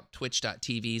check out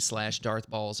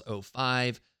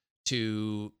twitch.tv/darthballs05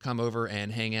 to come over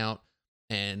and hang out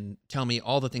and tell me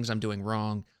all the things I'm doing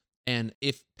wrong. And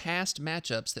if past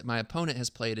matchups that my opponent has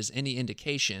played is any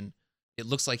indication, it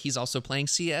looks like he's also playing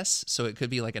CS. So it could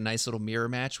be like a nice little mirror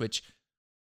match, which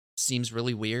seems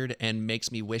really weird and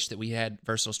makes me wish that we had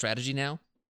Versatile Strategy now.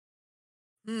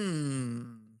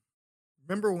 Remember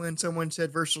when someone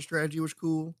said Versatile Strategy was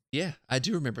cool? Yeah, I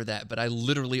do remember that, but I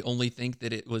literally only think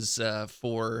that it was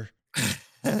for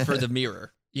the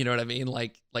mirror. You know what I mean?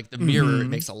 Like the mirror, It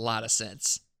makes a lot of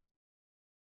sense.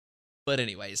 But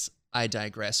anyways, I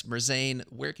digress. Merzane,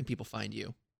 where can people find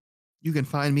you? You can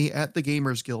find me at the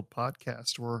Gamers Guild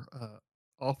podcast, where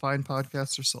all fine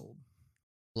podcasts are sold.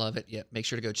 Love it. Yeah, make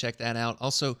sure to go check that out.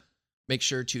 Also, make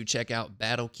sure to check out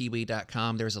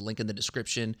battlekiwi.com. There's a link in the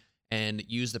description, and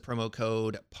use the promo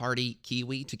code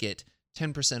PARTYKIWI to get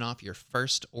 10% off your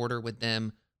first order with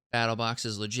them. BattleBox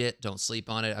is legit. Don't sleep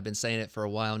on it. I've been saying it for a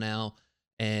while now,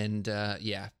 and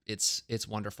yeah, it's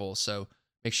wonderful. So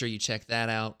make sure you check that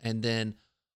out, and then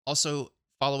also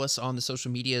follow us on the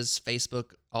social medias,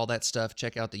 Facebook, all that stuff.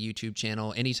 Check out the YouTube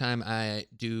channel. Anytime I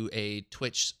do a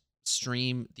Twitch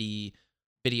stream, the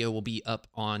video will be up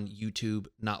on YouTube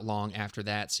not long after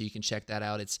that, so you can check that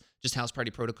out. It's just House Party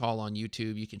Protocol on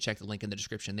YouTube. You can check the link in the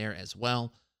description there as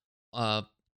well.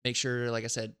 Make sure, like I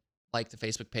said, like the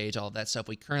Facebook page, all of that stuff.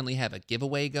 We currently have a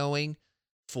giveaway going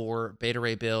for Beta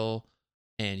Ray Bill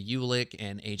and Ulick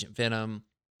and Agent Venom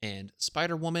and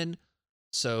Spider-Woman.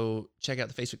 So check out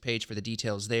the Facebook page for the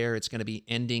details there. It's going to be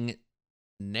ending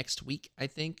next week, I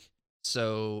think.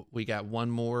 So we got one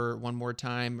more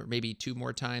time, or maybe 2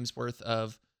 more times worth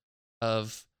of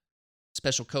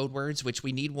special code words, which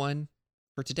we need one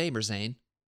for today, Merzane.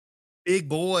 Big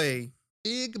boy.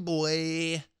 Big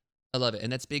boy. I love it.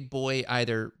 And that's big boy,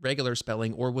 either regular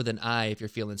spelling or with an I if you're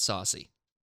feeling saucy.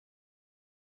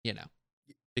 You know,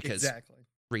 because exactly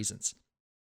reasons.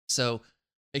 So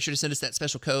make sure to send us that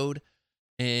special code,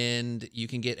 and you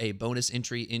can get a bonus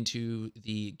entry into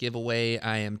the giveaway.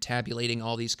 I am tabulating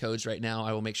all these codes right now.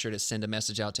 I will make sure to send a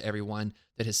message out to everyone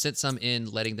that has sent some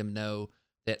in, letting them know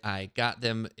that I got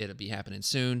them. It'll be happening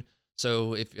soon.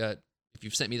 So if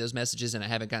you've sent me those messages and I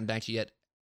haven't gotten back to you yet,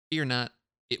 fear not.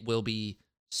 It will be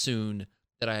soon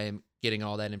that I am getting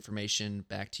all that information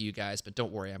back to you guys. But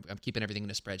don't worry, I'm keeping everything in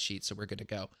a spreadsheet, so we're good to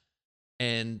go.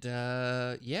 And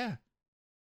yeah,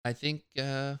 I think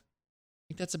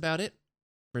that's about it.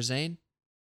 Merzane?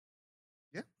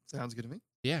 Yeah, sounds good to me.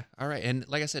 Yeah. All right. And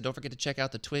like I said, don't forget to check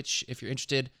out the Twitch if you're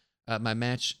interested. My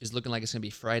match is looking like it's going to be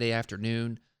Friday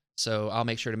afternoon. So I'll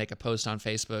make sure to make a post on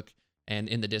Facebook and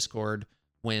in the Discord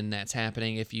when that's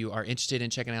happening. If you are interested in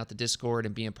checking out the Discord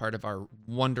and being part of our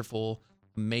wonderful,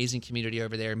 amazing community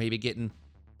over there, maybe getting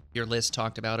your list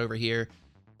talked about over here,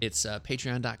 it's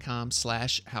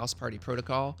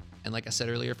patreon.com/housepartyprotocol. And like I said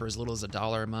earlier, for as little as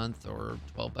 $1 a month or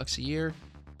 $12 a year,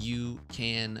 you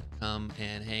can come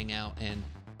and hang out and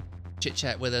chit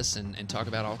chat with us and talk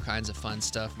about all kinds of fun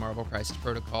stuff. Marvel Crisis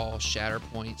Protocol,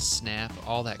 Shatterpoint, Snap,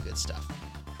 all that good stuff.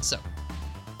 So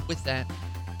with that,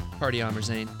 party on,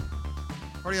 Merzane.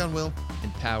 Party on, Will.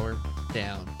 And power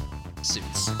down,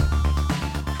 Suits.